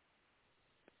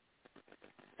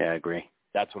 Yeah, I agree.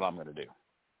 That's what I'm going to do.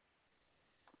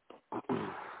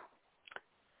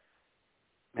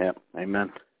 Yeah,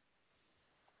 amen.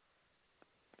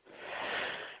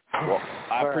 Well,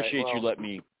 I appreciate you letting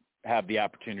me have the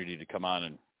opportunity to come on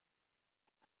and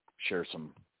share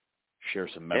some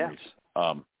memories.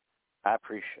 Yeah. I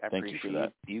appreciate you for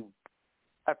that.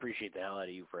 I appreciate the hell out of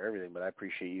you for everything, but I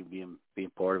appreciate you being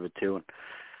part of it too.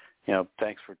 And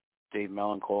thanks for Dave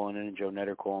Mellon calling in and Joe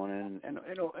Netter calling in, and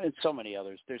so many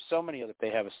others. There's so many other.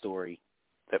 They have a story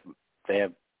that they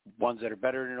have ones that are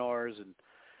better than ours,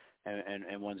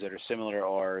 and ones that are similar to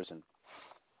ours,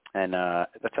 and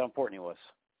that's how important he was.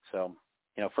 So,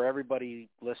 for everybody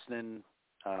listening,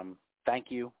 thank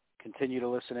you. Continue to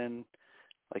listen in.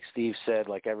 Like Steve said,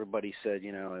 like everybody said,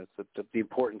 the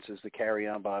importance is to carry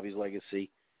on Bobby's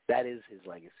legacy. That is his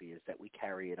legacy, is that we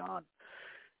carry it on.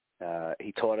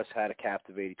 He taught us how to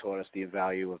captivate. He taught us the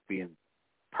value of being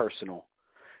personal,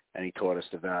 and he taught us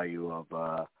the value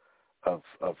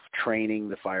of training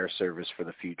the fire service for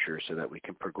the future, so that we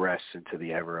can progress into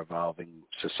the ever-evolving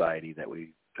society that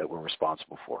we're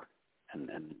responsible for. And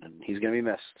he's going to be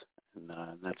missed, and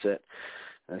that's it.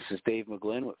 This is Dave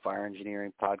McGlynn with Fire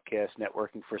Engineering Podcast,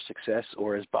 Networking for Success,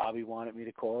 or as Bobby wanted me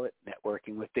to call it,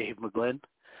 Networking with Dave McGlynn.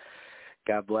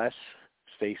 God bless,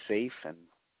 stay safe, and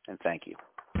thank you.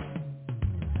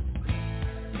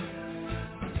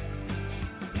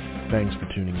 Thanks for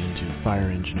tuning in to Fire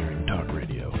Engineering Talk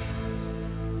Radio.